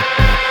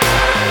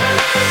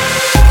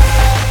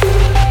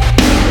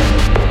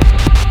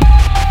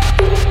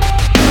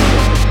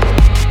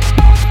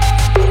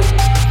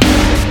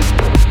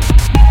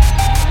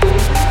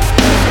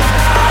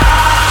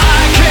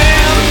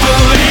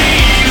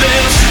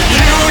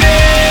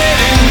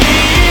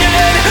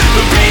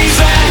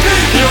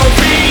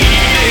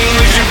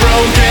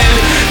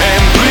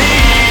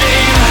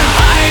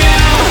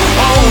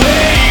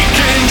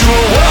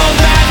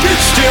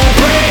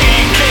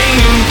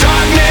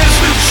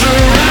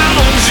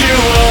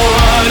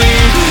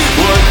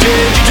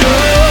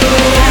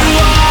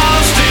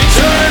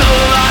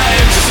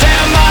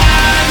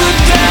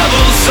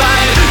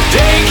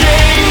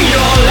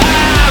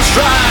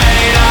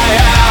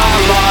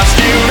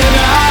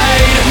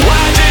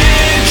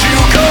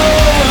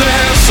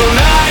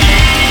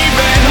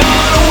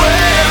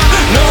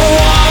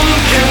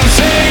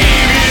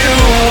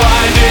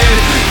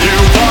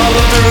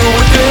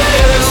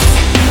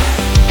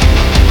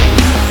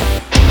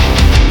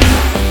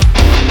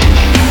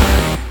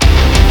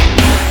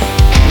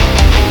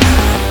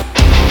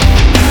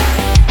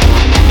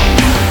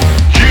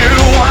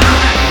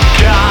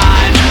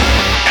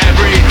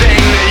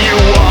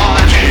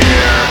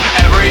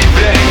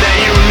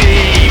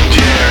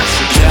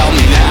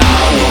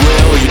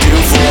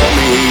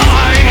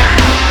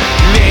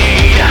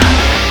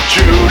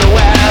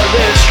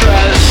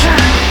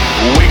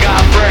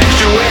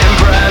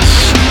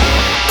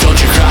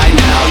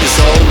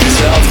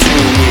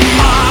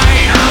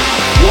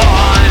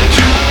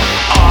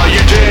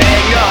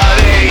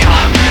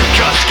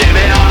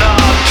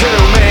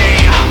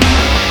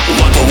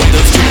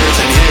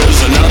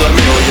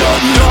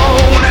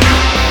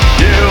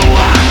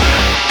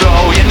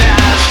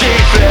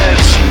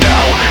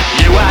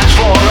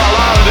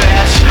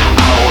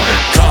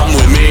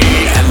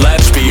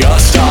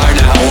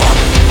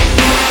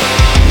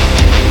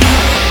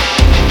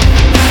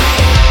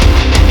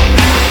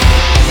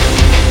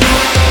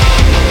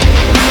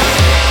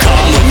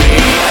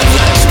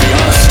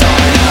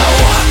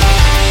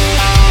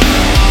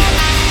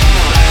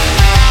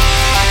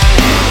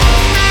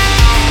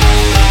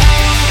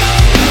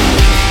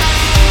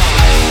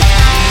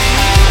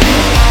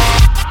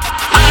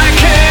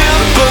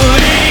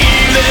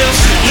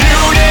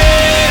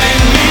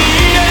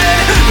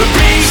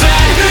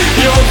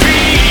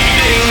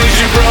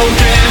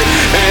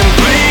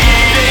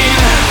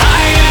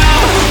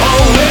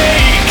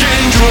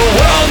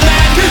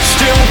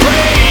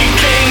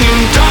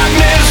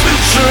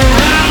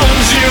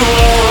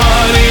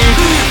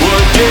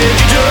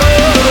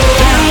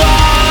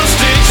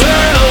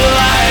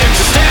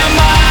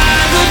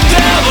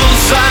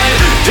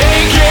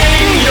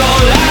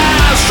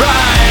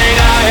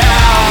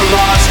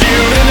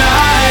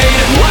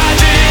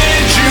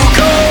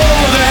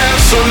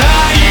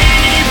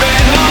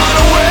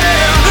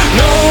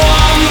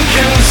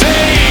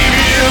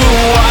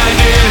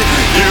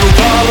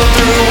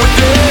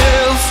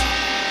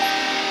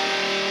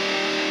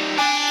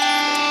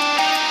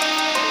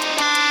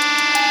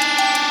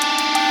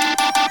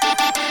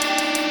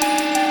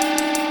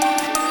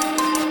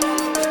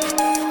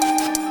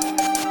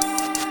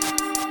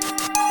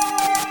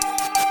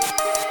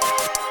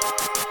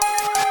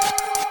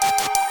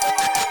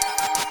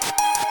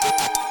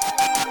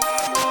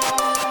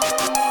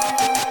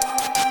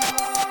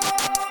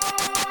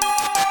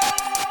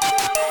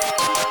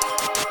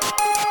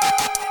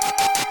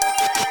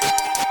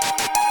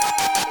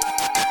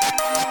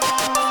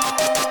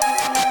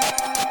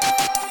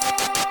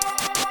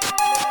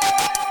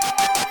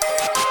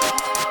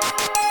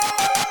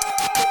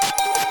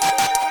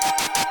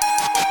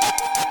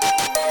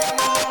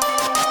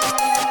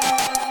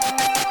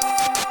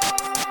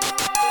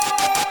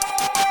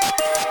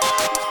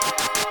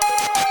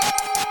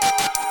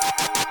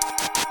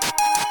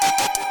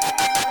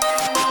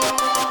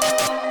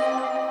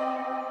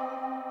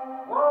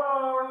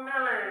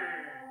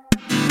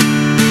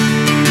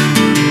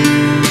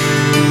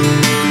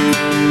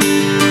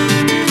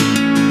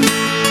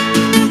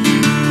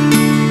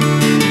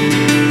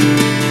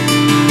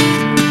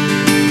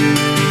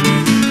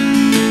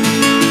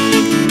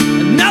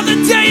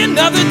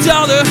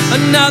 $1,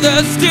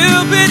 another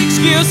stupid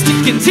excuse to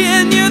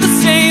continue the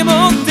same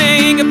old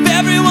thing. If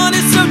everyone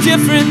is so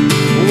different,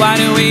 why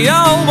do we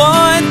all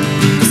want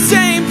the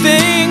same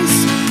things?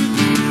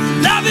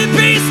 Love and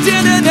peace,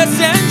 tenderness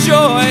and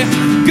joy.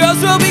 Girls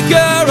will be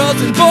girls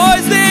and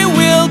boys they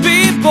will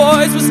be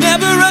boys. Was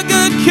never a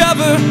good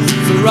cover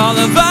for all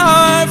of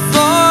our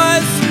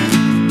flaws.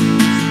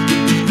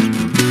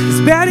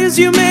 As bad as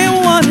you may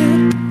want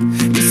it,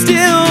 you're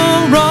still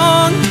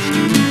wrong.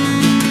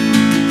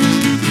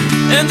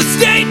 And the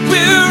state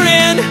we're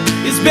in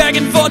is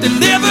begging for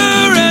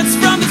deliverance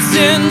from the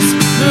sins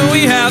that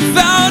we have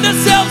found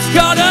ourselves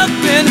caught up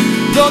in,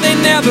 though they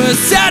never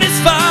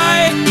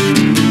satisfy.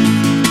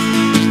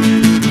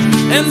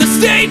 And the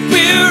state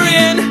we're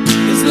in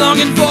is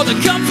longing for the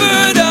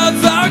comfort of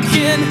our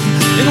kin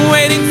and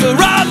waiting for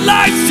our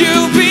lives to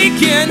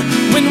begin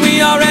when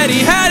we already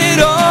had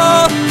it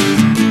all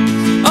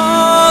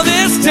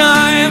this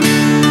time.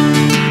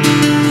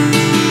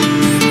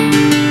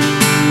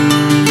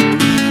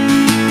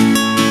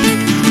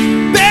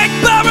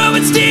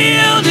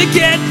 Steal to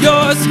get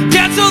yours,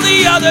 cancel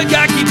the other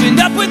guy. Keeping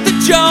up with the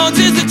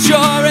Joneses a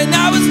chore, and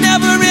I was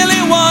never really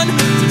one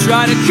to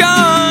try to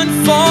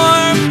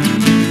conform.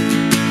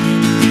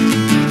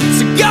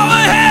 So go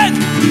ahead,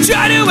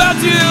 try to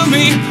outdo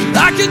me.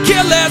 I could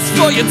care less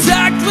for your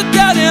tact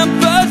without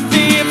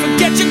empathy.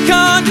 Forget your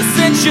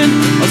condescension,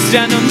 I'll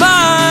stand on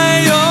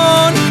my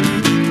own.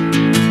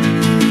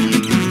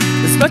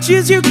 As much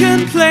as you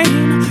complain,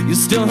 you're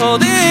still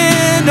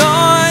holding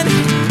on.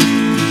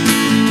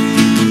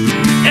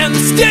 And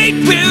the state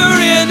we're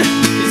in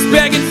is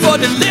begging for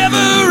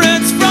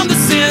deliverance from the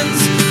sins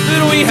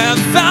that we have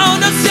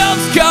found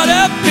ourselves caught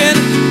up in,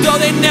 though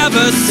they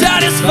never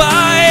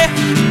satisfy.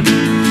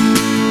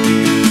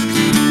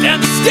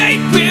 And the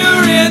state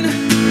we're in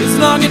is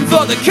longing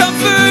for the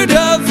comfort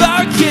of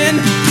our kin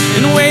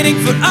and waiting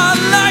for our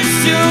lives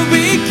to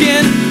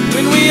begin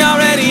when we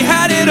already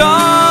had it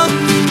all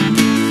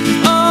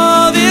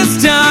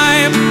this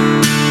time.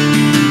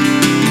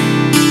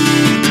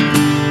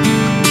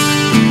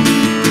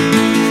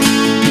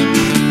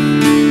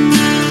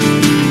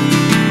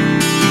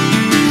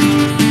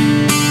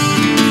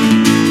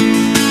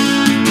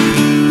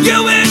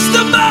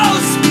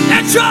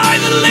 Try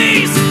the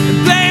least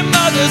and blame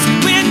others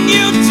when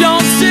you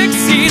don't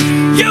succeed.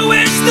 You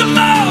wish the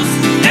most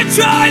and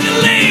try the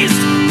least.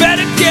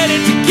 Better get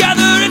it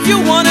together if you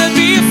wanna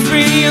be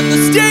free. And the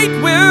state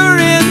we're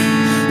in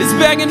is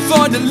begging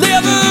for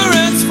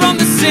deliverance from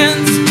the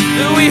sins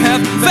that we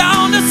have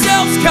found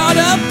ourselves caught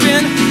up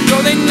in,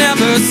 though they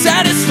never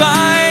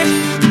satisfy.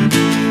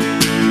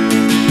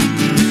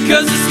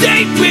 Cause the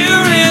state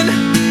we're in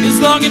is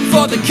longing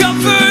for the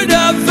comfort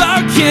of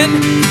our kin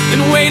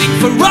and waiting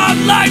for our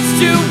lives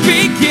to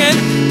begin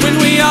when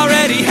we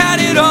already had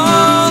it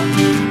all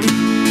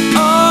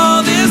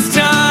this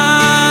time.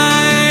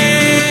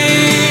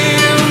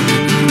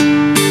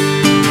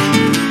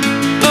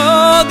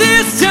 All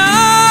this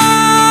time.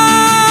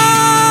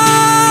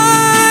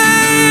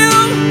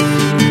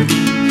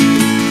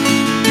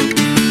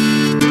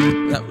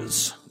 That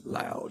was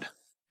loud.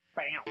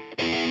 Bam.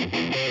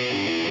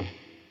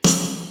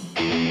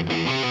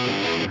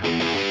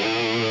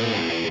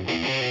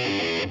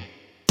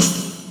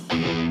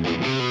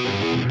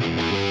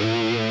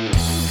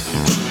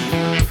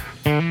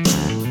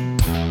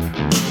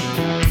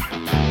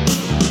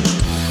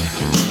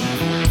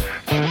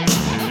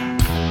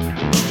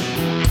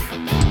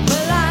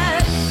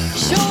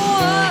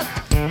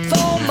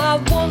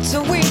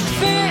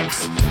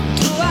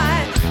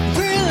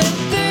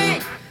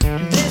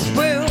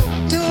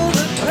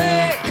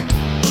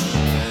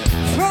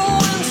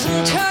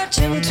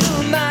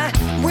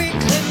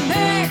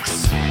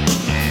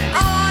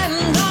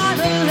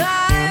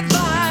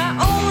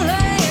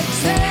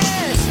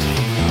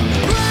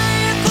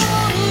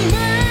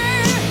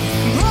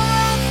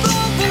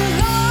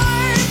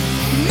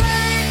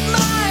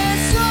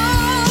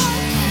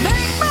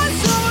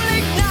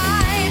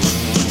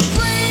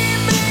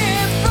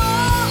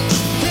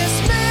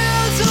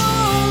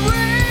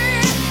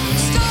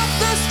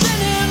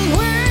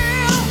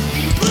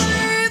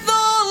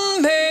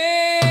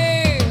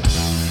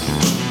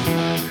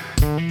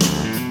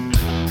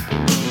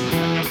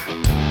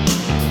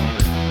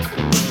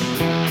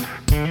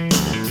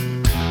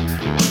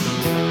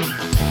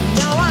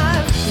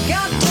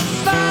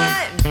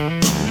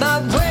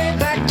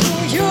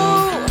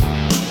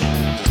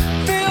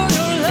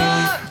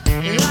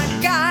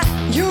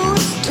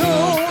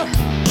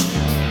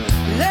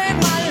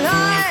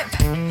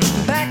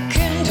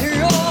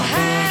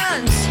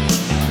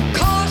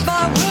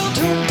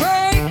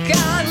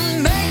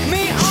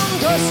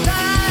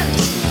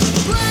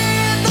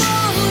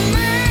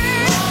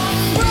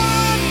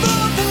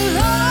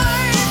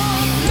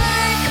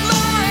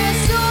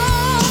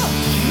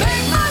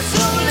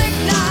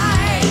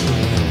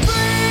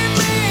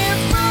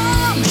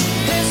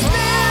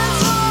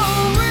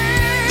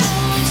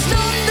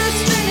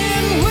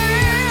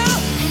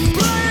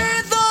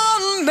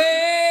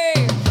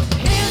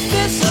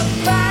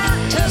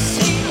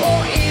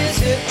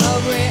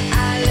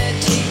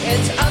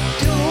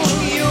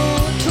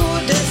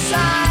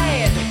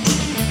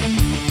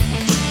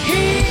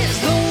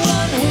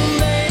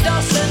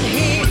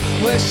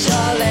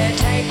 they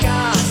take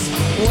us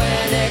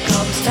when it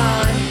comes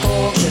time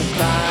for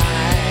goodbyes.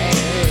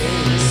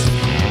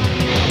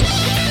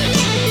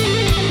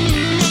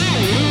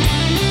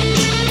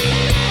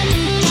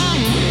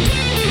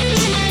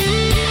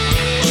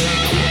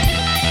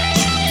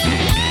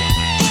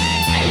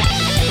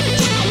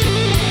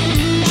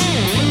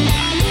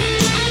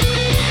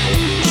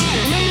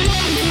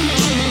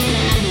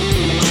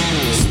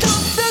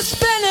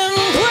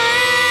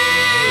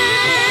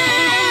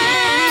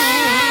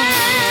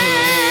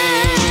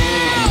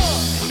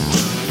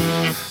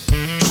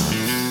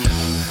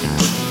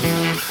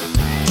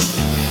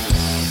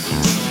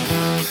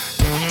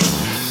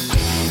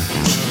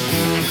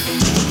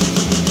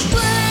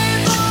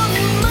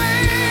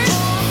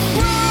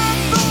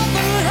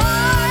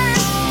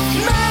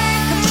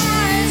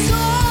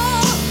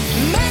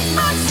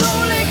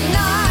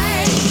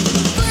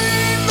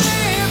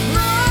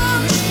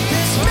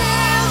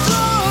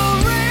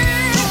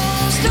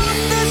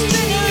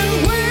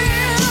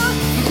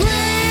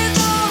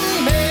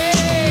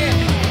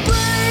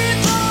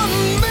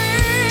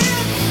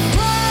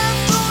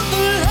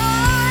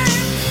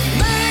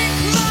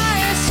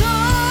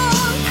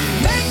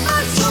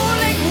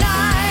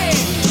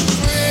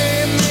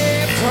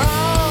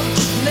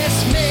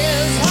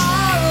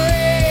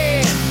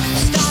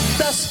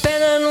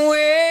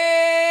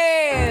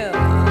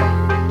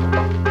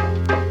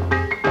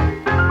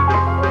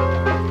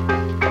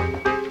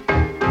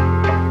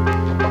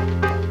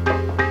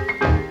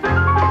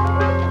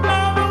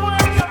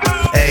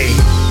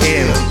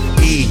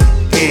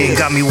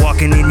 Got me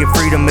walking in your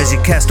freedom as you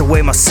cast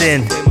away my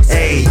sin.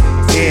 A-M-E-N.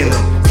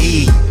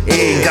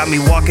 Got me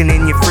walking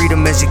in your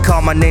freedom as you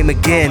call my name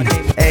again.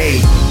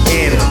 A-M-E-N.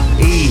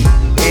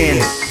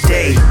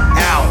 Day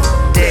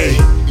out, day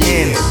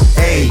in.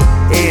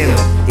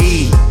 A-M-E-N.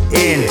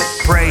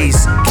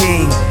 Praise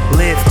King,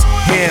 lift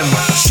him.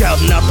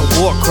 Shouting out the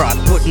war cry,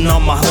 putting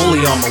on my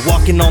holy armor,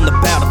 walking on the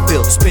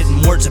battlefield,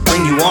 spitting words that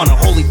bring you honor.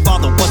 Holy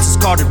Father, what's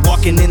discarded,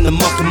 walking in the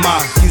muck of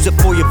mire. Use it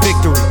for your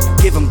victory,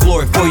 give him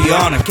glory for your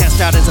honor.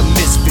 Cast out as a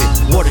misfit,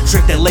 what a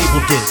trick that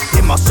label did.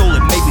 In my soul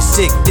it made me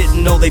sick,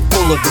 didn't know they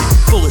full of it.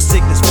 Full of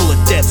sickness, full of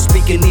death,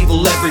 speaking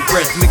evil every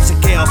breath, mixing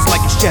chaos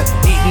like a chef,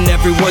 eating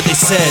every word they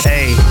said.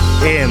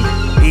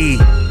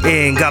 A-M-E-N.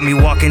 Got me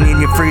walking in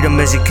your freedom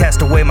as you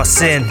cast away my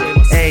sin.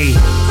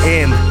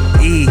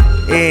 A-M-E-N.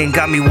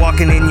 Got me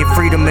walking in your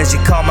freedom as you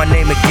call my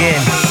name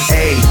again.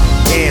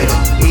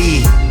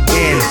 A-M-E-N.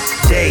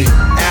 Day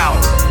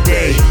out,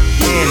 day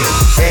in.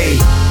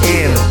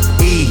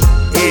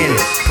 A-M-E-N.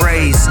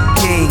 Praise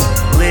King,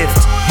 lift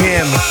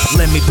him.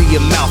 Let me be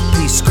your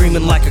mouthpiece,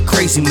 screaming like a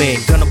crazy man.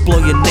 Gonna blow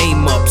your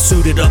name up,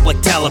 suited up like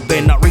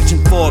Taliban. Not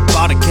reaching for a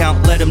body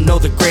count, let him know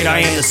the great I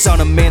am. The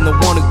son of man, the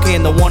one who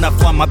can, the one I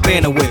fly my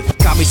banner with.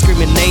 Got me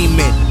screaming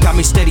amen, got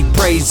me steady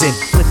praising,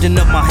 lifting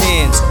up my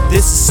hands,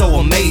 this is so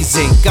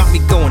amazing. Got me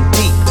going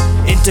deep,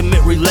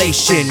 intimate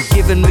relation,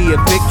 giving me a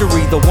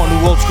victory, the one who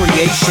holds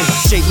creation.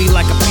 Shape me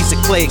like a piece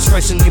of clay,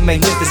 expressing your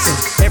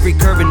magnificence. Every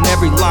curve and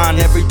every line,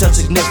 every touch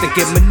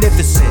significant,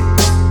 magnificent.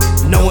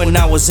 Knowing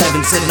I was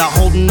heaven sent, not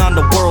holding on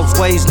to world's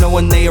ways,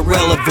 knowing they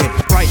irrelevant.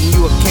 Writing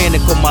you a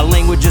canonical, my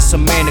language is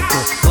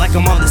semantical. Like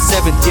I'm on the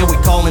 7th year, we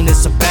calling it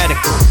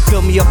sabbatical.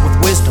 Fill me up with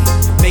wisdom,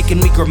 making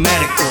me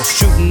grammatical.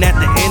 Shooting at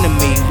the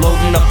enemy,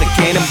 loading up the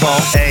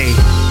cannonball.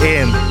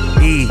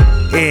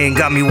 A-M-E-N.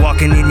 Got me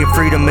walking in your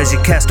freedom as you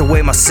cast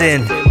away my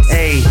sin.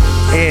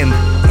 A-M-E-N.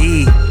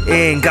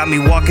 Got me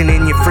walking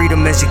in your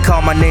freedom as you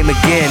call my name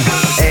again.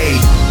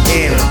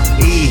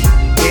 A-M-E-N.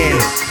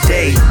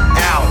 Day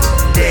out,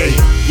 day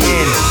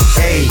in.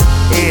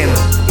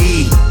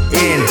 A-M-E-N.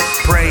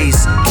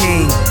 Praise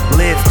King,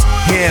 lift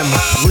him.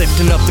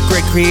 Lifting up the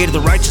great creator,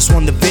 the righteous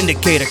one, the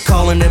vindicator.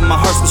 Calling in my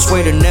heart's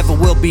persuader, never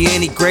will be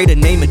any greater.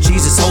 Name of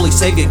Jesus, holy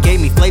savior,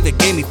 gave me flavor,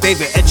 gave me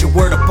favor. Etch your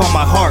word upon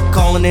my heart,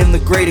 calling in the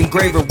great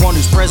engraver. One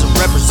who's present,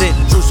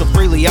 representing truth so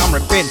freely I'm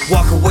repentant.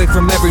 Walk away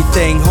from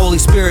everything, Holy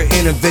Spirit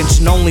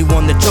intervention. Only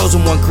one, the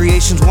chosen one,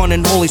 creation's one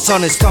and holy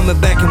son is coming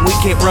back. And we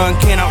can't run,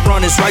 cannot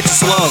run his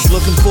righteous love.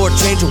 Looking for a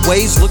change of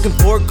ways, looking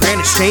for a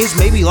grand exchange.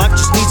 Maybe life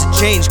just needs a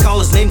change, call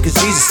his name cause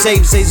Jesus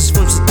saves us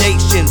from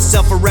sedation,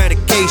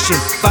 self-eradication,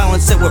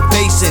 violence that we're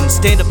facing.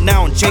 Stand up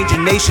now and change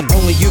your nation.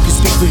 Only you can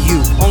speak for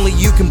you, only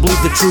you can believe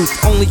the truth,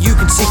 only you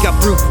can seek out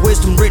proof,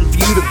 wisdom written for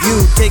you to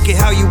view. Take it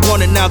how you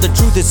want it now, the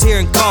truth is here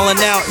and calling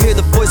out. Hear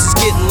the voices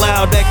getting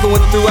loud,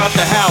 echoing throughout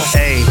the house.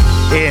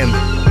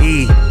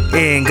 A-M-E-N.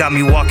 Got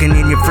me walking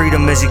in your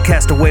freedom as you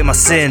cast away my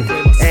sin.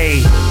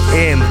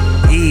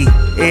 A-M-E-N.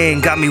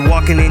 Got me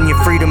walking in your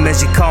freedom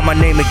as you call my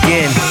name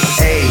again.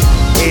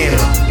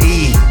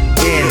 A-M-E-N.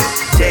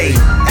 Day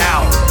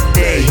out,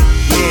 day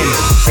in.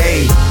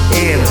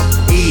 A-M-E-N.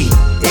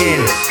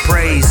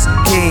 Praise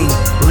King,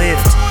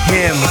 lift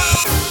him.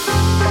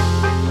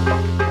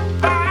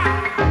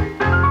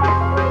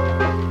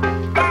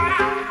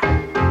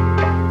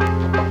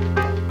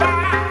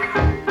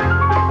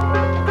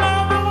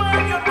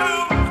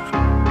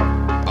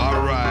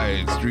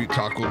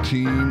 Taco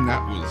Team.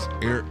 That was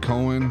Eric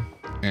Cohen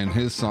and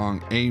his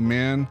song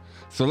Amen.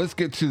 So let's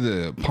get to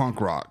the punk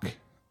rock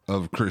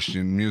of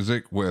Christian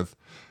music with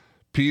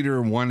Peter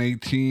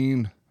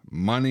 118,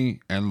 Money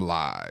and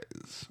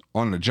Lies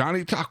on the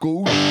Johnny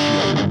Taco Show.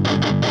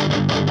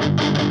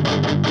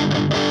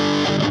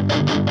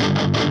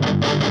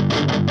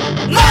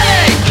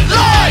 Money,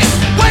 lies,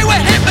 we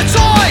were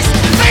hypnotized.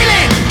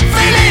 Feeling,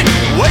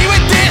 we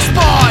were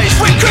despised.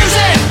 We're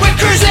cruising,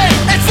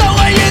 it's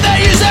only you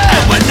that use it.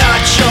 And we're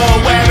not sure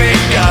where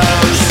it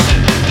goes.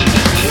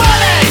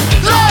 Money,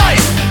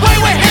 lies, we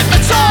were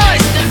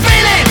hypnotized.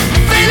 Feeling,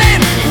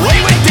 we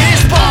were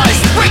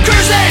despised. We're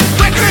cruising,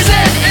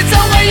 it's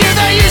only you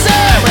that use it.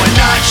 And we're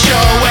not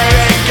sure where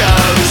it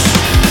goes.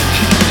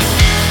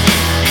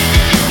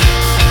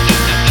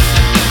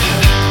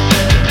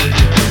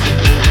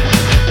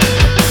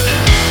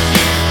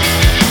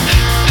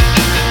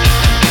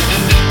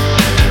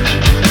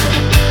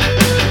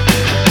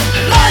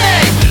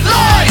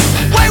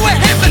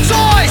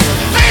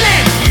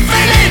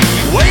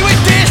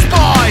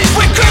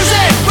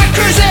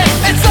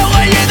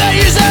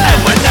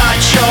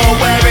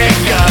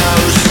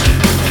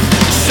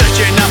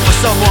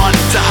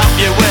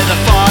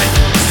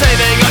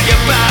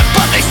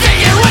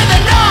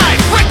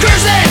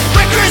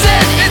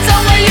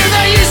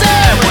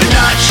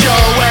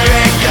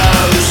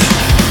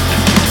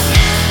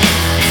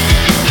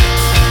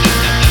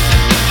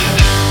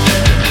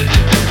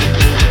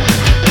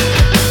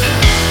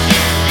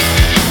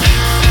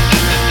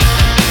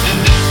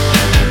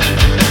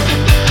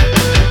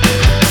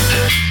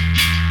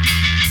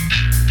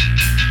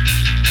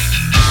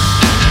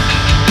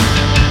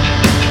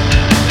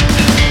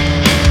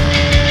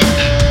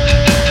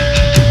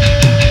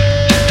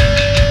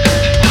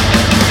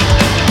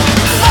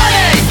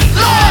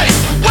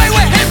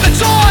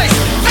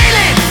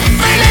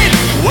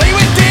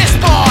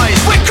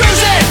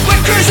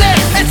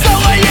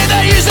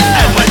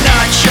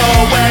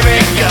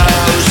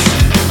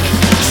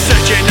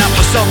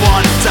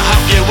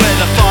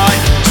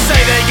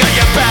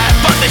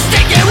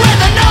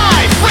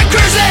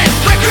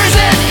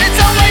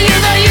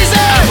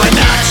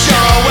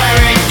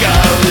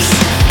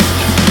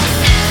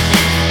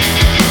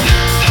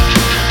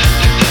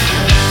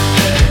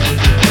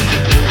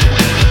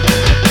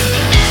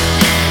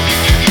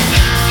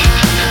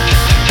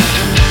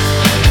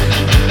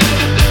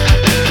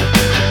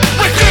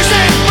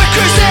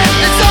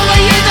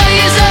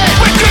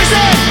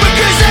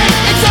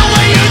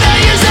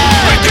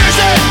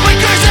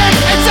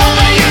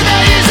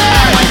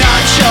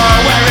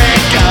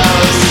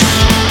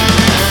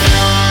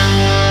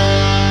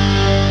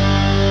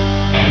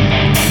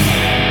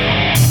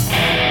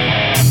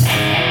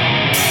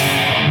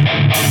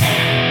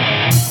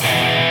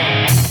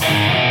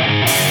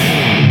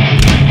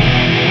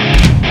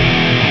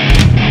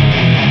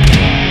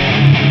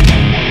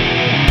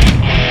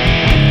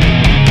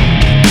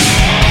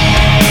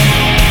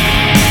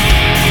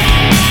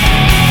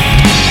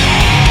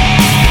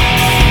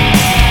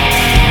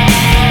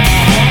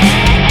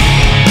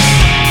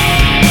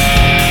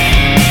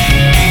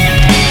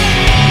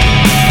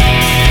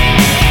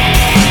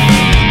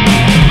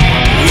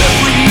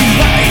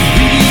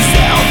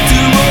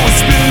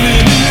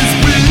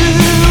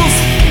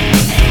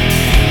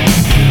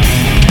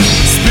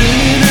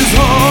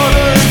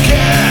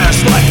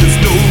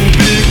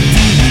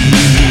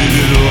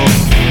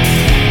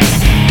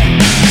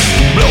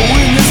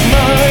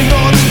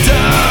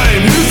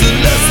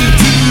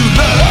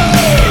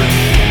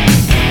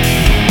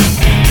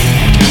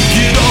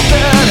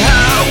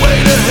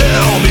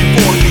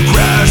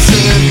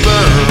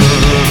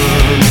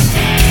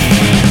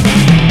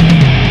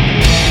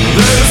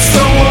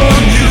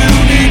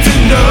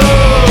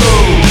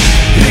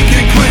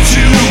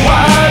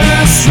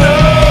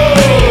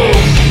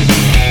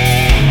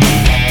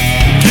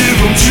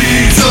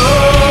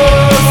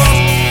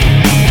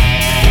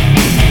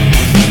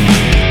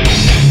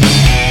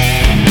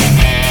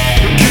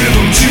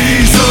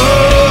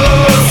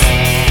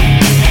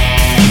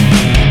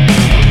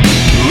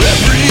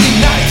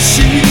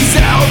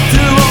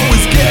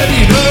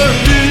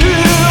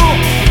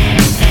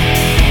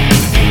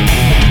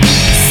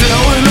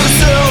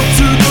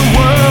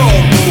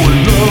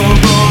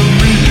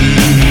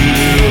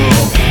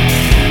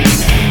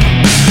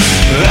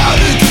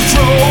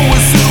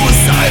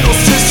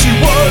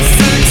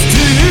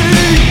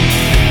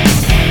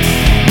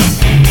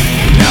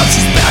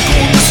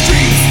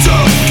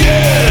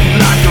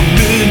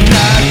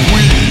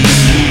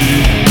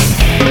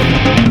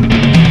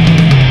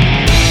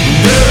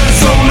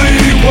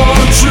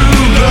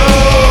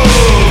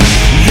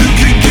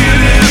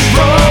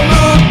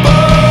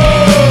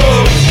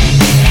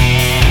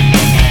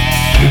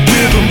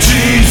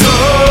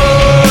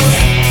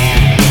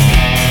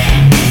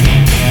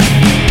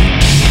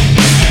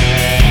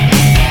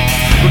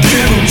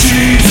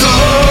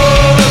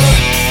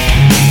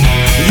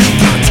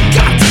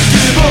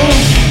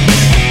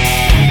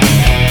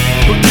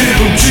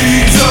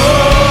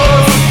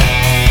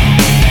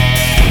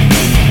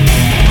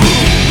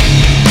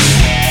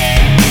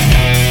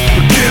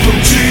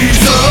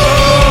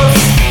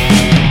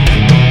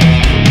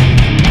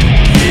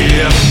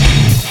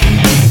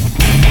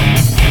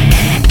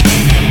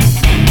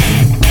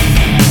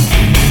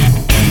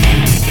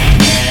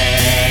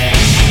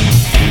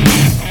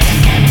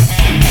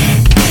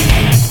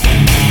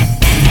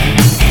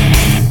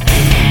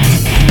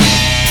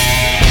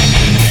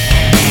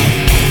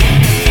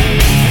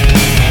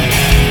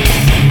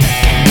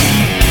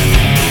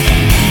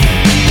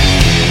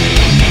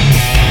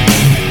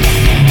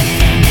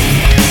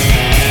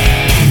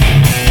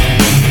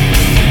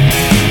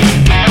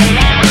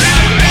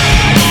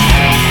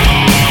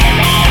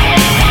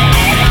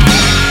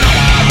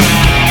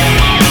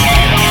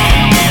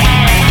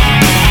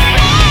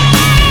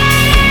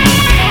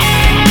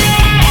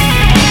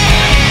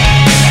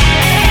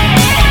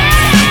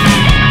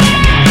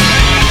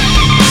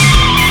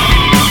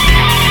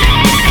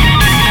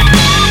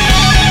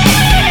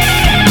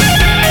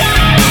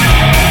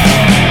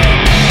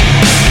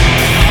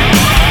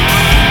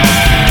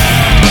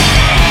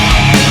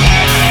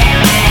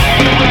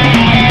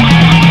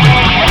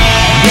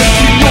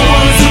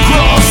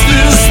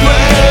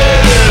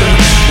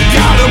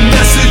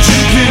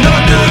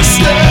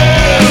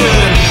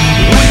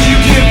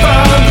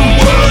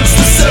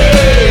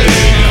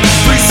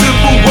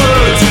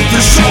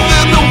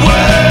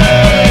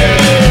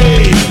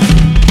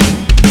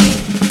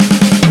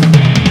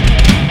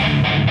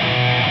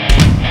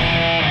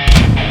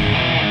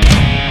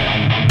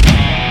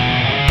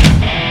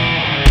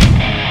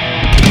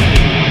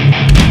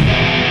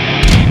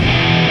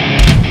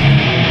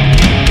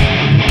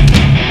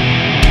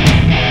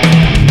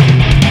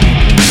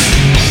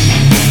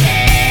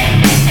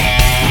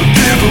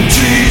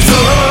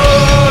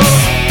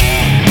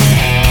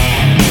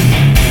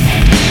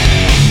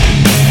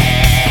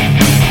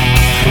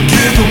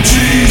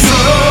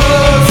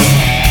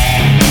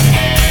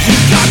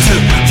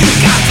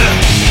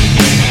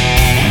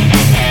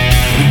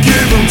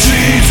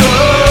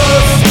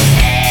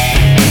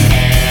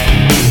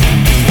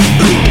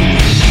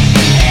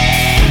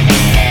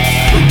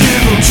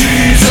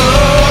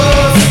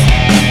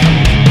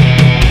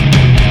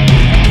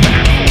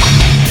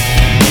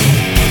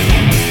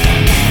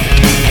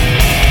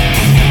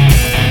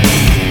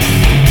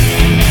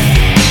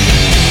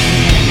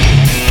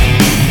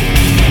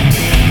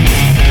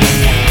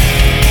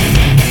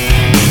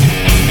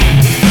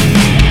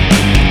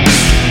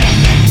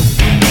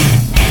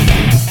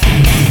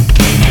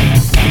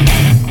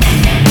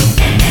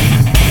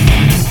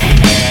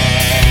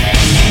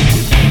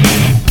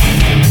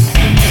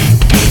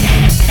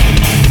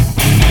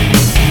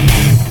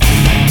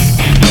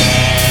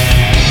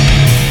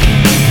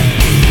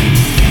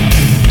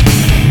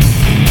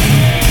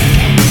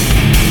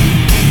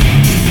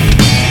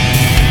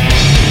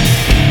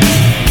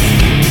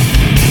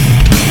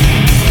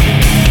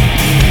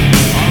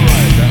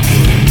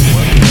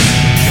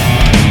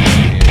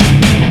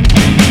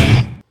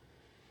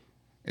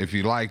 If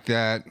you like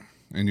that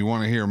and you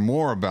want to hear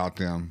more about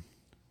them,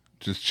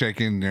 just check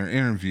in their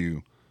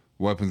interview,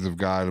 Weapons of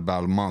God,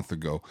 about a month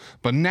ago.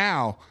 But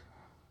now,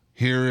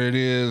 here it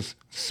is,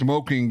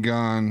 Smoking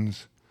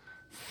Guns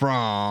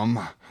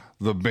from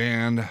the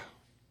band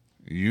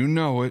You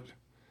Know It,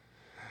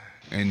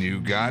 and You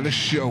Gotta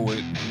Show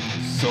It,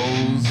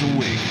 Souls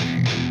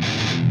Awakening.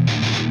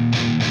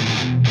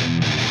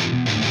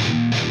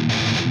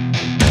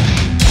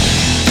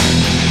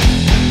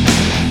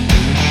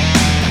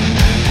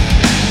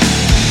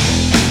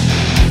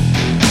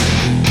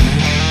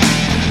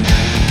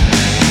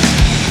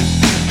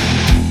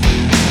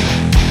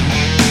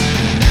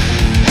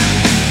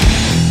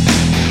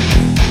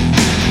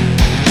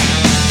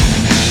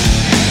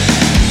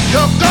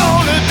 You're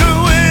gonna do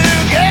it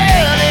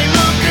again, ain't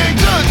looking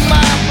good,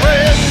 my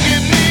friend.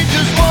 Give me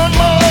just one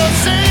more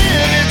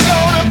sin, it's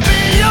gonna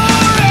be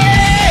your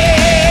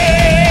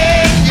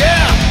end.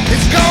 Yeah,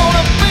 it's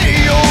gonna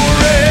be your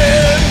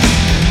end.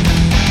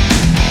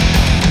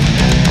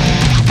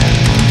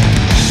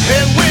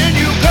 And when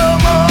you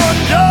come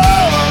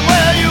undone,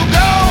 where you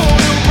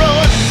gonna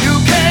run? You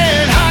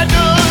can't hide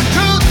the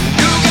truth,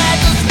 you got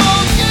the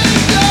smoking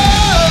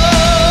gun.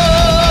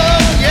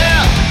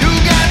 Yeah, you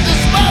got the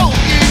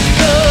smoking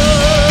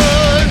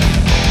gun.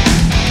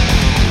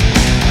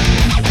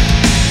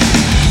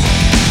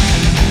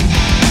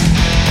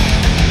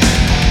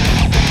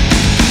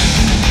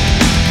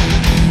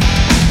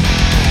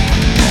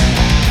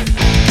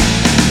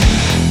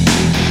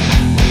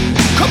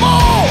 Come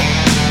on!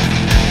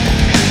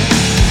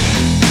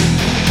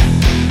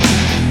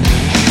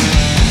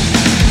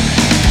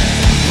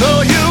 The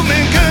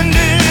human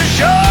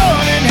condition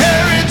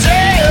inherits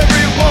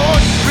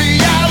everyone.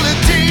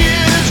 Reality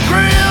is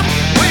grim.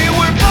 We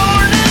were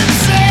born in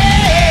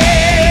sin.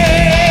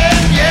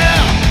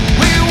 Yeah,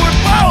 we were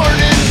born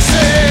in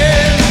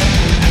sin.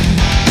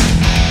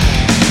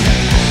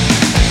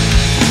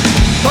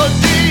 But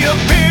the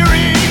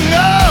appearing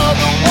of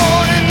the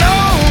one and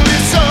only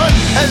Son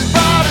has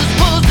brought us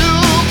close to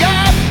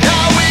God.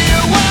 Now we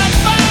are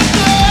washed by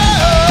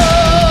blood.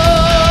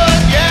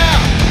 Yeah,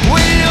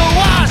 we are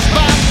washed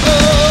by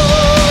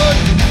blood.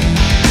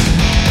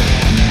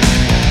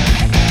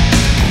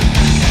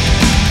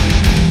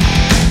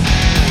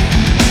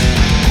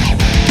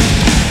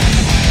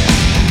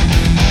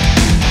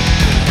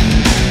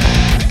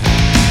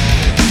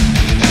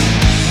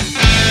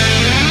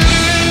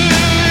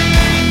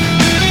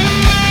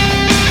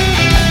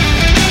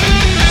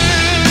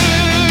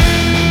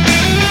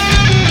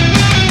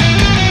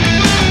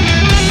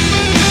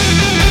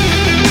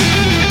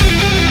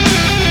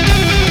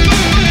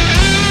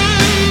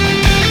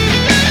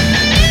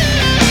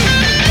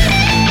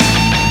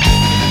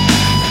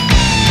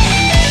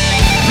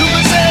 You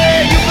can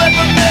say you fled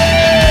from me.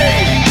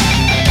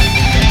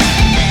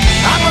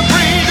 I'm a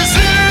free, the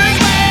sinner is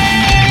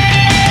made.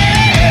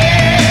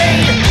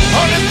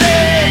 On this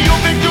day, your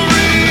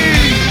victory.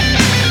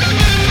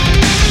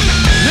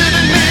 Live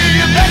in me,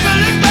 your vessel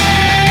is made.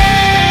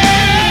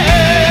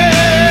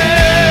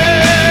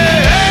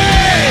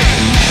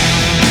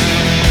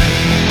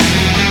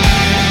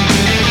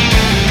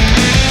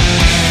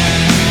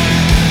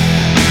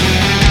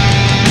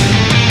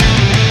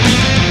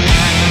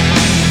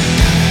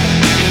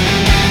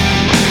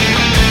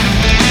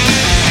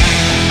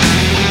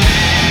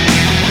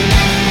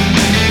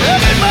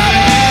 Everybody,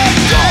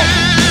 go!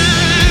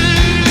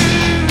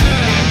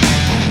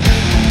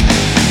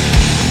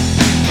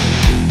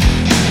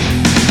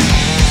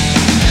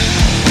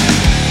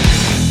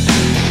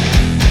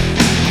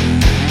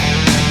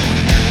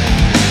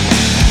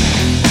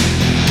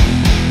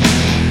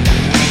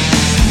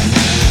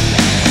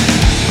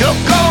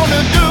 You're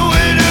gonna do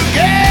it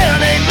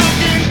again, ain't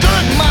looking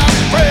good, my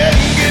friend.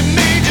 Give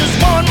me just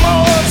one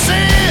more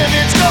sin,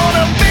 it's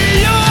gonna be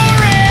your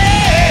end.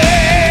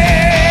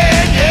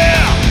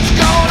 Yeah, it's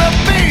gonna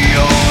be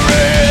your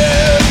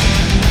end.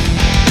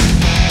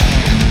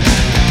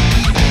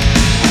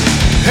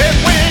 And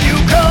when you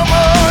come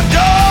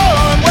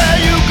undone, where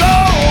you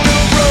gonna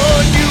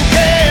run? You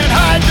can't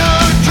hide the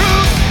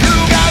truth, you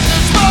got the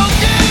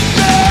smoking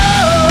gun.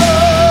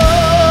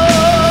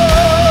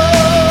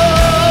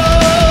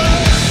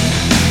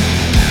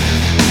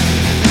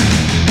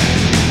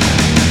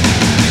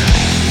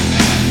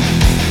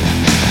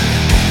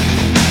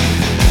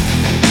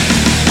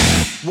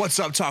 What's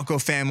up, Taco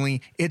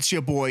family? It's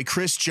your boy,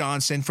 Chris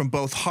Johnson from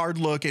both Hard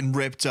Look and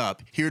Ripped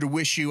Up, here to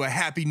wish you a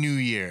happy new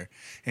year.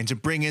 And to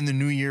bring in the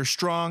new year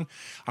strong,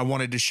 I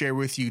wanted to share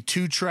with you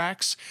two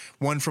tracks,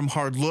 one from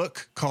Hard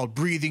Look called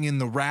Breathing in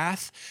the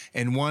Wrath,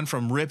 and one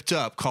from Ripped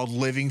Up called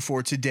Living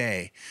for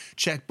Today.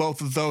 Check both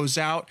of those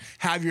out.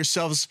 Have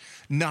yourselves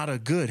not a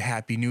good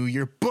happy new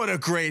year, but a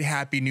great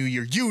happy new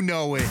year. You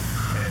know it.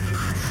 And if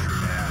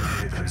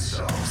man hid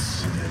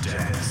themselves in the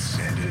dens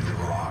and in the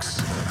rocks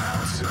of the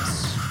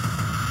mountains,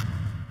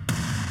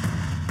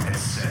 and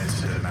said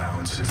to the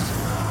mountains and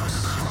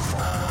rocks,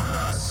 fall on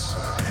us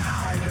and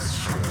hide us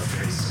from the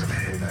face of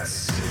him that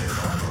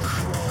sitteth on the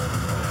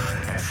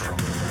throne and from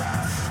the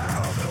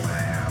wrath of the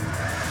Lamb.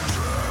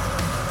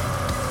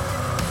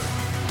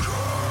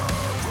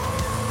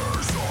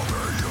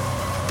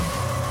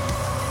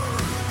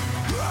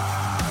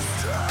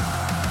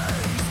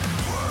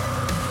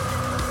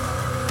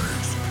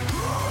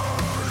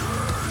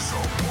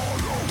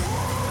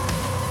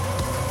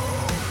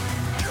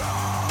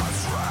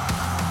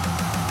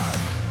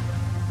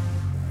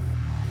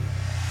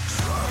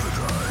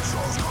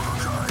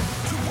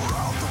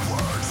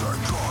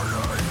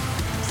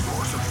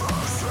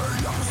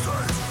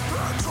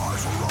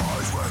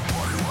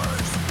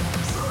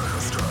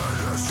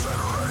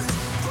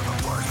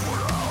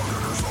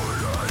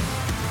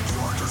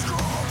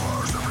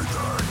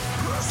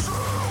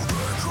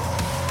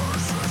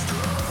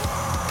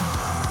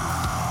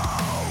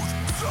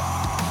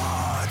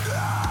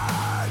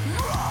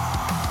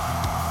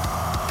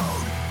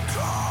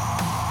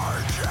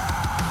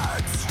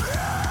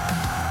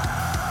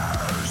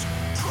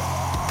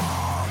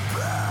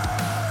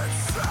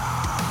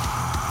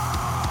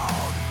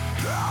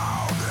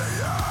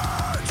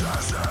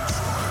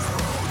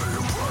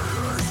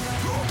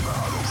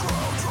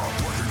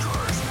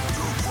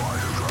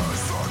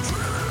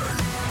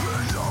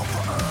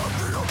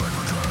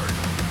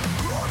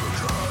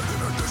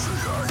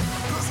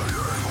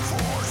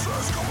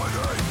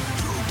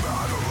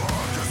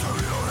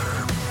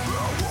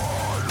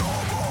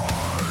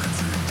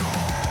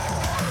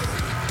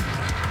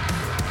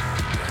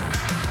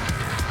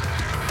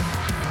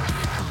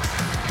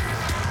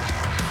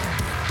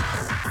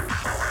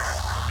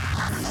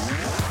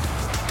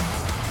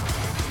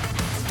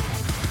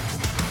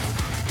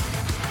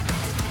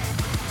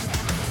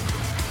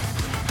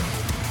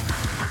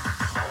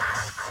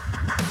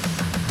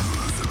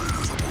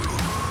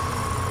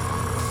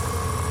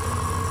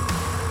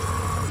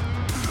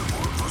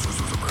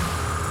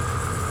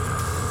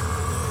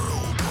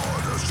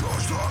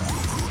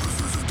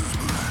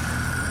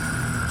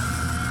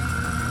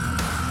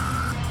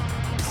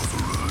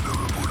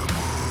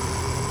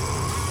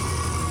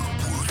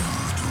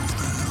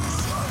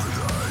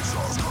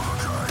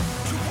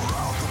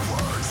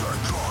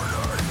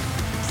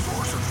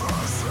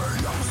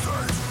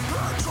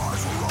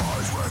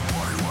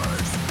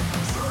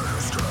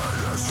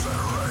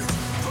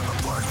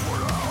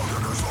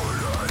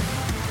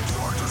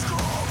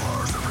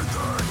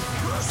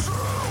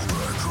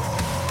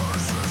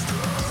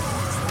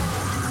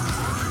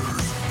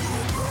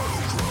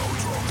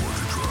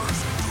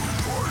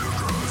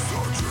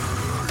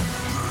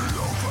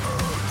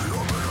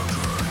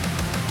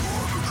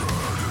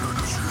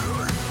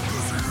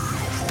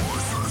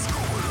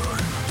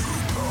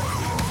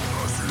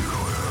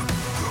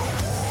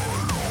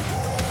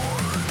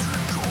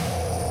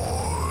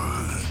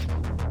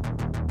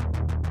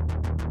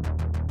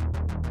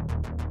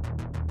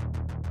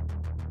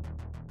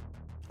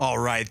 All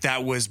right,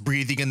 that was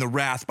Breathing in the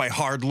Wrath by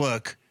Hard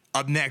Look.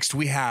 Up next,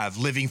 we have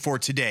Living for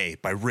Today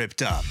by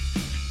Ripped Up.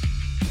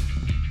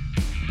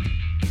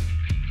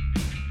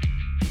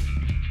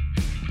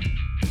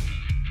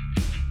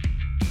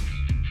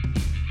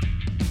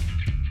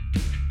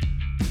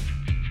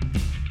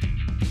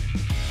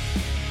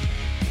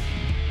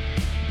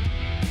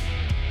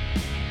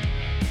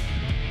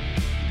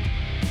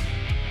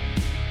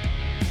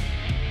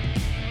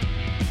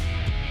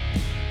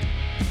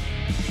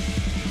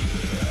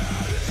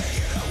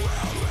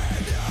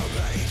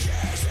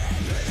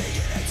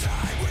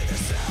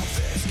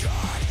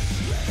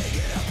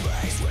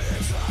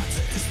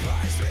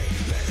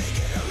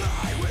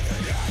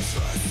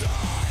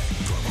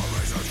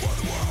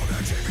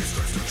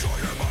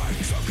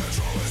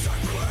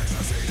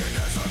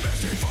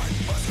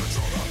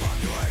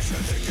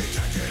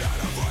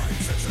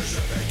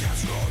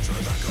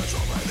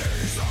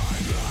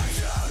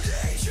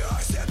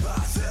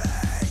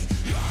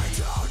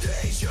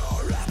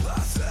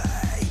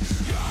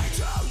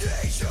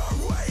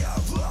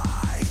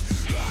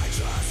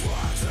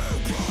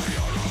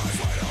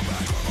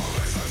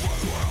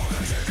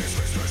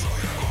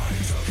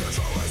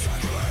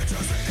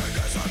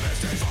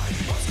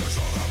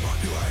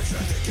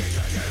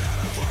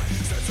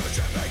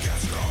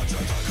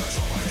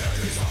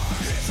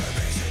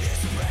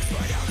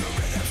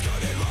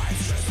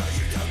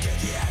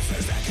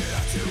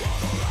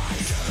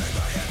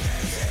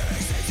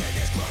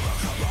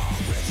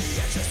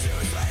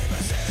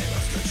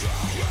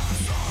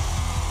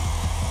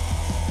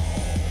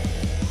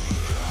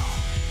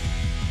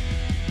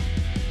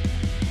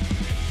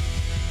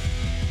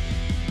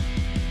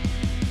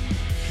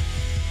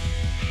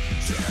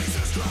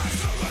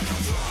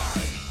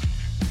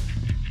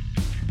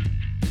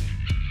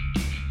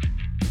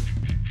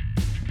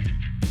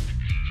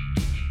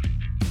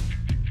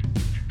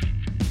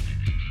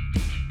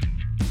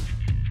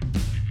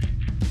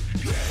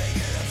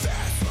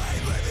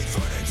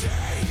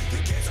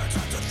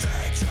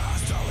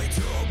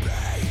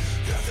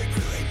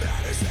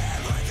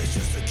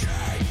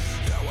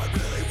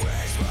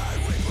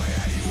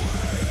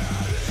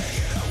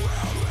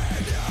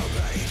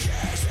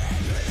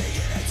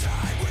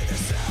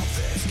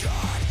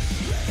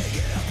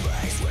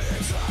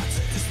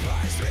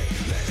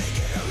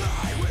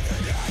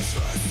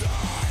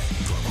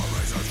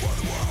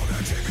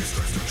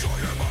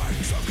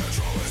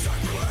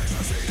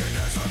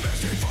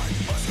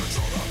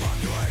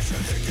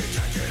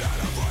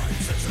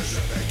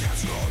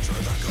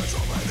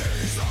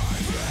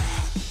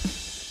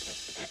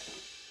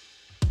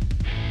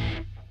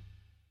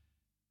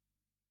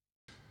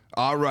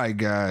 All right,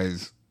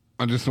 guys.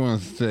 I just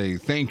want to say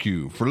thank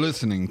you for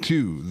listening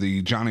to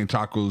the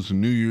Johnnytacos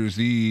New Year's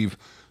Eve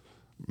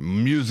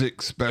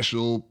music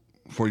special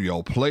for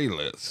your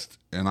playlist.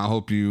 And I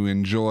hope you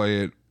enjoy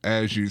it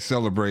as you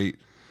celebrate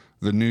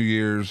the New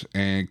Year's.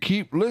 And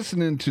keep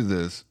listening to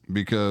this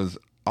because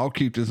I'll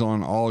keep this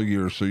on all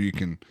year so you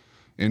can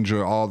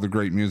enjoy all the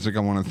great music.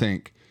 I want to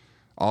thank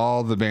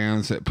all the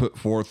bands that put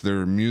forth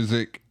their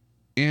music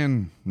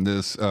in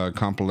this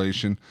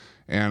compilation.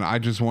 And I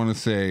just want to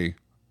say,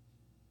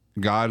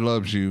 God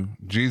loves you.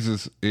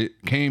 Jesus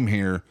came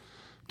here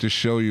to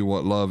show you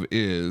what love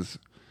is.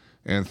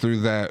 And through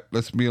that,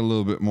 let's be a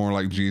little bit more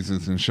like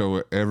Jesus and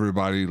show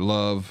everybody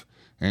love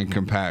and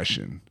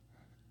compassion.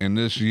 And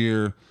this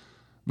year,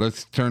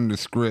 let's turn the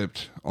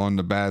script on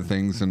the bad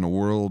things in the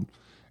world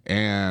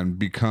and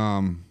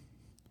become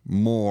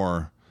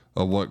more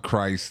of what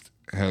Christ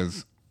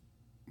has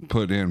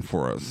put in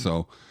for us.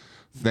 So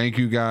thank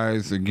you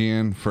guys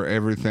again for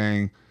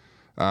everything.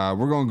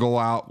 We're going to go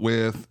out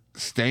with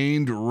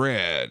Stained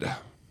Red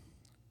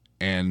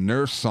and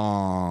their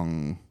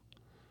song.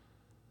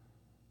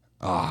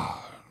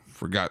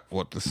 Forgot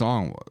what the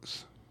song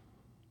was.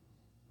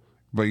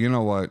 But you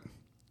know what?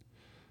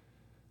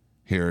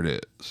 Here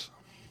it is.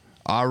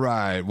 All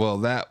right. Well,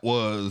 that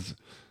was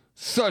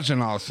such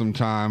an awesome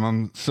time.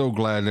 I'm so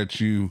glad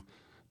that you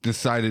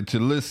decided to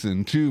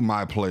listen to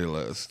my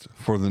playlist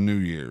for the New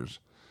Year's.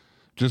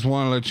 Just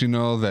want to let you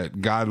know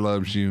that God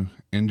loves you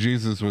and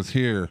Jesus was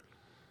here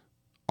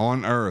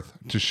on earth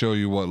to show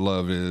you what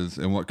love is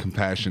and what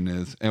compassion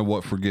is and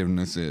what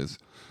forgiveness is.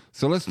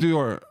 So let's do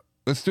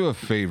a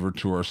favor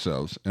to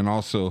ourselves and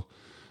also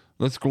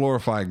let's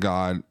glorify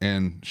God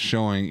and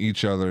showing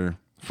each other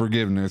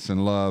forgiveness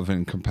and love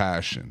and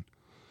compassion.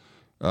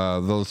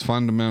 Those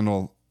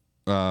fundamental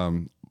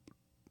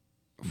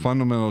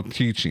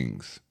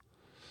teachings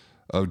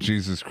of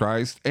Jesus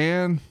Christ.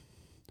 And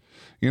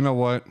you know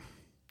what?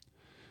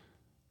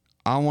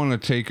 I want to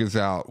take us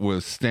out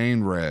with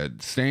Stained Red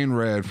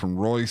from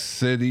Royce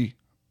City,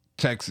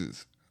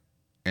 Texas,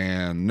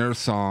 and their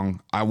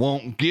song, I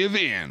Won't Give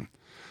In.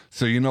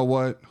 So you know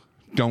what?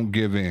 Don't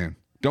give in.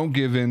 Don't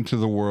give in to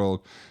the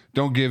world.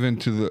 Don't give in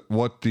to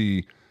what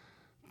the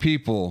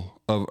people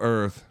of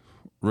earth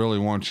really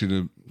want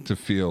you to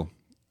feel.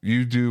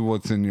 You do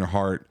what's in your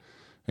heart,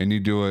 and you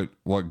do it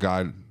what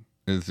God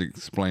is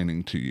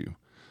explaining to you.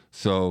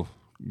 So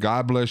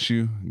God bless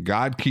you.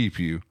 God keep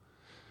you.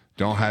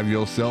 Don't have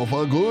yourself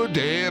a good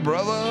day,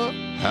 brother.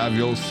 Have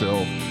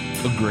yourself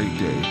a great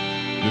day.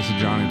 This is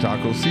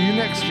Johnnytacos. See you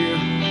next year.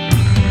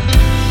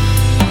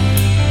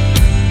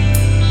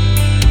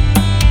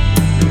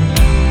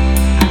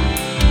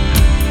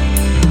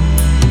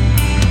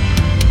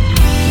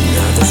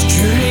 This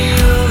journey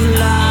of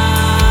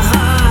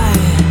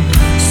life,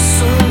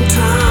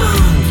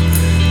 sometimes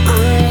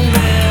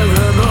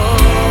unbearable,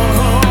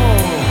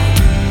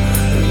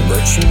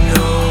 but you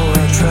know I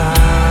try.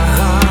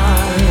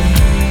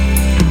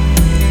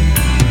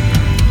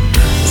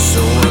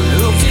 So I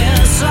look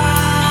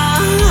inside.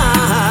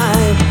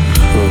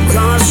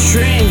 God's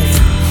strength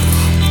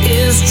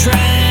is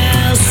transferable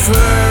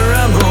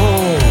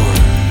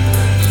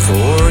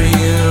for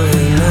you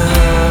and I.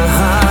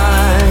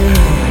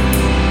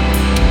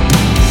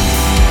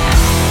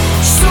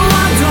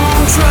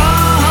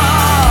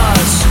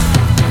 Trust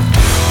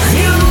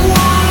in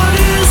what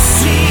is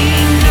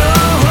seen, no,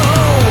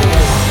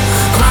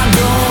 I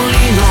don't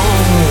lean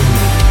on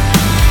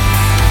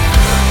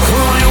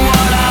only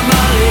what I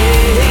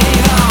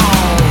believe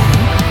on.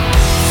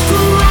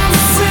 My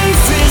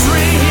faith is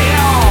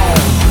real,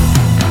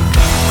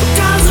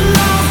 God's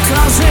love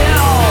comes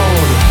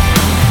healed.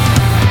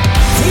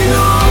 You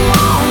know I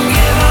won't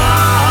give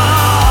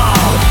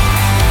up,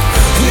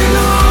 you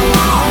know I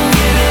won't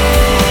give in.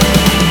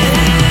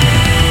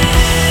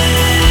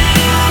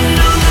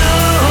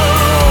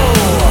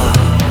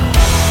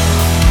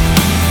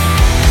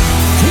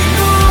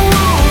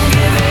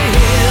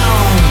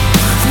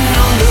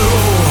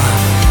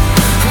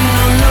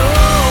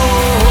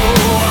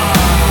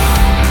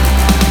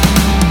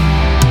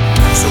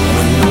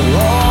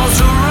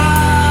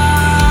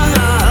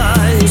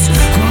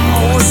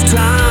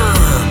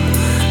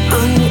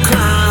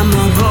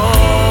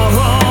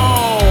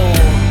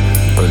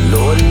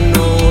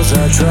 I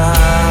try.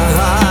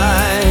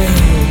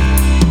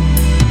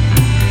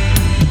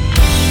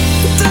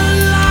 The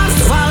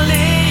life I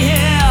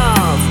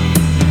live,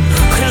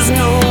 there's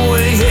no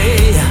way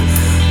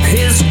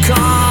is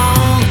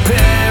comparable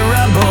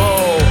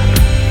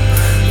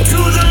to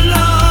the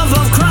love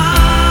of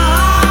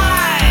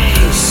Christ.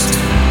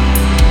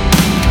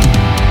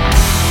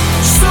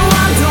 So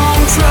I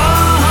don't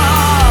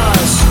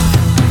trust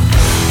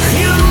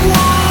in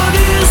what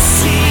is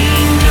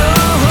seen, no,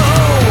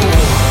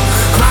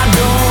 I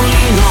don't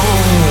lean on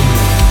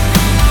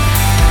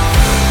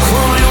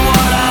only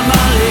what I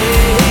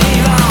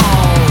believe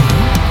on.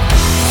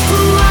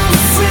 My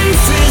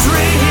faith is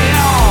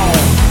real,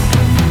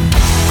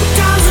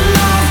 God's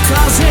love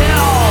comes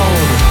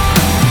healed.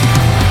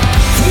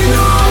 You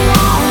know I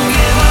won't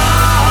give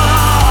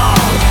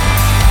up,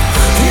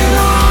 you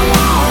know I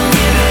won't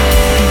give in.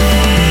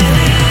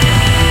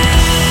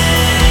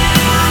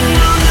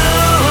 No, no,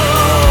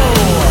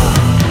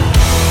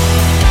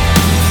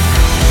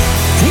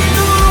 you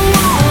know I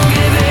won't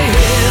give in.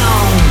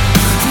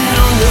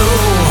 No, no,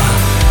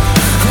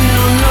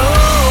 no, no.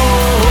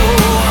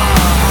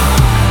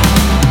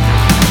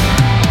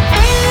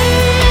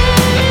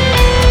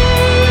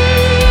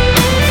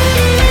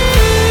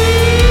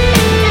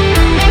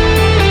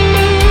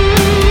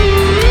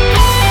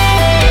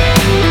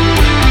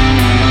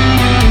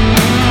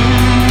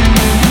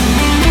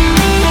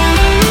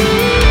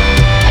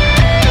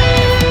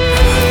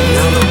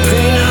 Now the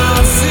pain I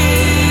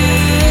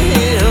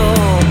feel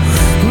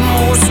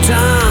most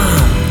time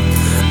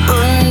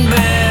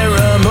unbearable,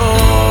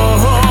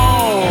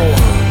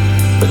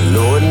 but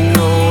Lord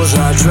knows I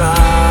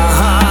try.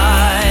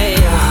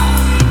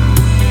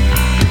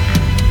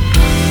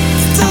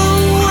 The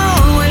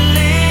world we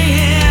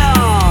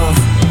live,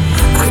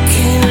 I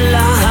can't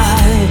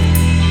lie,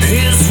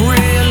 it's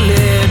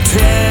really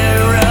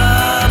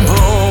terrible.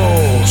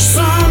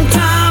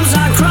 Sometimes I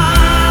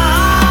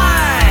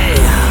cry,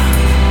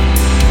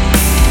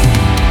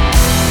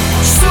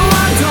 so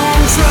I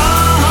don't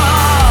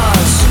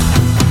trust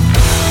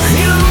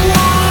in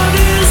what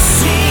is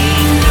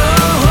seen, no,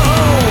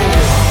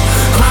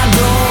 I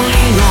don't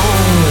lean on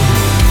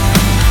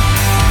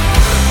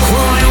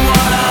only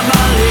what I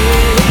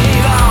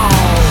believe on.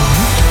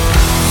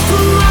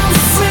 My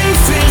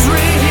faith is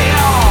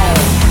real,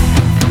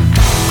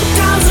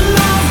 God's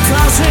love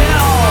comes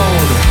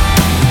healed.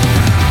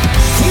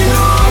 You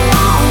know I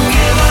won't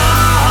give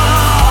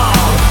up,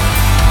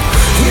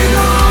 you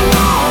know I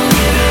won't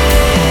give in.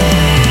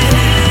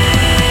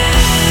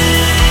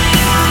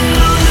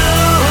 No, no,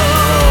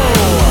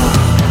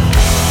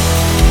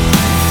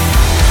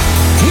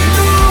 you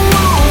know I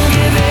won't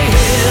give in.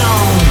 No,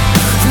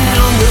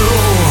 no,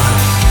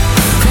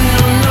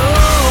 no, no.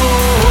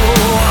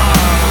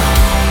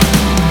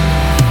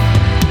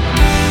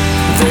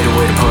 They that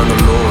wait upon the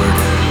Lord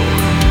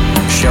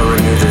shall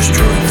renew their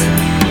strength.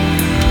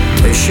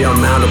 They shall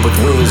mount up with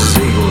wings as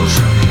eagles.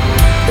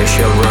 They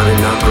shall run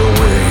and not grow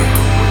weary.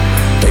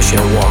 They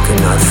shall walk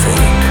and not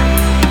faint,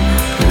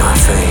 not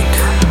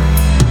faint.